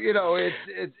 So,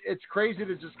 it's crazy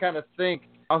to just kind of think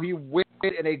how he wins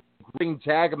in a green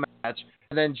tag match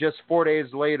and then just 4 days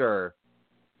later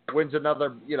wins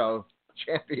another,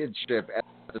 championship at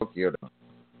the Tokyo Dome.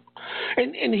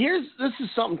 And this is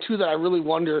something too that I really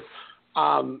wonder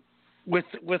with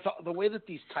the way that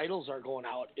these titles are going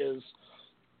out is,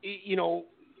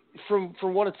 from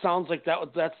what it sounds like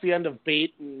that's the end of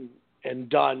Bait and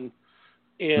Dunn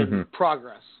in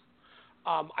Progress.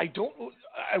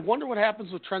 I wonder what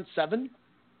happens with Trent Seven.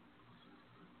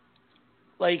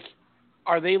 Like,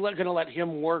 are they going to let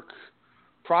him work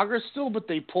Progress still, but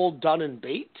they pulled Dunn and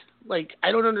Bait? Like,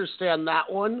 I don't understand that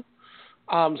one,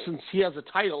 since he has a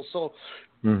title. So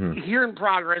here in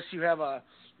Progress, you have a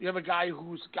guy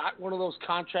who's got one of those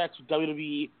contracts with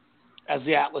WWE as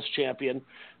the Atlas champion.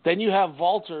 Then you have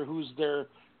Walter, who's their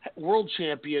world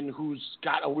champion, who's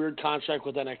got a weird contract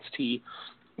with NXT.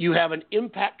 You have an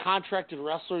Impact contracted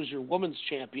wrestler as your women's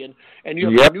champion, and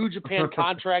you have a New Japan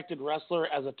contracted wrestler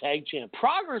as a tag champ.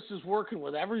 Progress is working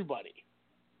with everybody.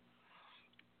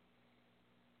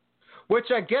 Which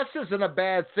I guess isn't a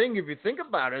bad thing if you think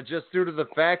about it, just due to the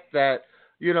fact that,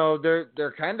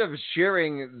 they're kind of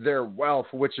sharing their wealth,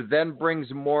 which then brings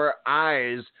more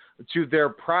eyes to their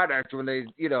product when they,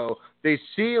 they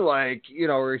see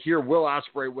or hear Will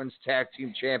Ospreay wins tag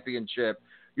team championship,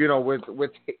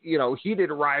 with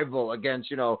heated rival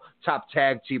against, top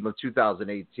tag team of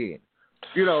 2018,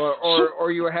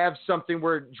 or you have something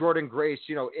where Jordan Grace,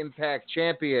 Impact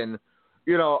champion,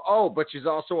 but she's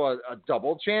also a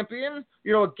double champion.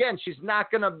 Again, she's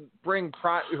not going to bring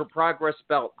her Progress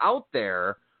belt out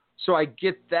there. So I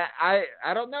get that.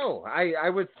 I don't know. I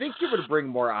would think it would bring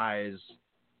more eyes.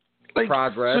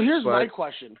 Progress. So here's my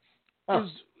question.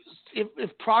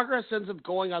 If Progress ends up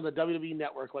going on the WWE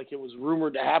network like it was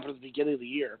rumored to happen at the beginning of the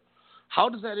year, how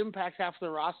does that impact half the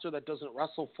roster that doesn't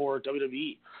wrestle for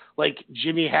WWE? Like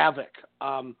Jimmy Havoc,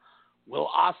 Will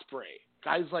Ospreay,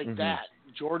 guys like that,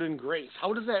 Jordan Grace.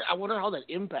 How does that? I wonder how that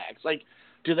impacts. Like,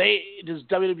 does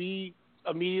WWE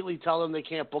immediately tell them they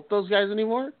can't book those guys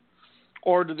anymore,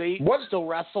 or do they still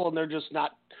wrestle and they're just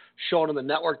not showing on the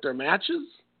network their matches?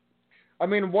 I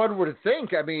mean, one would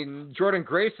think. I mean, Jordan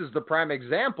Grace is the prime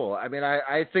example. I mean,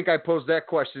 I think I posed that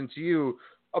question to you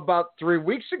about 3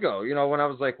 weeks ago. When I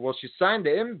was like, well, she signed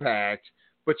to Impact,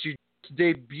 but she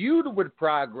debuted with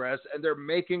Progress, and they're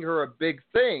making her a big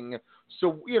thing.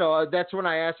 So, that's when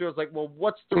I asked her, I was like, well,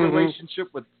 what's the relationship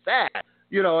with that?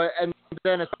 And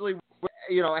then it's really,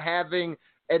 having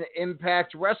an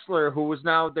Impact wrestler who is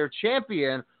now their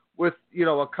champion with,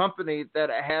 a company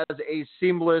that has a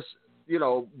seamless,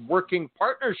 working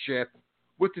partnership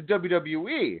with the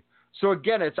WWE. So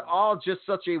again, it's all just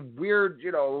such a weird,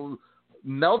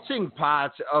 melting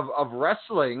pot of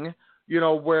wrestling,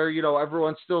 where,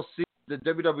 everyone still sees the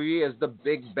WWE as the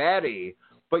big baddie.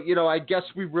 But, I guess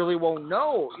we really won't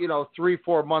know,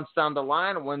 3-4 months down the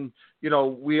line when,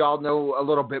 we all know a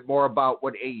little bit more about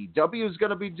what AEW is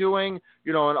going to be doing,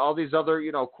 and all these other,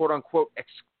 quote unquote,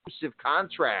 exclusive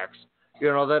contracts,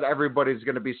 that everybody's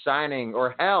going to be signing,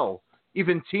 or hell,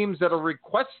 even teams that are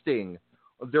requesting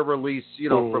their release,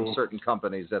 from certain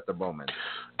companies at the moment.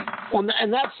 Well,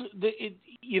 and that's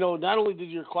not only did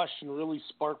your question really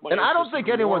spark my interest, and I don't think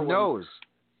anyone knows.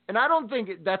 And I don't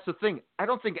think that's the thing. I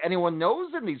don't think anyone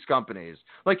knows in these companies.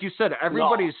 Like you said,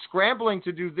 everybody's scrambling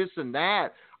to do this and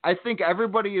that. I think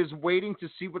everybody is waiting to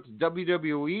see what the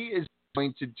WWE is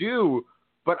going to do,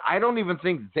 but I don't even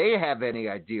think they have any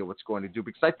idea what's going to do,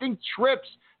 because I think Trips,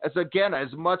 as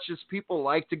much as people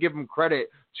like to give him credit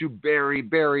to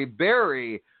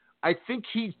Barry, I think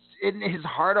he's in his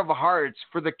heart of hearts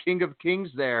for the King of Kings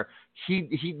there.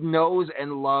 He knows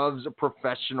and loves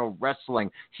professional wrestling.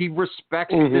 He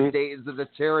respects the days of the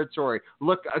territory.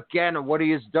 Look again at what he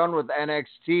has done with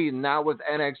NXT, now with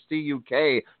NXT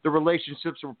UK, the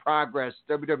relationships with Progress,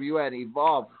 WWN,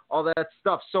 Evolve, all that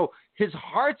stuff. So his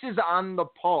heart is on the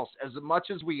pulse, as much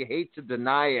as we hate to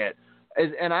deny it.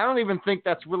 And I don't even think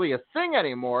that's really a thing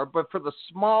anymore, but for the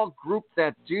small group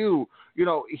that do,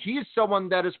 he's someone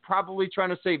that is probably trying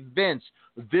to say, Vince,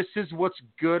 this is what's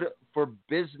good for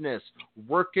business,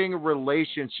 working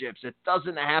relationships. It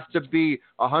doesn't have to be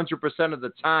 100% of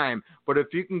the time, but if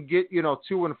you can get,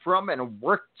 to and from and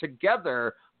work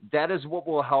together, that is what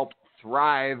will help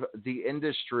thrive the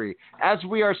industry, as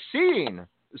we are seeing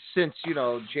since,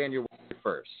 January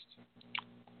 1st.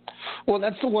 Well,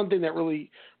 that's the one thing that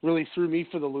really threw me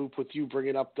for the loop with you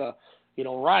bringing up the,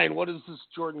 Ryan, what does this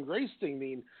Jordan Grace thing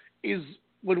mean? Is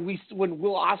when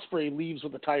Will Ospreay leaves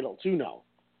with the title too now.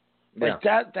 Like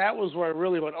that was where I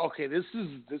really went, okay, this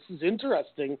is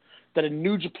interesting that a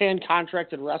New Japan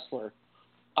contracted wrestler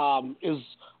is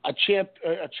a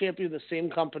champion of the same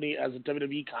company as a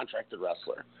WWE contracted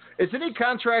wrestler. Isn't he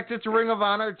contracted to Ring of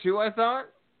Honor too, I thought?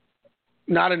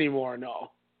 Not anymore,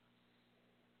 no.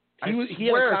 He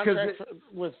had a contract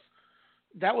with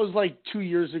that was like 2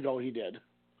 years ago he did.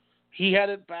 He had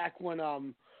it back when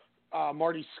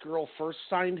Marty Scurll first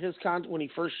signed his contract when he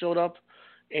first showed up,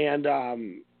 and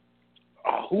it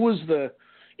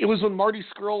was when Marty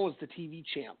Scurll was the TV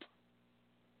champ.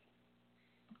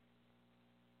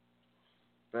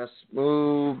 Best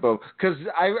move, because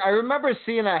I remember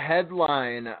seeing a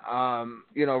headline,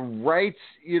 right,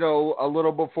 a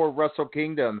little before Wrestle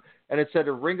Kingdom, and it said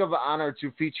a Ring of Honor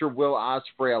to feature Will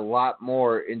Ospreay a lot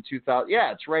more in 2000.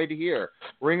 Yeah, it's right here.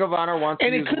 Ring of Honor wants to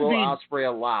use Will Ospreay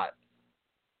a lot.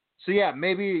 So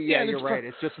maybe you're right.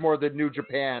 It's just more the New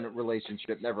Japan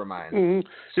relationship. Never mind. Mm-hmm.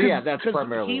 So that's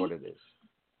primarily what it is.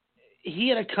 He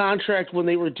had a contract when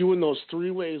they were doing those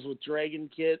 3-ways with Dragon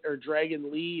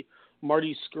Lee,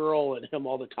 Marty Scurll, and him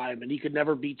all the time, and he could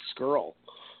never beat Scurll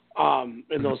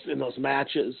in those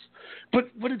matches. But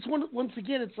it's once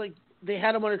again, it's like they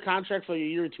had him under contract for a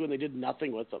year or two, and they did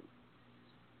nothing with him.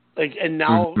 Like, and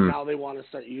now they want to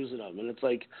start using them, and it's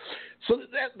like, so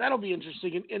that'll be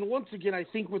interesting. And once again, I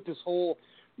think with this whole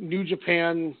New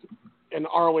Japan and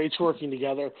ROH working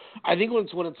together, I think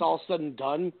when it's all said and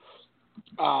done,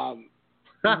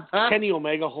 Kenny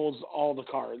Omega holds all the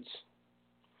cards,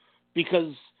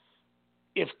 because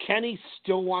if Kenny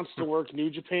still wants to work New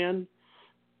Japan,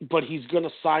 but he's going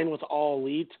to sign with All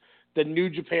Elite, then New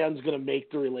Japan's going to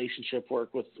make the relationship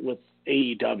work with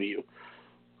AEW.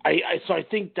 So I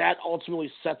think that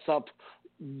ultimately sets up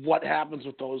what happens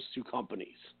with those two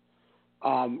companies.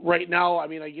 Right now, I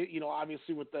mean,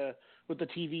 obviously with the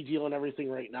TV deal and everything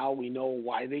right now, we know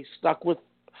why they stuck with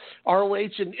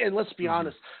ROH, and let's be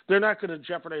honest, they're not going to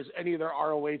jeopardize any of their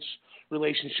ROH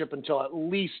relationship until at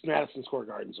least Madison Square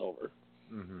Garden's over.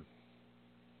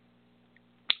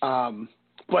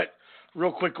 But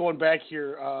real quick, going back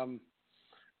here,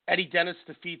 Eddie Dennis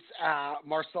defeats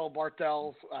Marcel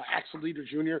Bartel, Axel Dieter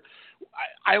Jr.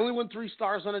 I only went 3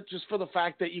 stars on it just for the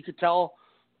fact that you could tell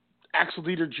Axel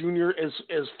Dieter Jr.,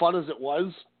 as fun as it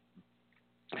was,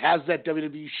 has that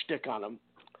WWE shtick on him.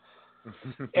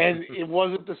 And it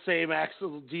wasn't the same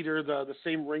Axel Dieter, the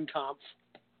same ring comp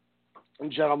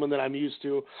gentleman that I'm used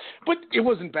to. But it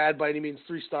wasn't bad by any means.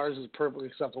 3 stars is a perfectly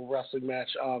acceptable wrestling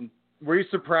match. Were you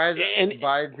surprised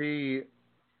by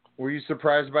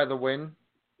the win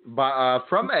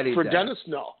from Eddie for Dennis?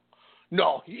 No.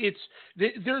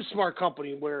 They're a smart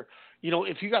company where,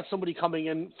 if you got somebody coming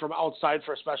in from outside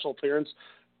for a special appearance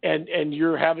and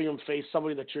you're having them face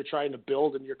somebody that you're trying to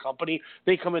build in your company,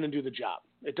 they come in and do the job.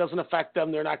 It doesn't affect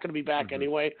them. They're not going to be back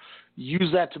anyway.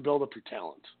 Use that to build up your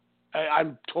talent.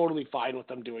 I'm totally fine with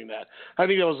them doing that. I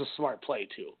think that was a smart play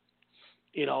too.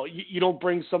 You don't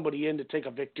bring somebody in to take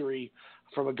a victory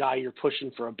from a guy you're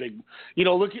pushing for a big.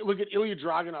 Look at Ilya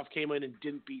Dragunov came in and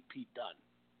didn't beat Pete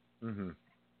Dunne.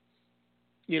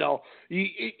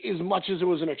 As much as it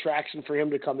was an attraction for him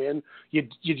to come in, you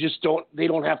just don't. They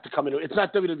don't have to come in. It's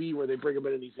not WWE where they bring him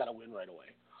in and he's got to win right away.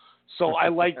 So I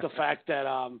like the fact that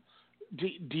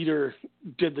Dieter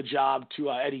did the job to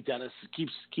Eddie Dennis.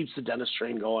 Keeps the Dennis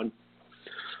train going.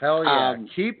 Hell yeah,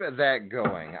 keep that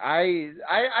going.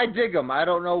 I dig him. I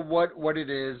don't know what it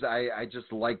is. I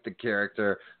just like the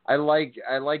character. I like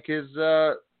his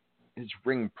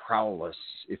ring prowess,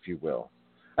 if you will.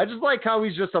 I just like how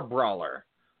he's just a brawler.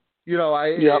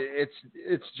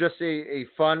 It's just a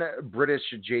fun British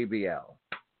JBL.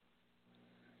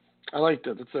 I like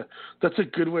that. That's a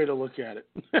good way to look at it.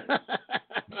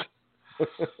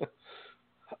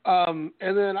 And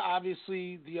then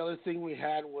obviously the other thing we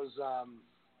had was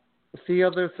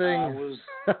was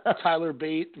Tyler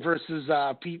Bate versus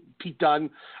Pete Dunne.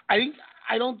 I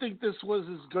don't think this was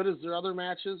as good as their other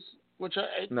matches, which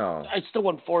I still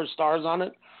won 4 stars on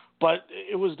it, but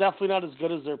it was definitely not as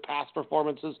good as their past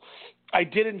performances. I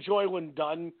did enjoy when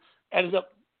Dunne ended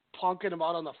up punking him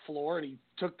out on the floor and he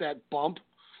took that bump.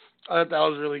 I thought that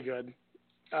was really good.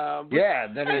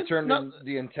 Then it turned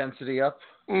the intensity up.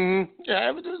 Mm-hmm. Yeah,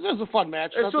 it was a fun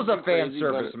match. This was a fan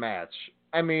service match.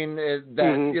 I mean,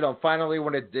 finally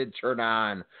when it did turn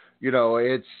on,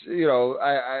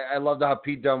 I loved how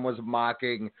Pete Dunne was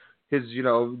mocking his,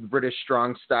 British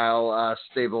strong style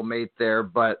stable mate there.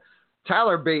 But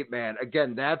Tyler Bate, man,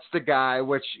 again, that's the guy.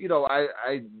 Which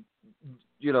I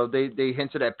they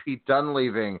hinted at Pete Dunne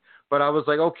leaving, but I was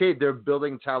like, okay, they're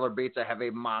building Tyler Bate to have a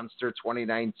monster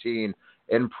 2019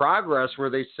 in progress. Where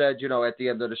they said, at the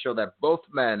end of the show that both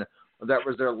men, that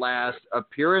was their last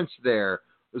appearance there.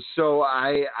 So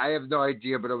I have no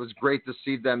idea, but it was great to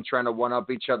see them trying to one-up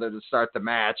each other to start the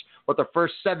match. But the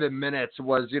first 7 minutes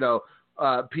was,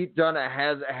 Pete Dunne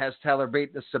has Tyler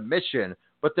Bate in a submission,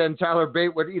 but then Tyler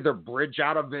Bate would either bridge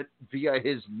out of it via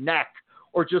his neck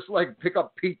or just like pick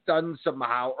up Pete Dunne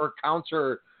somehow or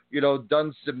counter,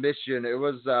 Dunne's submission. It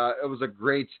was a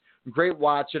great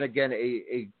watch, and again,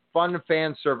 a fun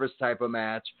fan service type of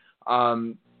match.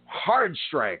 Hard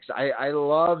strikes. I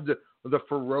loved the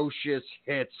ferocious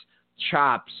hits,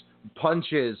 chops,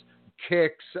 punches,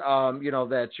 kicks,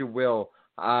 that you will,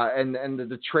 and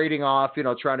the trading off,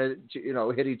 trying to,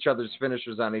 hit each other's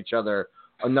finishers on each other.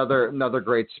 Another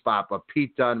great spot. But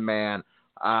Pete Dunne, man,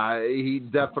 he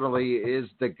definitely is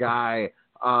the guy,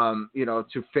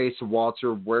 to face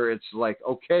Walter, where it's like,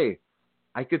 okay,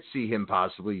 I could see him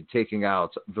possibly taking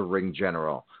out the ring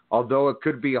general, although it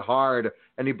could be hard,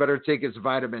 and he better take his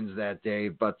vitamins that day.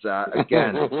 But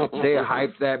again, they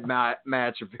hyped that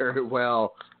match very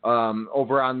well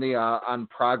over on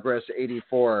Progress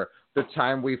 84, the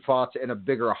time we fought in a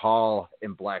bigger hall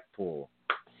in Blackpool.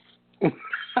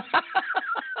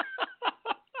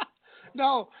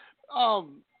 No,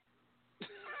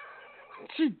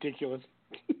 it's ridiculous.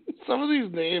 Some of these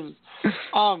names.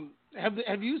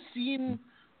 Have you seen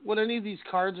what any of these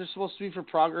cards are supposed to be for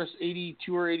Progress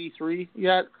 82 or 83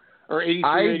 yet? Or 83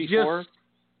 or 84?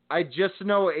 I just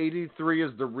know 83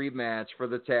 is the rematch for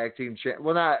the tag team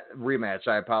well, not rematch,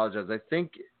 I apologize. I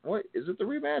think, what, is it the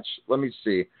rematch? Let me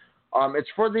see. It's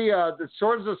for the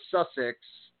Swords of Sussex.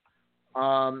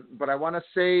 But I want to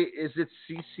say, is it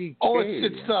CCK? Oh,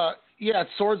 it's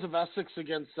Swords of Essex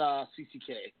against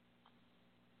CCK.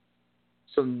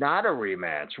 So not a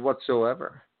rematch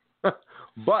whatsoever.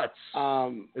 But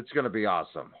it's going to be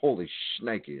awesome. Holy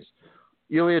shnikes.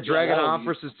 Ilya Dragunov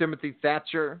versus Timothy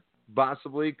Thatcher,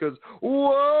 possibly, because,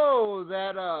 whoa,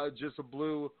 that just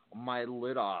blew my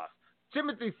lid off.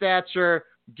 Timothy Thatcher,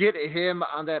 get him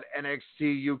on that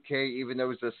NXT UK, even though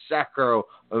he's a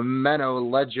Sacramento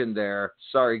legend there.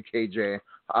 Sorry, KJ.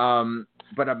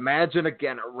 But imagine,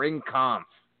 again, a ring conf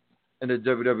in the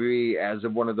WWE as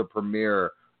one of the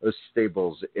premier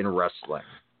stables in wrestling.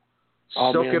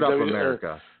 Soak it up,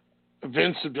 America.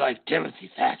 Vince would be like,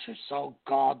 Timothy Thatcher's so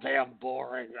goddamn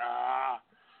boring.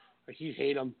 He'd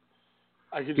hate him.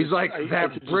 He's like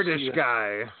that British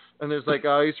guy. And there's like,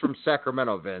 oh, he's from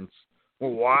Sacramento, Vince.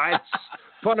 What?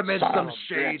 Put him in some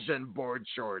shades and board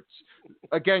shorts.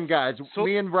 Again, guys,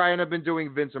 me and Ryan have been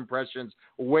doing Vince impressions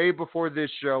way before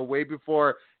this show, way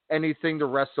before anything to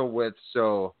wrestle with.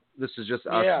 So this is just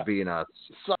us being us.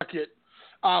 Suck it.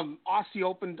 Aussie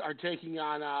Open are taking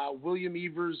on William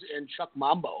Evers and Chuck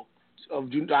Mambo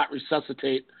of Do Not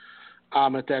Resuscitate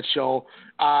at that show.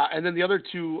 And then the other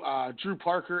two, Drew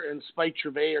Parker and Spike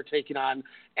Trevay, are taking on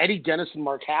Eddie Dennis and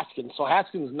Mark Haskins. So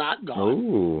Haskins not gone.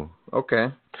 Ooh, okay.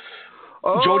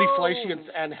 Jody Fleisch against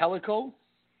Angelico.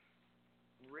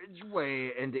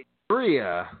 Ridgeway and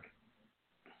Iria.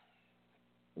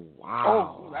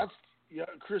 Wow. Oh, that's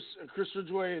Chris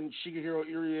Ridgeway and Shigehiro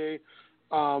Irie.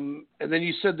 And then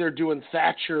you said they're doing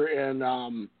Thatcher and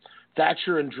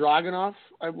Dragunov,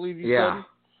 I believe you said.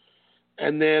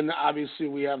 And then obviously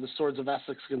we have the Swords of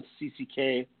Essex against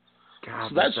CCK. God,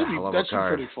 so that should be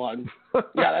pretty fun.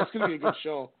 Yeah, that's gonna be a good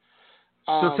show.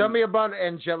 So tell me about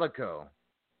Angelico.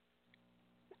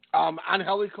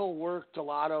 Angelico worked a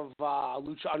lot of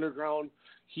Lucha Underground.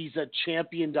 He's a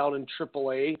champion down in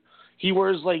AAA. He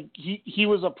wears he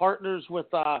was a partners with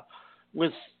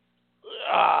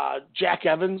Jack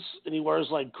Evans, and he wears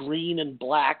like green and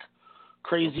black,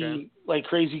 crazy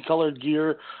colored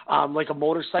gear, like a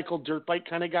motorcycle dirt bike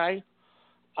kind of guy.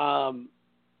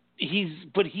 He's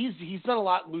done a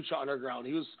lot in Lucha Underground.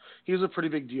 He was a pretty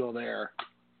big deal there.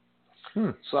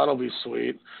 So that'll be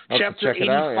sweet. Chapter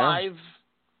 85.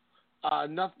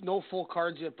 No full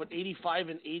cards yet, but 85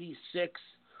 and 86.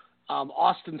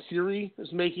 Austin Theory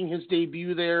is making his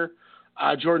debut there.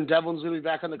 Jordan Devlin's going to be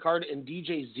back on the card, and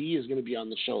DJ Z is going to be on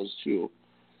the shows too.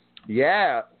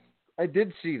 Yeah, I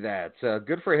did see that.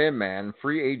 Good for him, man.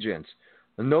 Free agent.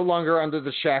 No longer under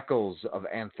the shackles of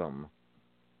Anthem.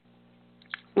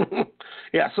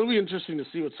 Yeah, so it'll be interesting to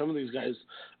see what some of these guys...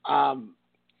 now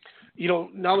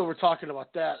that we're talking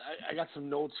about that, I got some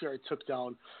notes here I took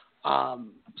down.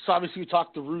 So obviously we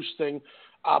talked the Roosh thing.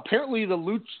 Apparently the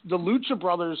Lucha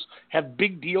Brothers have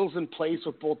big deals in place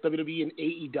with both WWE and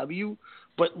AEW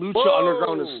but Lucha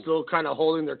Underground is still kind of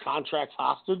holding their contracts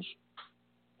hostage.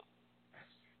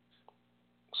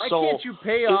 Why can't you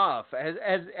pay off?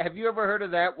 Have you ever heard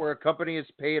of that, where a company has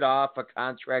paid off a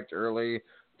contract early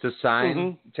to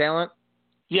sign talent?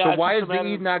 Yeah. So why is the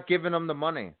E not giving them the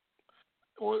money?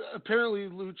 Well, apparently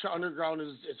Lucha Underground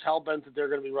is hell-bent that they're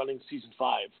going to be running season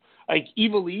 5. Like,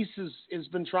 Eva Lise has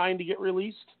been trying to get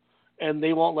released, and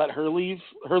they won't let her leave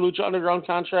her Lucha Underground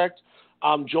contract.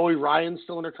 Joey Ryan's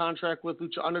still under contract with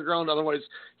Lucha Underground. Otherwise,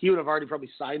 he would have already probably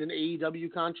signed an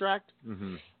AEW contract.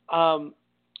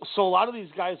 So a lot of these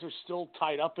guys are still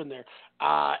tied up in there.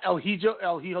 El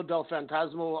Hijo del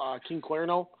Fantasma, King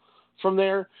Cuerno from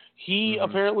there, he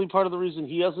apparently part of the reason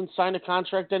he hasn't signed a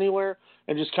contract anywhere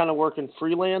and just kind of working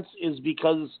freelance is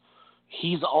because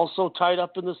he's also tied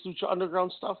up in this Lucha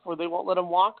Underground stuff where they won't let him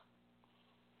walk.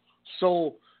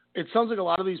 So it sounds like a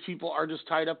lot of these people are just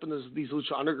tied up in these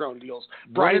Lucha Underground deals.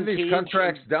 Brian, these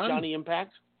contracts done? Johnny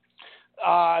Impact.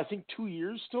 I think 2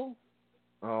 years still.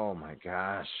 Oh my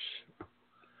gosh.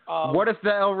 What if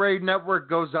the El Rey Network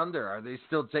goes under? Are they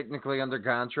still technically under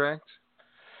contract?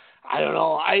 I don't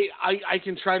know. I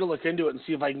can try to look into it and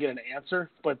see if I can get an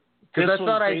answer. But because I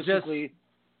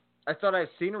thought I'd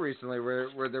seen it recently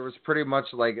where there was pretty much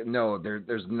like, no,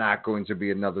 there's not going to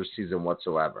be another season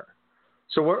whatsoever.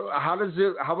 So how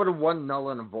would a one null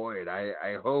and a void?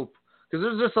 I hope, because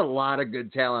there's just a lot of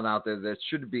good talent out there that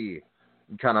should be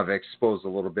kind of exposed a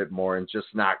little bit more and just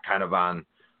not kind of on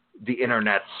the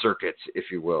internet circuit,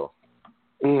 if you will.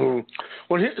 Well,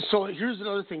 so here's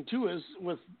another thing too: is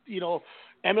with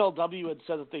MLW had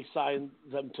said that they signed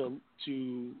them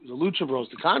to the Lucha Bros,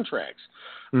 the contracts.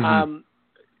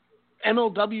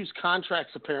 MLW's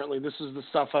contracts, apparently, this is the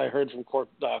stuff I heard from Court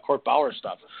Bauer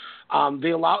stuff.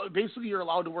 Basically you're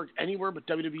allowed to work anywhere but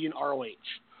WWE and ROH.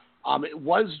 It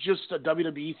was just a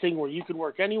WWE thing where you could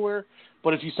work anywhere,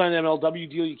 but if you sign an MLW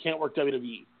deal, you can't work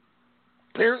WWE.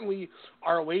 Apparently,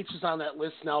 ROH is on that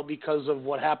list now because of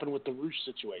what happened with the Roosh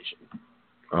situation.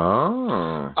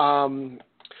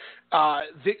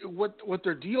 What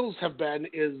their deals have been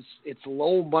is it's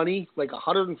low money, like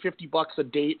 $150 a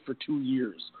date for 2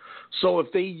 years. So if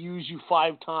they use you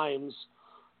 5 times,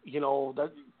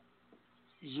 that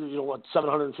what,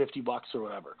 $750 or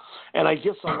whatever. And I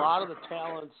guess a lot of the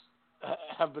talents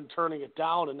have been turning it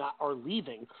down or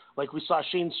leaving. Like we saw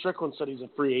Shane Strickland said he's a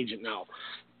free agent now.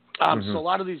 So a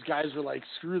lot of these guys are like,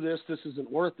 screw this isn't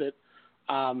worth it.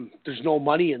 There's no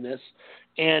money in this.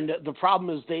 And the problem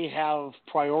is they have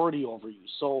priority over you.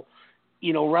 So,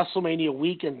 WrestleMania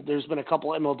weekend, there's been a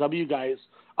couple MLW guys.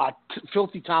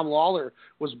 Filthy Tom Lawler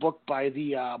was booked by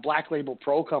the Black Label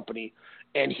Pro Company,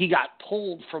 and he got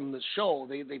pulled from the show.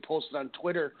 They posted on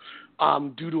Twitter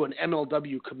due to an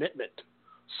MLW commitment.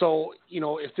 So,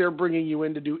 if they're bringing you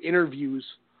in to do interviews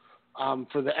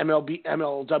for the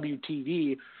MLW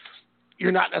TV,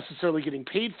 you're not necessarily getting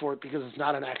paid for it because it's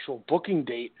not an actual booking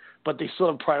date, but they still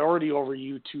have priority over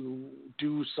you to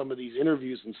do some of these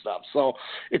interviews and stuff. So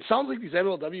it sounds like these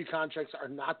MLW contracts are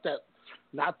not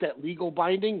that legal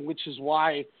binding, which is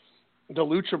why the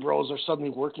Lucha Bros are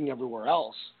suddenly working everywhere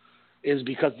else, is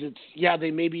because they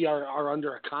maybe are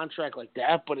under a contract like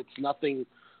that, but it's nothing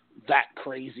that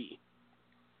crazy.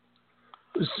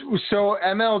 So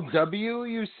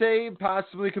MLW, you say,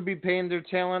 possibly could be paying their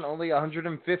talent only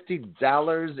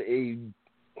 $150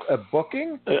 a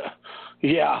booking?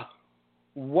 Yeah.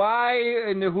 Why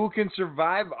and who can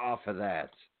survive off of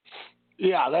that?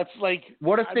 Yeah, that's like...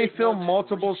 What if they film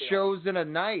multiple shows in a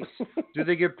night? Do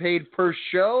they get paid per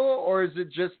show, or is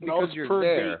it just because you're per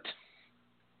there? Date.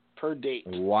 Per date.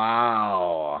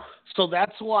 Wow. So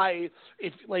that's why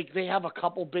they have a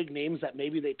couple big names that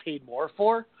maybe they paid more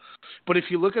for. But if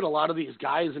you look at a lot of these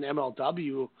guys in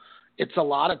MLW, it's a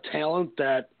lot of talent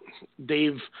that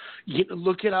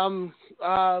look at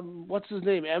what's his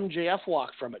name? MJF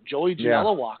walked from it. Joey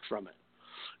Janela walked from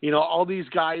it. All these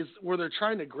guys where they're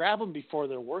trying to grab them before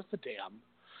they're worth a damn.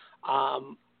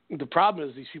 The problem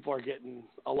is these people are getting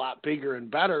a lot bigger and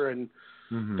better, and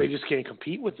they just can't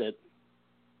compete with it.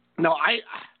 No,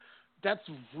 that's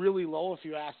really low if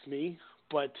you ask me,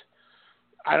 but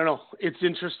I don't know. It's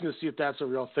interesting to see if that's a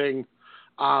real thing.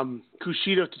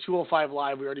 Kushida to 205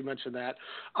 Live, we already mentioned that.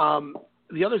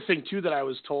 The other thing, too, that I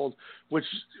was told, which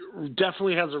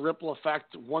definitely has a ripple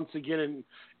effect once again in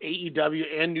AEW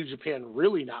and New Japan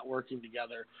really not working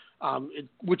together,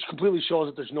 which completely shows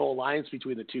that there's no alliance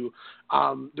between the two.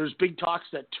 There's big talks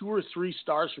that 2 or 3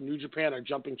 stars from New Japan are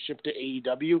jumping ship to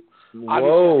AEW. Whoa.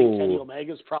 Obviously, I think Kenny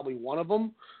Omega is probably one of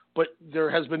them, but there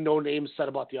has been no name said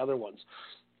about the other ones.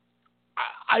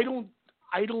 I don't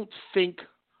think,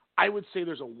 I would say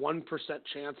there's a 1%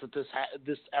 chance that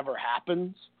this ever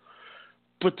happens.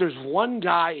 But there's one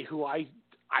guy who I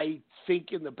think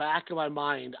in the back of my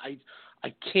mind,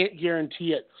 I can't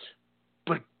guarantee it,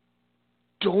 but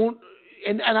don't,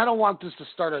 and I don't want this to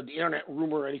start an internet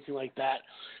rumor or anything like that,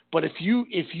 but if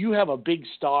you have a big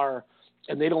star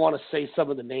and they don't want to say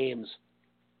some of the names,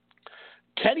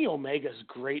 Kenny Omega's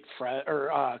great friend,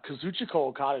 or Kazuchika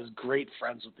Okada is great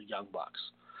friends with the Young Bucks.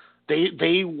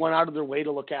 They went out of their way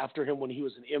to look after him when he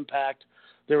was in Impact.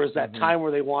 There was that time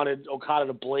where they wanted Okada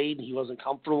to blade and he wasn't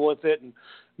comfortable with it, and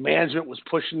management was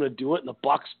pushing him to do it, and the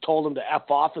Bucks told him to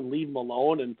F off and leave him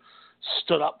alone and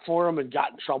stood up for him and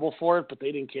got in trouble for it, but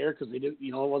they didn't care because they didn't,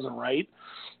 it wasn't right.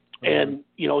 And,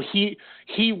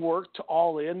 he worked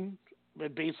all in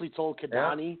and basically told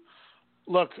Kidani,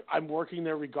 look, I'm working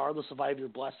there regardless if I have your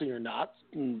blessing or not.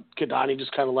 And Kidani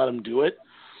just kind of let him do it.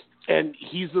 And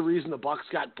he's the reason the Bucks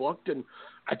got booked. And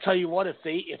I tell you what, if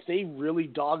they really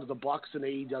dogged the Bucks and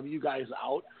AEW guys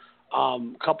out a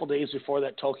couple days before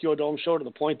that Tokyo Dome show, to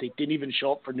the point they didn't even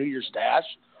show up for New Year's Dash,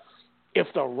 if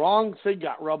the wrong thing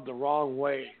got rubbed the wrong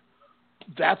way,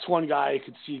 that's one guy I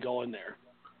could see going there.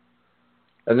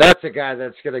 And that's a guy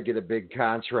that's going to get a big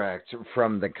contract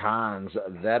from the Cons.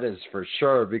 That is for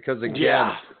sure. Because,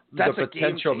 again, the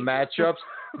potential matchups,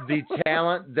 the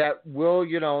talent that will,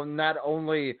 not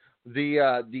only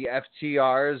the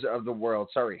FTRs of the world,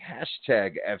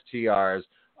 hashtag FTRs,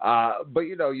 but,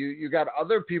 you got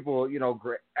other people,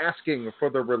 asking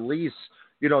for the release,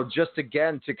 just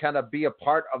again to kind of be a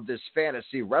part of this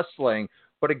fantasy wrestling.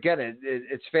 But, again,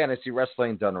 it's fantasy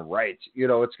wrestling done right.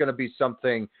 It's going to be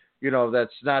something –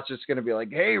 that's not just going to be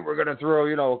like, hey, we're going to throw,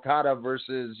 Okada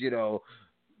versus,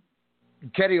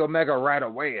 Kenny Omega right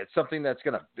away. It's something that's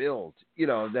going to build,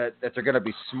 that they're going to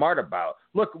be smart about.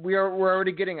 Look, we're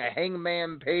already getting a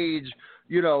Hangman Page,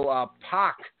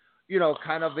 Pac,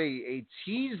 kind of a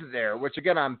tease there, which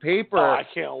again, on paper, I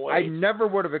can't wait. I never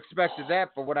would have expected that.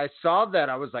 But when I saw that,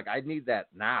 I was like, I need that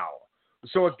now.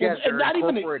 So again, they're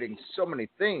incorporating so many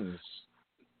things.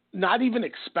 Not even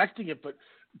expecting it, but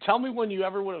tell me when you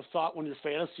ever would have thought when you're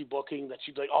fantasy booking that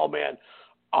you'd be like, oh, man,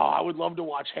 I would love to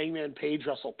watch Hangman Page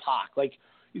wrestle Pac. Like,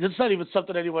 that's not even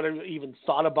something anyone even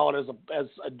thought about as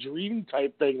a dream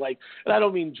type thing. Like, and I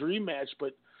don't mean dream match,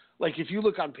 but, like, if you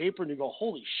look on paper and you go,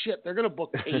 holy shit, they're going to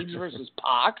book Page versus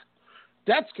Pac,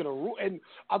 that's going to rule. And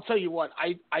I'll tell you what,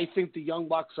 I think the Young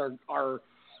Bucks are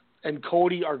and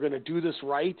Cody are going to do this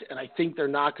right, and I think they're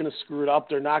not going to screw it up.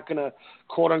 They're not going to,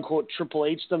 quote-unquote, Triple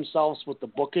H themselves with the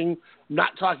booking. I'm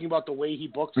not talking about the way he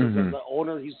books as the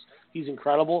owner. He's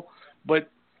incredible.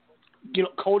 But,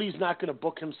 Cody's not going to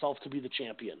book himself to be the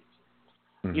champion.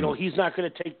 He's not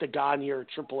going to take the Gagne or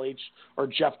Triple H or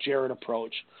Jeff Jarrett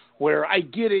approach, where I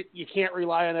get it, you can't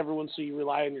rely on everyone, so you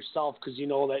rely on yourself because you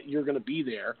know that you're going to be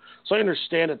there. So I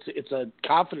understand it's a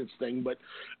confidence thing, but,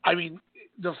 I mean,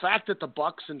 the fact that the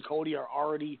Bucks and Cody are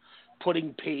already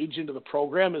putting Page into the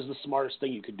program is the smartest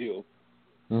thing you could do.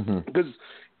 Because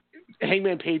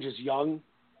Hangman Page is young,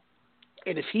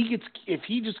 and if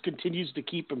he just continues to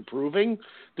keep improving,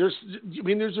 there's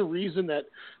a reason that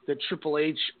Triple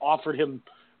H offered him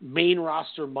main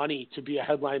roster money to be a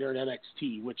headliner in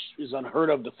NXT, which is unheard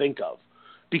of to think of.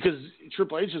 Because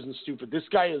Triple H isn't stupid. This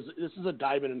is a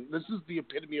diamond, this is the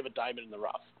epitome of a diamond in the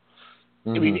rough.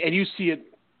 I mean, and you see it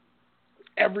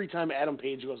every time Adam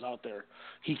Page goes out there,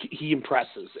 he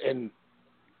impresses and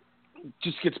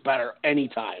just gets better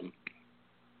anytime.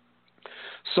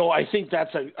 So I think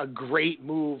that's a great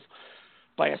move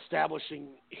by establishing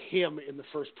him in the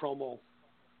first promo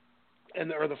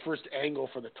or the first angle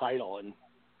for the title. And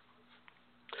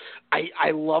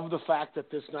I love the fact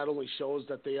that this not only shows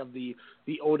that they have the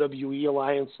OWE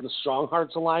Alliance and the Strong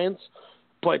Hearts Alliance,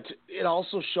 but it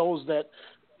also shows that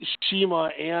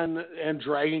Shima and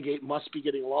Dragon Gate must be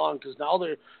getting along, because now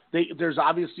there's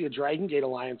obviously a Dragon Gate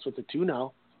alliance with the two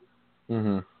now.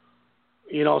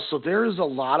 So there's a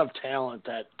lot of talent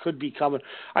that could be coming.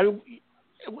 I mean,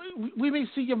 we may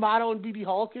see Yamato and BB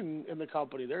Hulk in the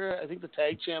company. They're, I think, the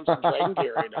tag champs in Dragon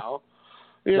Gate right now.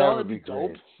 That would be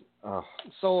dope. Oh.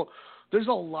 So there's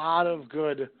a lot of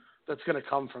good that's going to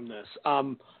come from this.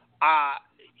 And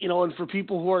for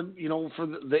people who are, for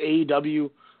the AEW,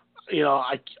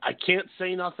 I can't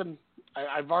say nothing.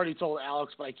 I've already told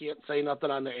Alex, but I can't say nothing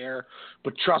on the air.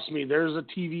 But trust me, there's a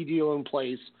TV deal in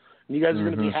place, and you guys are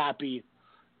going to be happy.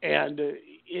 And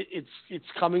it's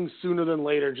coming sooner than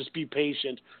later. Just be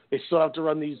patient. They still have to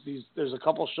run these. There's a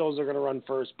couple shows they're going to run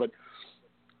first, but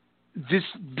this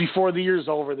before the year's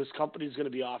over, this company is going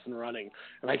to be off and running,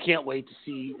 and I can't wait to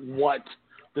see what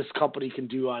this company can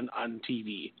do on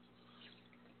TV.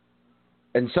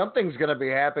 And something's going to be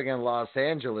happening in Los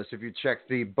Angeles if you check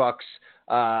the Bucks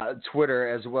Twitter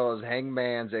as well as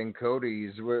Hangman's and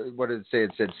Cody's. What did it say?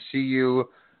 It said, "See you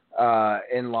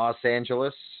in Los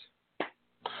Angeles."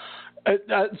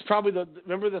 It's probably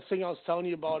remember the thing I was telling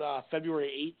you about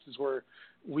February 8th is where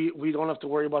we don't have to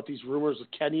worry about these rumors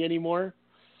with Kenny anymore.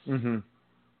 Mm-hmm.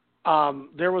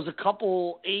 There was a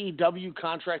couple AEW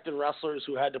contracted wrestlers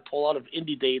who had to pull out of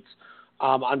indie dates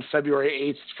on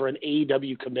February 8th for an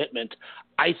AEW commitment.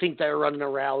 I think they're running a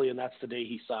rally, and that's the day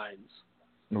he signs.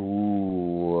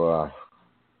 Ooh.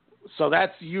 So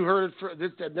you heard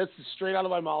it. This is straight out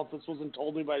of my mouth. This wasn't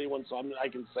told me by anyone, so I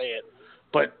can say it.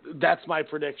 But that's my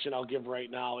prediction I'll give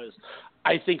right now is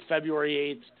I think February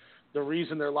 8th, the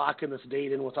reason they're locking this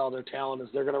date in with all their talent is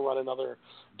they're going to run another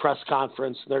press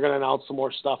conference. They're going to announce some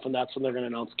more stuff, and that's when they're going to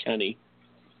announce Kenny.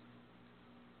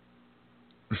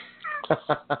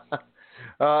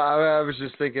 I was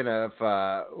just thinking of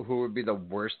who would be the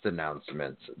worst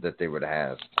announcements that they would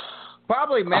have.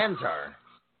 Probably Mantar.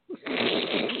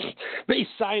 They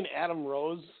signed Adam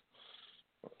Rose.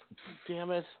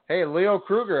 Damn it. Hey, Leo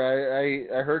Kruger.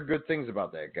 I heard good things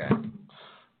about that guy.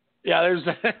 Yeah,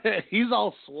 he's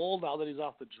all swole now that he's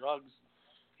off the drugs.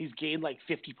 He's gained like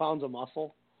 50 pounds of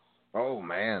muscle. Oh,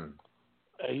 man.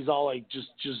 He's all like just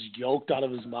yoked out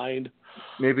of his mind.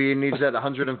 Maybe he needs that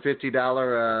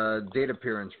 $150 date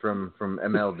appearance from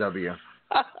MLW.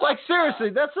 Like, seriously,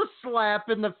 that's a slap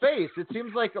in the face. It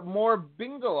seems like more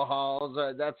bingo halls,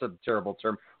 that's a terrible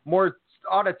term, more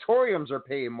auditoriums are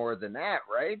paying more than that,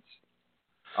 right?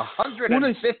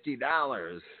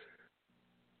 $150.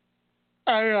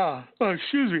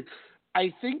 Excuse me.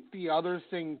 I think the other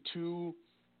thing, too,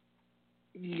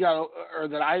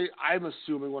 I'm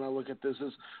assuming when I look at this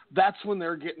is that's when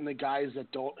they're getting the guys that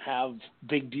don't have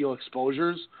big deal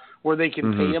exposures where they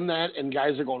can pay them that, and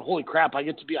guys are going, holy crap, I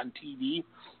get to be on TV.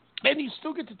 And you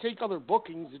still get to take other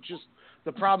bookings. It's just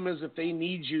the problem is if they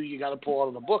need you, you got to pull out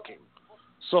of the booking.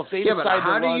 So if they decide but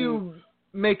how to run, do you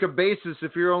make a basis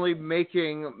if you're only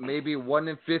making maybe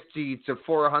 $150 to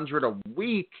 $400 a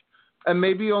week and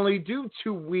maybe only do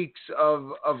 2 weeks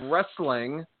of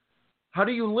wrestling? How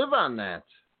do you live on that?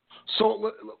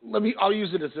 So I'll use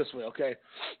it as this way, okay?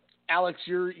 Alex,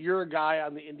 you're a guy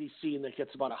on the indie scene that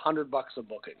gets about $100 a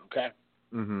booking, okay?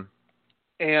 Mm-hmm.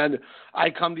 And I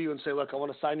come to you and say, look, I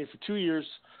want to sign you for 2 years.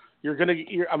 I'm going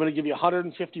to give you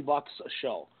 $150 a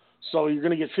show. So you're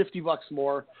going to get $50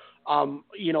 more.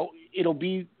 It'll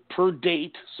be per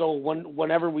date. So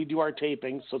whenever we do our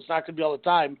taping, so it's not going to be all the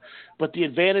time. But the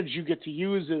advantage you get to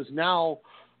use is now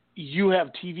you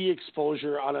have TV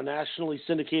exposure on a nationally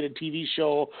syndicated TV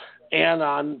show and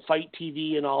on Fight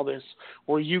TV and all this,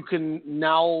 where you can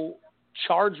now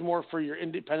charge more for your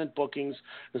independent bookings.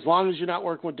 As long as you're not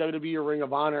working with WWE or Ring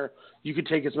of Honor, you could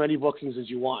take as many bookings as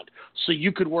you want. So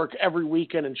you could work every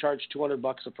weekend and charge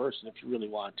 $200 a person if you really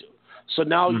want to. So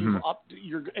now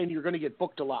you're going to get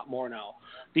booked a lot more now,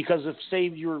 because if say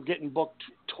you're getting booked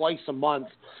twice a month,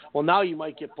 well now you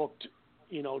might get booked,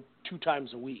 2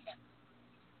 times a week.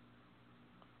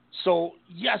 So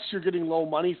yes, you're getting low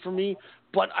money from me,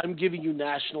 but I'm giving you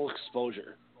national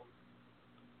exposure.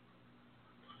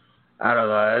 I don't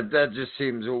know. That just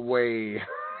seems way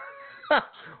I'm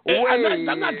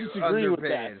not disagreeing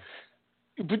underpaid.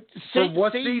 with that. But for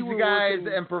what these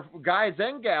guys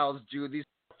and gals do, these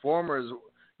performers,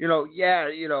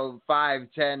 5,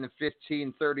 10,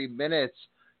 15, 30 minutes,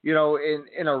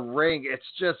 in a ring, it's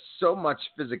just so much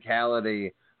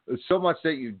physicality, so much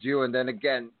that you do, and then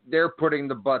again, they're putting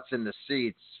the butts in the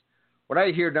seats. When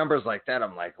I hear numbers like that,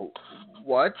 I'm like,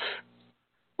 what?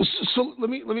 So let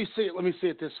me say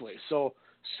it this way. So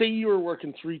say you were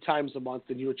working 3 times a month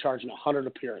and you were charging $100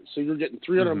 appearance. So you're getting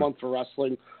 $300 a month for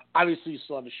wrestling. Obviously, you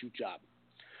still have a shoot job.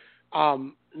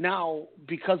 Now,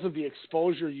 because of the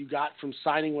exposure you got from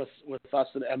signing with us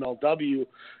at MLW,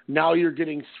 now you're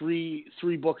getting three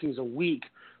bookings a week,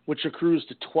 which accrues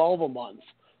to 12 a month.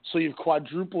 So you've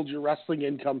quadrupled your wrestling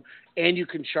income, and you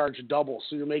can charge double.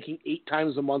 So you're making 8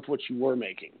 times a month what you were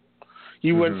making.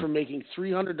 You went from making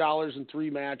 $300 in 3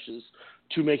 matches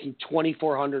to making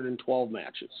 $2,400 in 12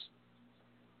 matches.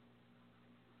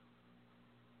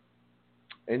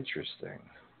 Interesting.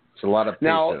 It's a lot of pesos.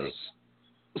 Now,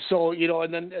 so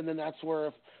and then that's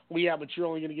where but you're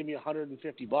only going to give me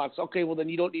 $150. Okay, well then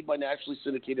you don't need my nationally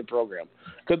syndicated program.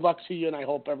 Good luck to you, and I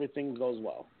hope everything goes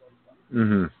well.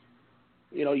 Mm-hmm.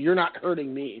 You're not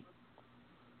hurting me.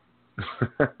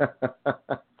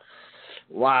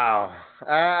 Wow.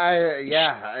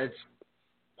 It's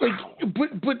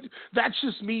but that's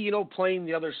just me, playing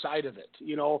the other side of it.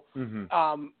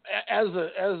 As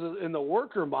in the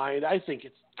worker mind, I think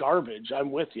it's garbage.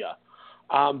 I'm with you.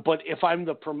 But if I'm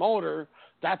the promoter,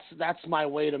 that's my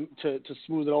way to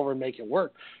smooth it over and make it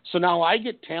work. So now I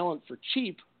get talent for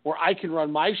cheap, where I can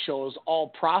run my shows all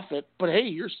profit, but hey,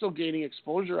 you're still gaining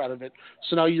exposure out of it.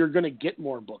 So now you're going to get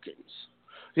more bookings.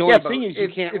 The only thing is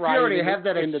if you already have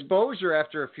that exposure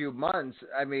after a few months,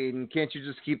 I mean, can't you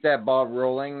just keep that ball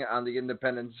rolling on the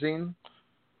independent scene?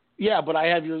 Yeah, but I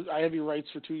have your rights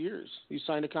for 2 years. You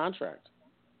signed a contract.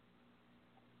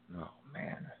 Oh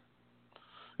man.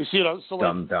 You see, so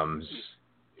dum-dums.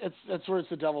 That's where it's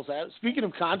the devil's advocate. Speaking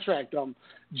of contract, do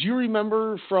you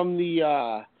remember from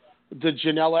the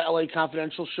Janela LA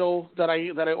Confidential show that I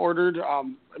ordered?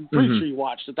 I'm pretty sure you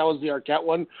watched it. That was the Arquette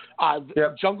one.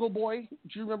 Yep. Jungle Boy.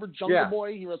 Do you remember Jungle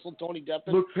Boy? He wrestled Tony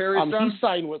Deppen. Luke Perry's son?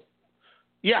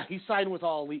 He signed with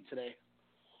All Elite today.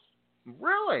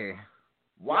 Really?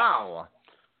 Wow.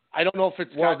 Yeah. I don't know if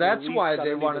it's that's why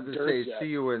they wanted to say see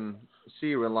you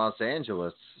in Los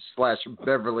Angeles /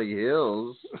 Beverly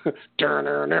Hills.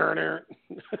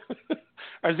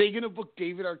 Are they going to book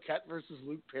David Arquette versus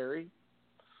Luke Perry?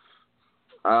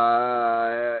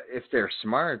 If they're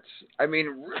smart. I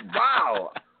mean,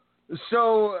 wow.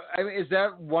 So, I mean, is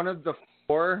that one of the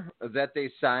 4 that they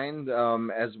signed,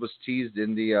 as was teased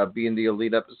in the Being the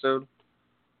Elite episode?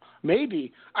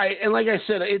 Maybe. And like I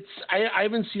said, I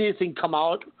haven't seen anything come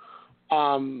out,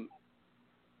 come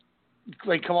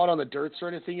out on the dirts or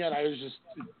anything yet. I was just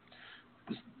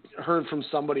heard from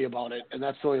somebody about it, and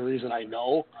that's the only reason I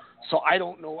know. So I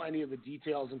don't know any of the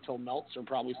details until Meltzer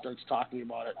probably starts talking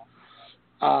about it.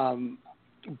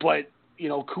 But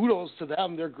kudos to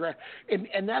them. They're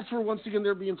and that's where once again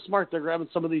they're being smart. They're grabbing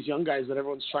some of these young guys that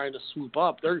everyone's trying to swoop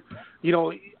up. They're,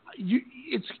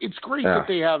 it's great that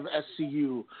they have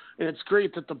SCU, and it's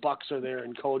great that the Bucks are there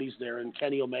and Cody's there and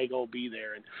Kenny Omega will be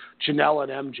there and Janela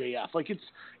and MJF. Like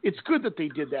it's good that they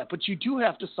did that, but you do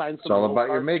have to sign some. It's all about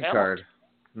your mid card.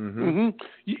 Mm-hmm.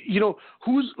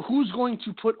 Who's going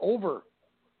to put over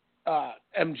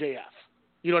MJF?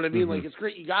 You know what I mean? Like, it's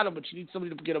great you got him, but you need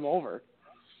somebody to get him over.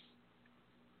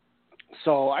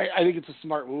 So I think it's a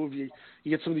smart move. You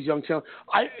get some of these young talent.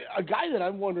 A guy that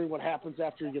I'm wondering what happens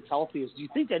after he gets healthy is, do you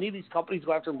think any of these companies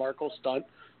go after Marco Stunt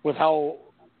with how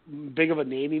big of a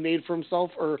name he made for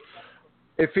himself? Or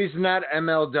if he's not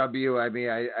MLW, I mean,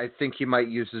 I think he might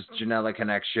use his Janela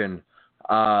connection.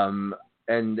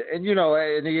 And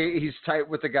he's tight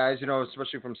with the guys,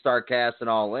 especially from StarCast and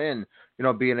All In,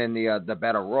 being in the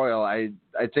Battle Royal. I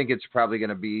think it's probably going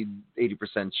to be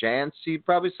 80% chance he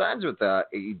probably signs with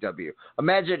AEW.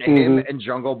 Imagine him and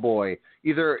Jungle Boy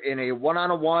either in a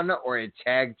 1-on-1 or a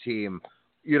tag team,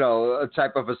 a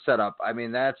type of a setup. I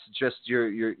mean, that's just your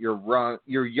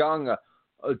young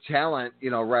talent,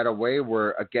 right away.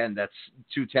 Where again, that's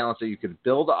 2 talents that you could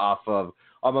build off of.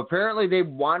 Apparently they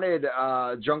wanted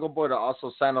Jungle Boy to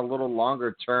also sign a little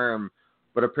longer term,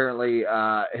 but apparently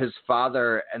his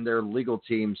father and their legal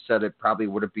team said it probably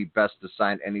wouldn't be best to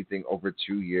sign anything over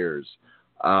 2 years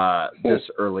this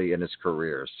early in his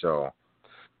career. So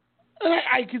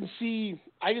I can see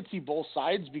both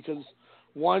sides, because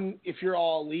one, if you're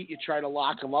All Elite, you try to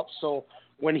lock him up so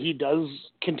when he does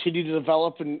continue to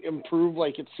develop and improve,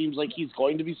 like it seems like he's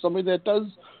going to be somebody that does,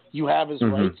 you have his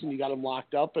rights and you got him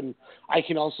locked up. And I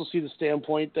can also see the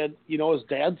standpoint that, his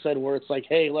dad said, where it's like,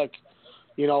 hey, look,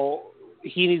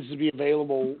 he needs to be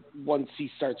available once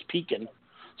he starts peaking.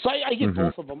 So I get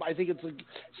both of them. I think it's a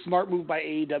smart move by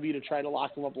AEW to try to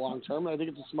lock him up long term. And I think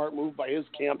it's a smart move by his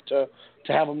camp to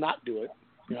have him not do it,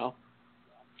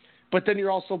 But then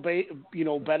you're also,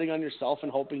 betting on yourself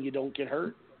and hoping you don't get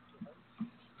hurt.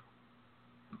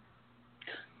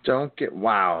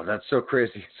 Wow, that's so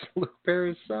crazy. It's Luke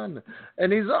Perry's son,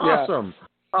 and he's awesome.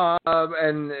 Yeah.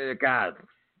 And God,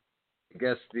 I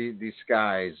guess the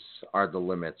skies are the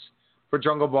limits for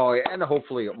Jungle Boy and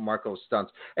hopefully Marco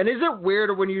Stunts. And is it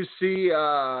weird when you see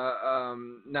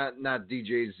not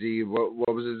DJ Z?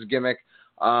 What was his gimmick?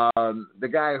 The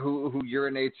guy who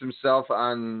urinates himself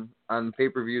on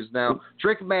pay-per-views now,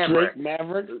 Drake Maverick.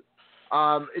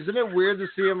 Isn't it weird to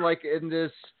see him like in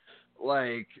this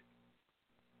like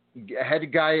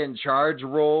head guy in charge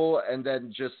role, and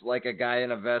then just like a guy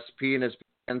in a vest peeing his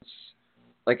pants,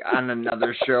 like on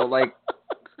another show? Like,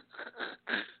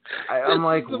 I'm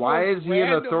like, why is he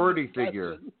an authority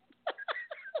figure?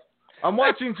 I'm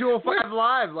watching 205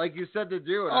 Live, like you said to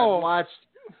do, and I watched.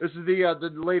 This is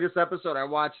the latest episode. I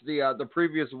watched the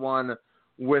previous one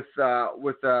with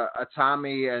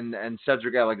Tommy and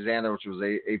Cedric Alexander, which was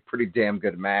a pretty damn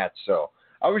good match. So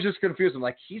I was just confused. I'm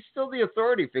like, he's still the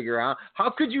authority figure, huh? How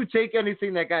could you take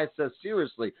anything that guy says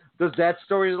seriously? Does that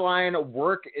storyline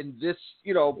work in this,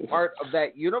 part of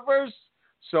that universe?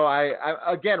 So I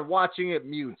again watching it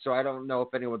mute, so I don't know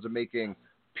if anyone's making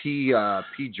pee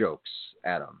jokes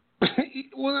at him.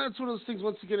 Well, that's one of those things.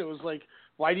 Once again, it was like,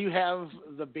 why do you have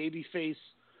the babyface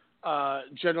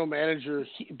general manager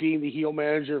being the heel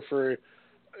manager for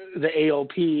the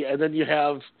AOP, and then you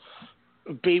have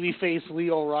babyface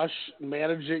Leo Rush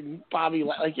managing Bobby?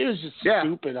 Like, it was just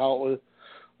stupid how it was.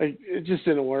 Like, it just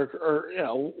didn't work, or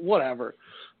whatever.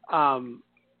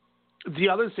 The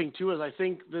other thing too is I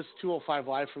think this 205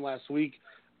 Live from last week,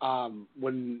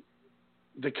 when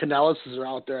the Kanellises are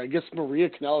out there, I guess Maria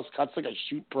Kanellis cuts like a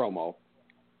shoot promo.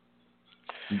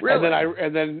 Really?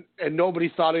 And nobody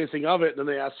thought anything of it. And then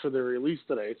they asked for their release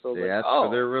today. So they asked for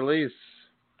their release.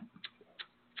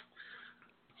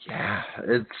 Yeah,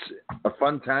 it's a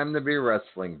fun time to be a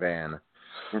wrestling fan.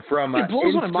 From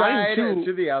inside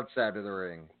to the outside of the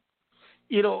ring.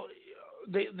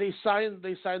 They signed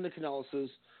the Kanellises.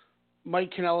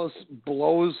 Mike Kanellis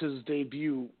blows his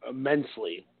debut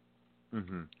immensely.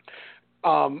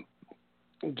 Mm-hmm.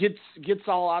 Gets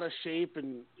all out of shape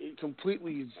and it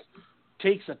completely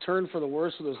takes a turn for the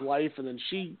worse with his life, and then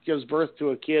she gives birth to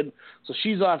a kid, so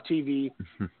she's off TV.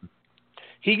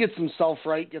 He gets himself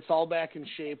right, gets all back in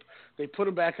shape. They put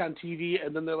him back on TV,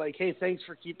 and then they're like, "Hey, thanks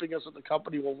for keeping us at the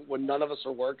company when none of us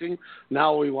are working.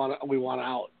 Now we want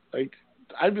out." Like,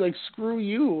 I'd be like, "Screw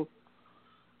you."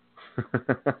 We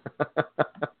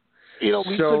took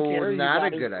care of you not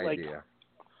guys. A good idea.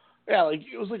 Yeah, like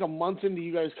it was like a month into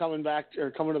you guys coming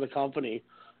to the company,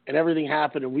 and everything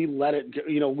happened, and we let it.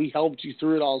 We helped you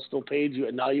through it all, still paid you,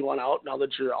 and now you want out. Now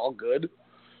that you're all good.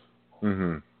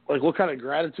 Mm-hmm. Like, what kind of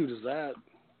gratitude is that?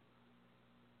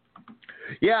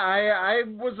 Yeah, I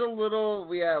was a little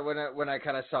when I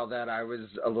kind of saw that, I was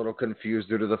a little confused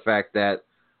due to the fact that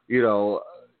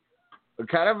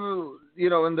kind of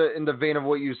in the vein of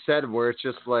what you said, where it's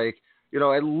just like,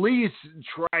 at least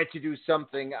try to do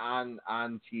something on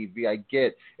TV. I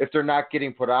get if they're not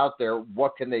getting put out there,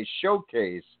 what can they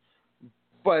showcase?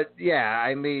 But yeah,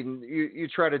 I mean, you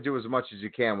try to do as much as you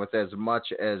can with as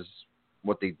much as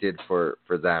what they did for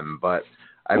them. But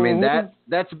I mean,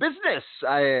 that's business,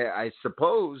 I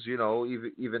suppose,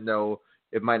 even though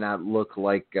it might not look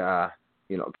like,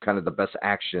 kind of the best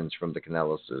actions from the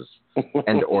Kanellises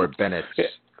and or Bennett's.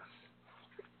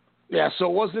 Yeah, so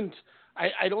it wasn't.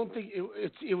 I don't think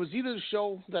it was either the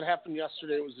show that happened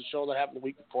yesterday. It was the show that happened the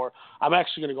week before. I'm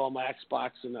actually going to go on my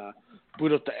Xbox and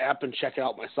boot up the app and check it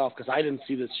out myself because I didn't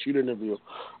see this shoot interview.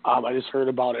 I just heard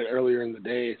about it earlier in the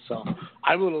day, so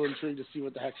I'm a little intrigued to see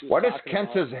what the heck she was Why does talking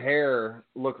Kenta's about. hair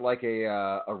look like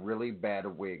a really bad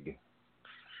wig?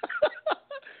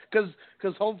 Because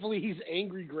hopefully he's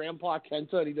angry Grandpa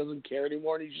Kenta and he doesn't care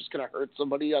anymore and he's just going to hurt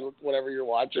somebody on whatever you're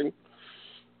watching.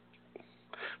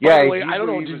 Yeah, by the way, I don't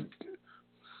know.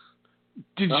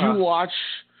 Did you watch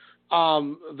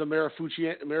the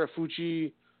Marafuji? I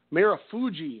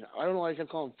don't know why I kept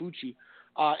calling him Fuji.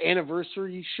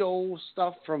 Anniversary show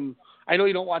stuff from. I know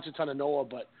you don't watch a ton of Noah,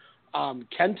 but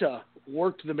Kenta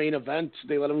worked the main event.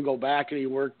 They let him go back, and he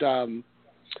worked a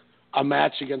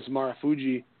match against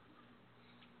Marafuji.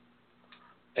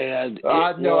 And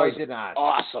no, I did not.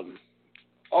 Awesome.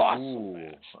 Ooh,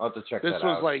 I'll have to check that out. This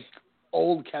was like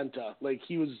old Kenta. Like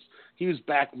he was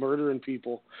back murdering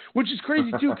people, which is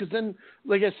crazy too. Because then,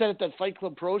 like I said, at that Fight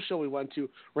Club Pro show we went to,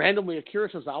 randomly Akira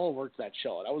Tozawa worked that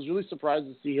show, and I was really surprised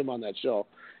to see him on that show.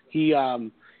 He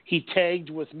tagged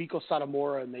with Miko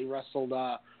Satomura, and they wrestled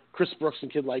Chris Brooks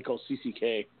and Kid Lyko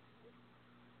CCK.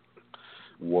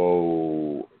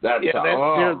 Whoa,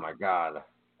 oh my God!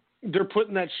 They're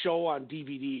putting that show on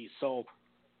DVD, so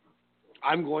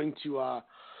I'm going to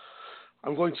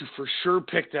for sure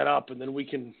pick that up, and then we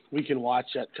can watch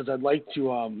that because I'd like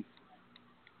to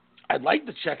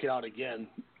check it out again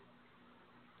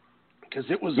because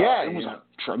it was a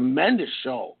tremendous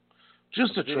show,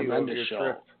 just a tremendous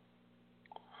show.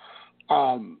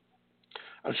 I'm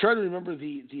trying to remember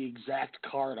the exact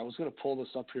card. I was going to pull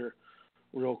this up here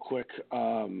real quick.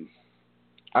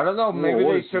 I don't know. Maybe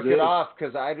they took it off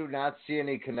because I do not see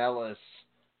any Kanellis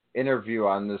interview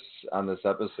on this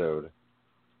episode.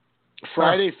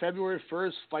 Friday, February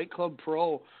 1st, Fight Club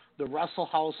Pro, the Wrestle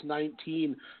House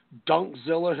 19,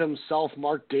 Dunkzilla himself,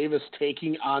 Mark Davis,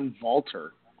 taking on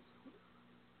Walter.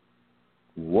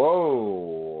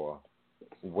 Whoa.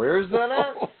 Where's that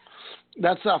at?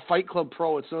 That's Fight Club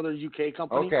Pro. It's another UK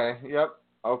company. Okay, yep.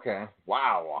 Okay.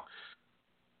 Wow.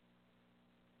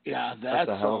 Yeah, that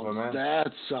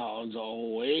sounds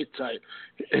way tight.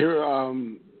 Here,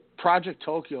 Project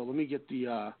Tokyo. Let me get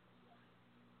the.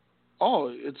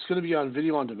 It's going to be on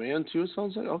video on demand too. It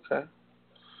sounds like okay.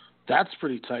 That's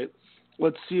pretty tight.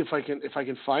 Let's see if I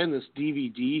can find this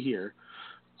DVD here.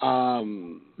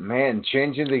 Man,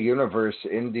 changing the universe,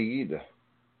 indeed.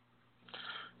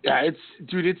 Yeah,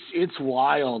 it's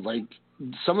wild. Like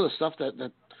some of the stuff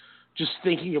that just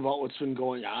thinking about what's been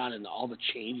going on and all the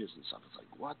changes and stuff. It's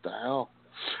like, what the hell?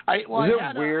 Is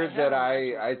it weird that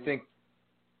I think?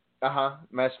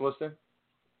 Match listing.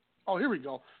 Oh, here we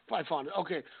go. I found it.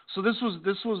 Okay, so this was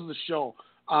the show.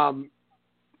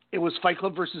 It was Fight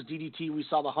Club versus DDT. We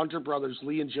saw the Hunter brothers,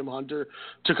 Lee and Jim Hunter,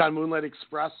 took on Moonlight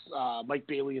Express, Mike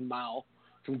Bailey and Mao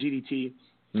from DDT.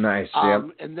 Nice.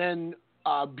 Yep. And then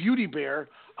Beauty Bear,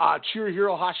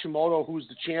 Chirihiro Hashimoto, who's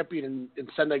the champion in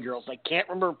Sendai Girls. I can't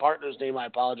remember her partner's name. I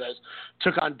apologize.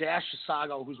 Took on Dash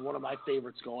Sago, who's one of my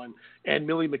favorites going, and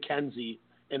Millie McKenzie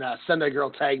in a Sendai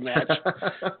Girl tag match.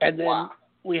 And then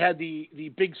we had the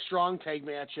big strong tag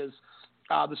matches.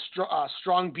 The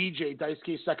strong BJ,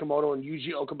 Daisuke Sekimoto, and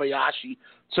Yuji Okabayashi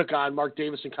took on Mark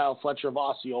Davis and Kyle Fletcher of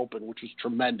Aussie Open, which was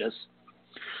tremendous.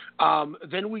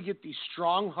 Then we get the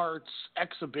Strong Hearts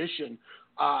exhibition.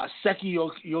 Seki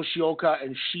Yoshioka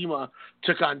and Shima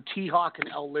took on T-Hawk and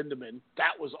El Lindemann.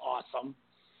 That was awesome.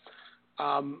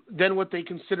 Then what they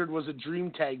considered was a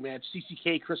dream tag match.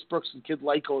 CCK, Chris Brooks, and Kid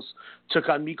Lycos took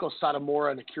on Miko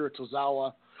Satomura and Akira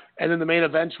Tozawa. And then the main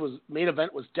event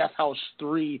was Death House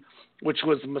 3, which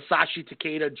was Masashi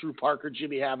Takeda, Drew Parker,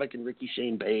 Jimmy Havoc, and Ricky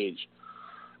Shane Page.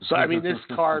 So, I mean, this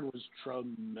card was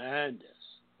tremendous.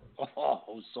 Oh,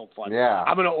 it was so fun. Yeah.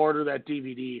 I'm going to order that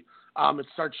DVD. It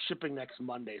starts shipping next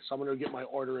Monday, so I'm going to get my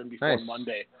order in before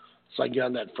Monday so I can get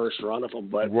on that first run of them.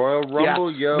 But Royal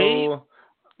Rumble,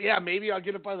 maybe I'll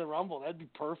get it by the Rumble. That'd be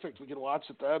perfect. We can watch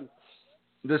it then.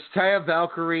 Does Taya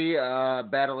Valkyrie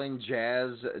battling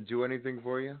Jazz do anything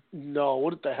for you? No.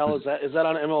 What the hell is that? Is that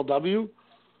on MLW?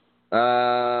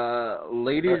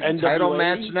 Ladies Title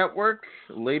Match Network.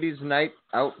 Ladies Night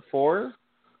Out 4.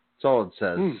 That's all it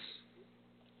says.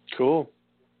 Cool.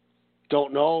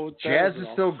 Don't know. Jazz is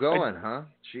still going, huh?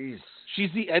 Jeez.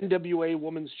 She's the NWA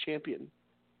Women's Champion.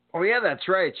 Oh yeah, that's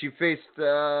right. She faced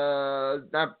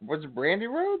was it Brandy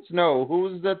Rhodes? No, who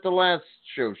was at the last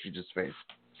show she just faced?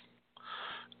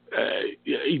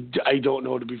 I don't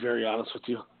know, to be very honest with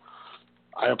you.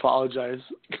 I apologize.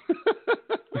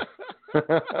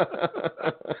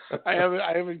 I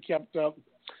haven't kept up.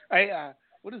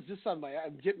 What is this on my?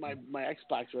 I'm getting my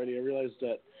Xbox ready. I realized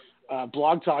that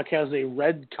Blog Talk has a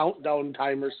red countdown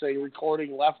timer saying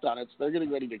recording left on it, so they're getting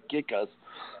ready to kick us.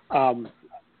 I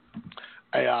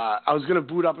was gonna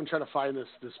boot up and try to find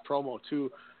this promo too.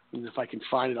 And if I can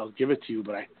find it, I'll give it to you.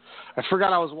 But I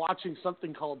forgot I was watching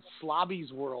something called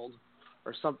Slobby's World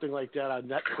or something like that on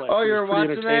Netflix. Oh, you're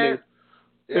watching that?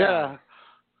 Yeah.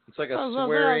 It's like a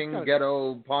swearing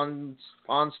ghetto pawn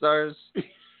stars.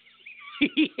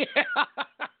 Yeah.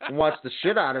 Watch the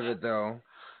shit out of it, though.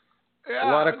 Yeah, a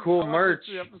lot of cool merch.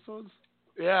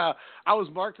 Yeah. I was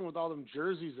marking with all them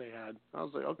jerseys they had. I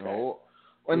was like, okay. Oh.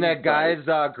 In that guy's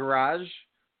garage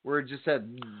where it just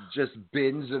had just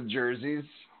bins of jerseys.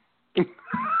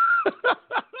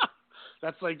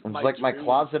 That's like my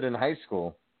closet in high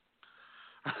school.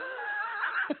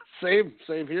 Same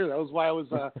here. That was why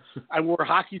I wore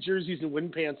hockey jerseys and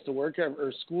wind pants to work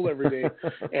or school every day,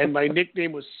 and my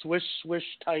nickname was Swish Swish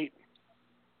Tight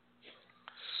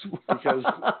because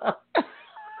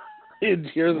you'd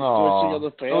hear the swishing of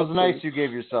the pants. It was nice you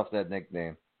gave yourself that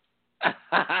nickname.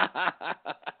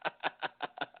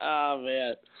 Oh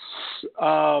man.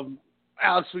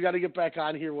 Alex, we got to get back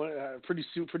on here pretty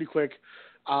quick.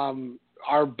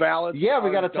 Our ballots. Yeah,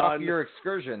 we got to done. talk your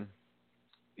excursion.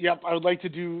 Yep, I would like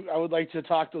to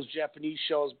talk those Japanese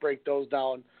shows, break those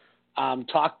down,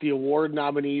 talk the award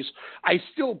nominees.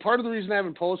 Part of the reason I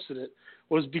haven't posted it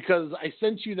was because I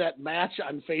sent you that match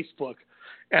on Facebook,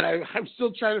 and I'm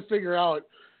still trying to figure out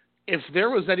if there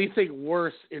was anything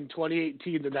worse in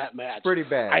 2018 than that match. Pretty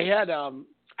bad. I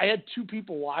had two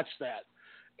people watch that,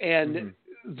 and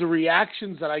the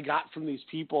reactions that I got from these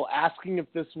people asking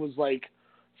if this was like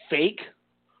fake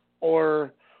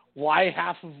or why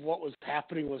half of what was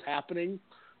happening.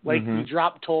 Like the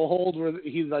drop toe hold where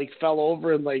he like fell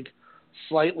over and like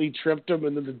slightly tripped him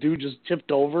and then the dude just tipped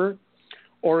over,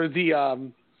 or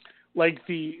the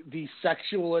the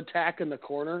sexual attack in the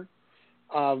corner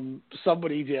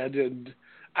somebody did, and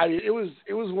it was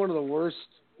one of the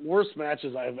worst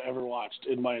matches I've ever watched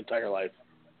in my entire life.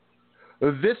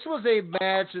 This was a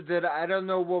match that I don't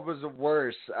know what was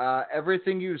worse.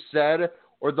 Everything you said,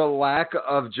 or the lack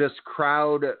of just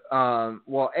crowd.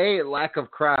 Lack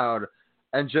of crowd,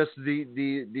 and just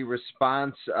the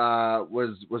response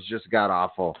was just god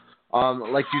awful.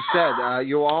 Like you said,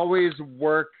 you always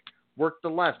work the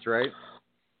left, right?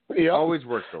 Yeah. Always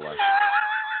work the left.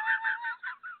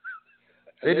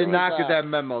 They did not get that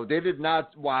memo. They did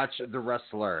not watch The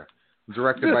Wrestler,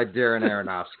 directed by Darren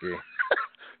Aronofsky.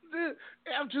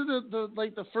 After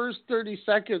the first 30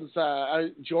 seconds,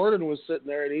 Jordan was sitting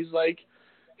there, and he's like,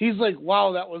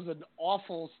 wow, that was an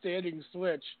awful standing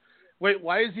switch. Wait,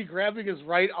 why is he grabbing his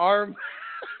right arm?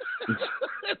 And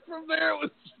from there,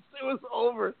 it was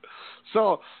over.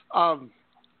 So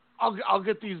I'll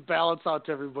get these ballots out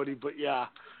to everybody, but yeah.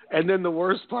 And then the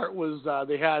worst part was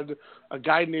they had a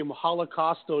guy named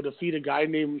Holocausto defeat a guy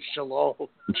named Shalom.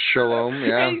 Shalom,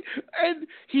 yeah. And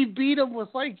he beat him with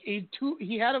he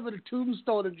had him in a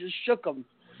tombstone and just shook him.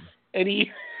 And he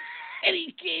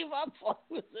gave up while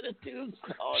he was in a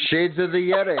tombstone. Shades of the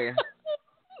Yeti.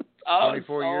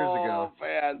 24 years ago. Oh,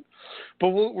 man. But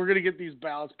we're going to get these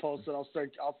ballots posted. I'll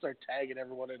start tagging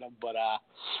everyone in them. But,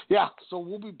 yeah, so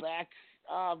we'll be back.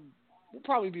 We'll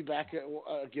probably be back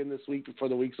again this week before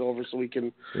the week's over, so we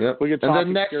can. Yep. We can and talk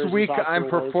then next week I'm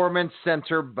Performance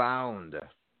Center bound,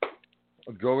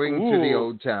 going to the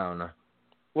Old Town.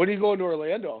 When are you going to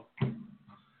Orlando?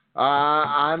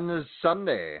 On the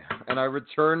Sunday, and I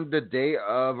return the day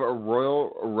of a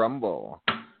Royal Rumble,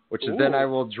 which is then I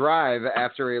will drive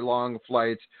after a long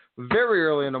flight, very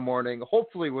early in the morning,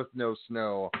 hopefully with no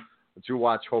snow, to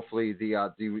watch hopefully the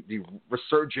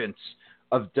resurgence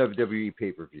of WWE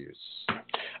pay-per-views.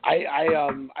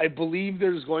 I believe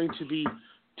there's going to be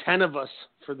 10 of us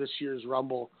for this year's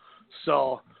Rumble,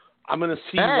 so I'm going to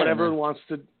see 10. what everyone wants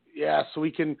to. Yeah, so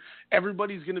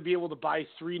everybody's going to be able to buy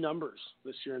 3 numbers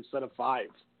this year instead of 5.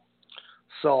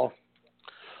 So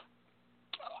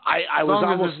I was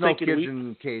almost thinking no kids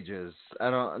in cages.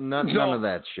 None of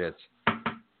that shit.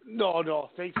 No.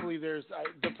 Thankfully, there's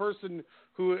the person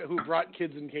who brought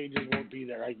kids in cages won't be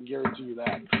there. I can guarantee you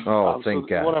that. Oh, thank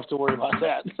God. We won't have to worry about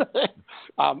that.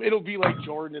 It'll be like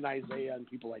Jordan and Isaiah and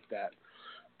people like that.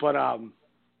 But I'm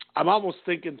almost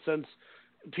thinking since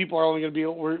people are only going to be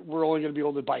we're only going to be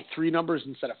able to buy 3 numbers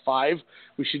instead of 5,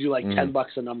 we should do like $10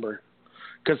 a number,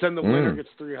 because then the winner gets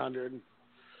 300.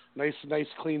 Nice,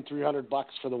 clean $300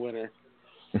 for the winner.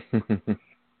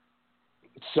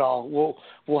 So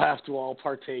we'll have to all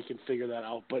partake and figure that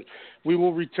out. But we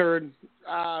will return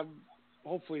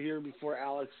hopefully here before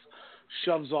Alex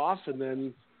shoves off, and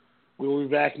then we will be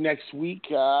back next week.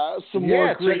 Some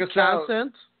more great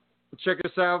content. Check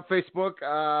us out, Facebook.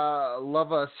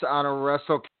 Love us on a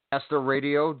WrestleCast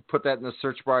Radio. Put that in the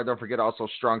search bar. Don't forget also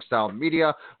Strong Style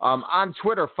Media. On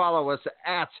Twitter, follow us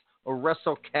at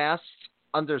WrestleCast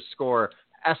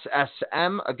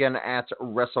 _SSM. Again, at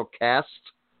WrestleCast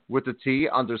with the T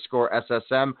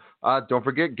 _SSM. Don't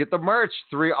forget, get the merch.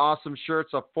 3 awesome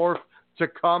shirts, a 4th to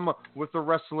come with the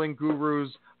wrestling gurus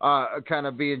kind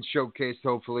of being showcased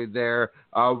hopefully there.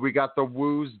 We got the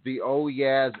woos, the oh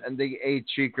yeahs, and the A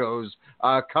Chicos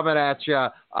coming at you.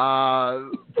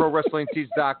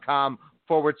 ProWrestlingTees.com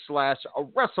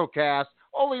 /WrestleCast.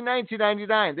 Only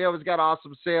 $19.99. They always got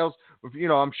awesome sales.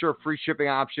 I'm sure free shipping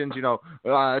options.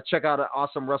 Check out an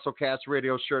awesome WrestleCast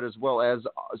radio shirt, as well as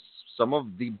some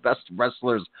of the best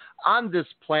wrestlers on this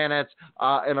planet.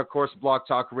 And of course,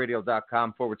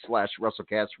 blogtalkradio.com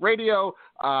 /WrestleCast radio,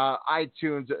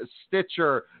 iTunes,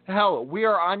 Stitcher. Hell, we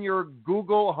are on your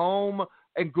Google Home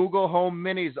and Google Home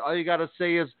Minis. All you got to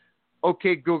say is,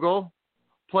 okay, Google,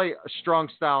 play Strong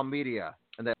Style Media.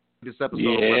 And that's this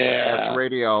episode of WrestleCast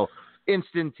Radio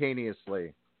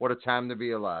instantaneously. What a time to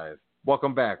be alive.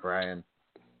 Welcome back, Ryan.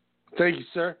 Thank you,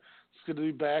 sir. It's good to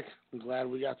be back. I'm glad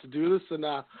we got to do this, and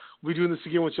we'll be doing this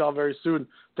again with y'all very soon.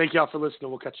 Thank y'all for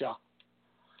listening. We'll catch y'all.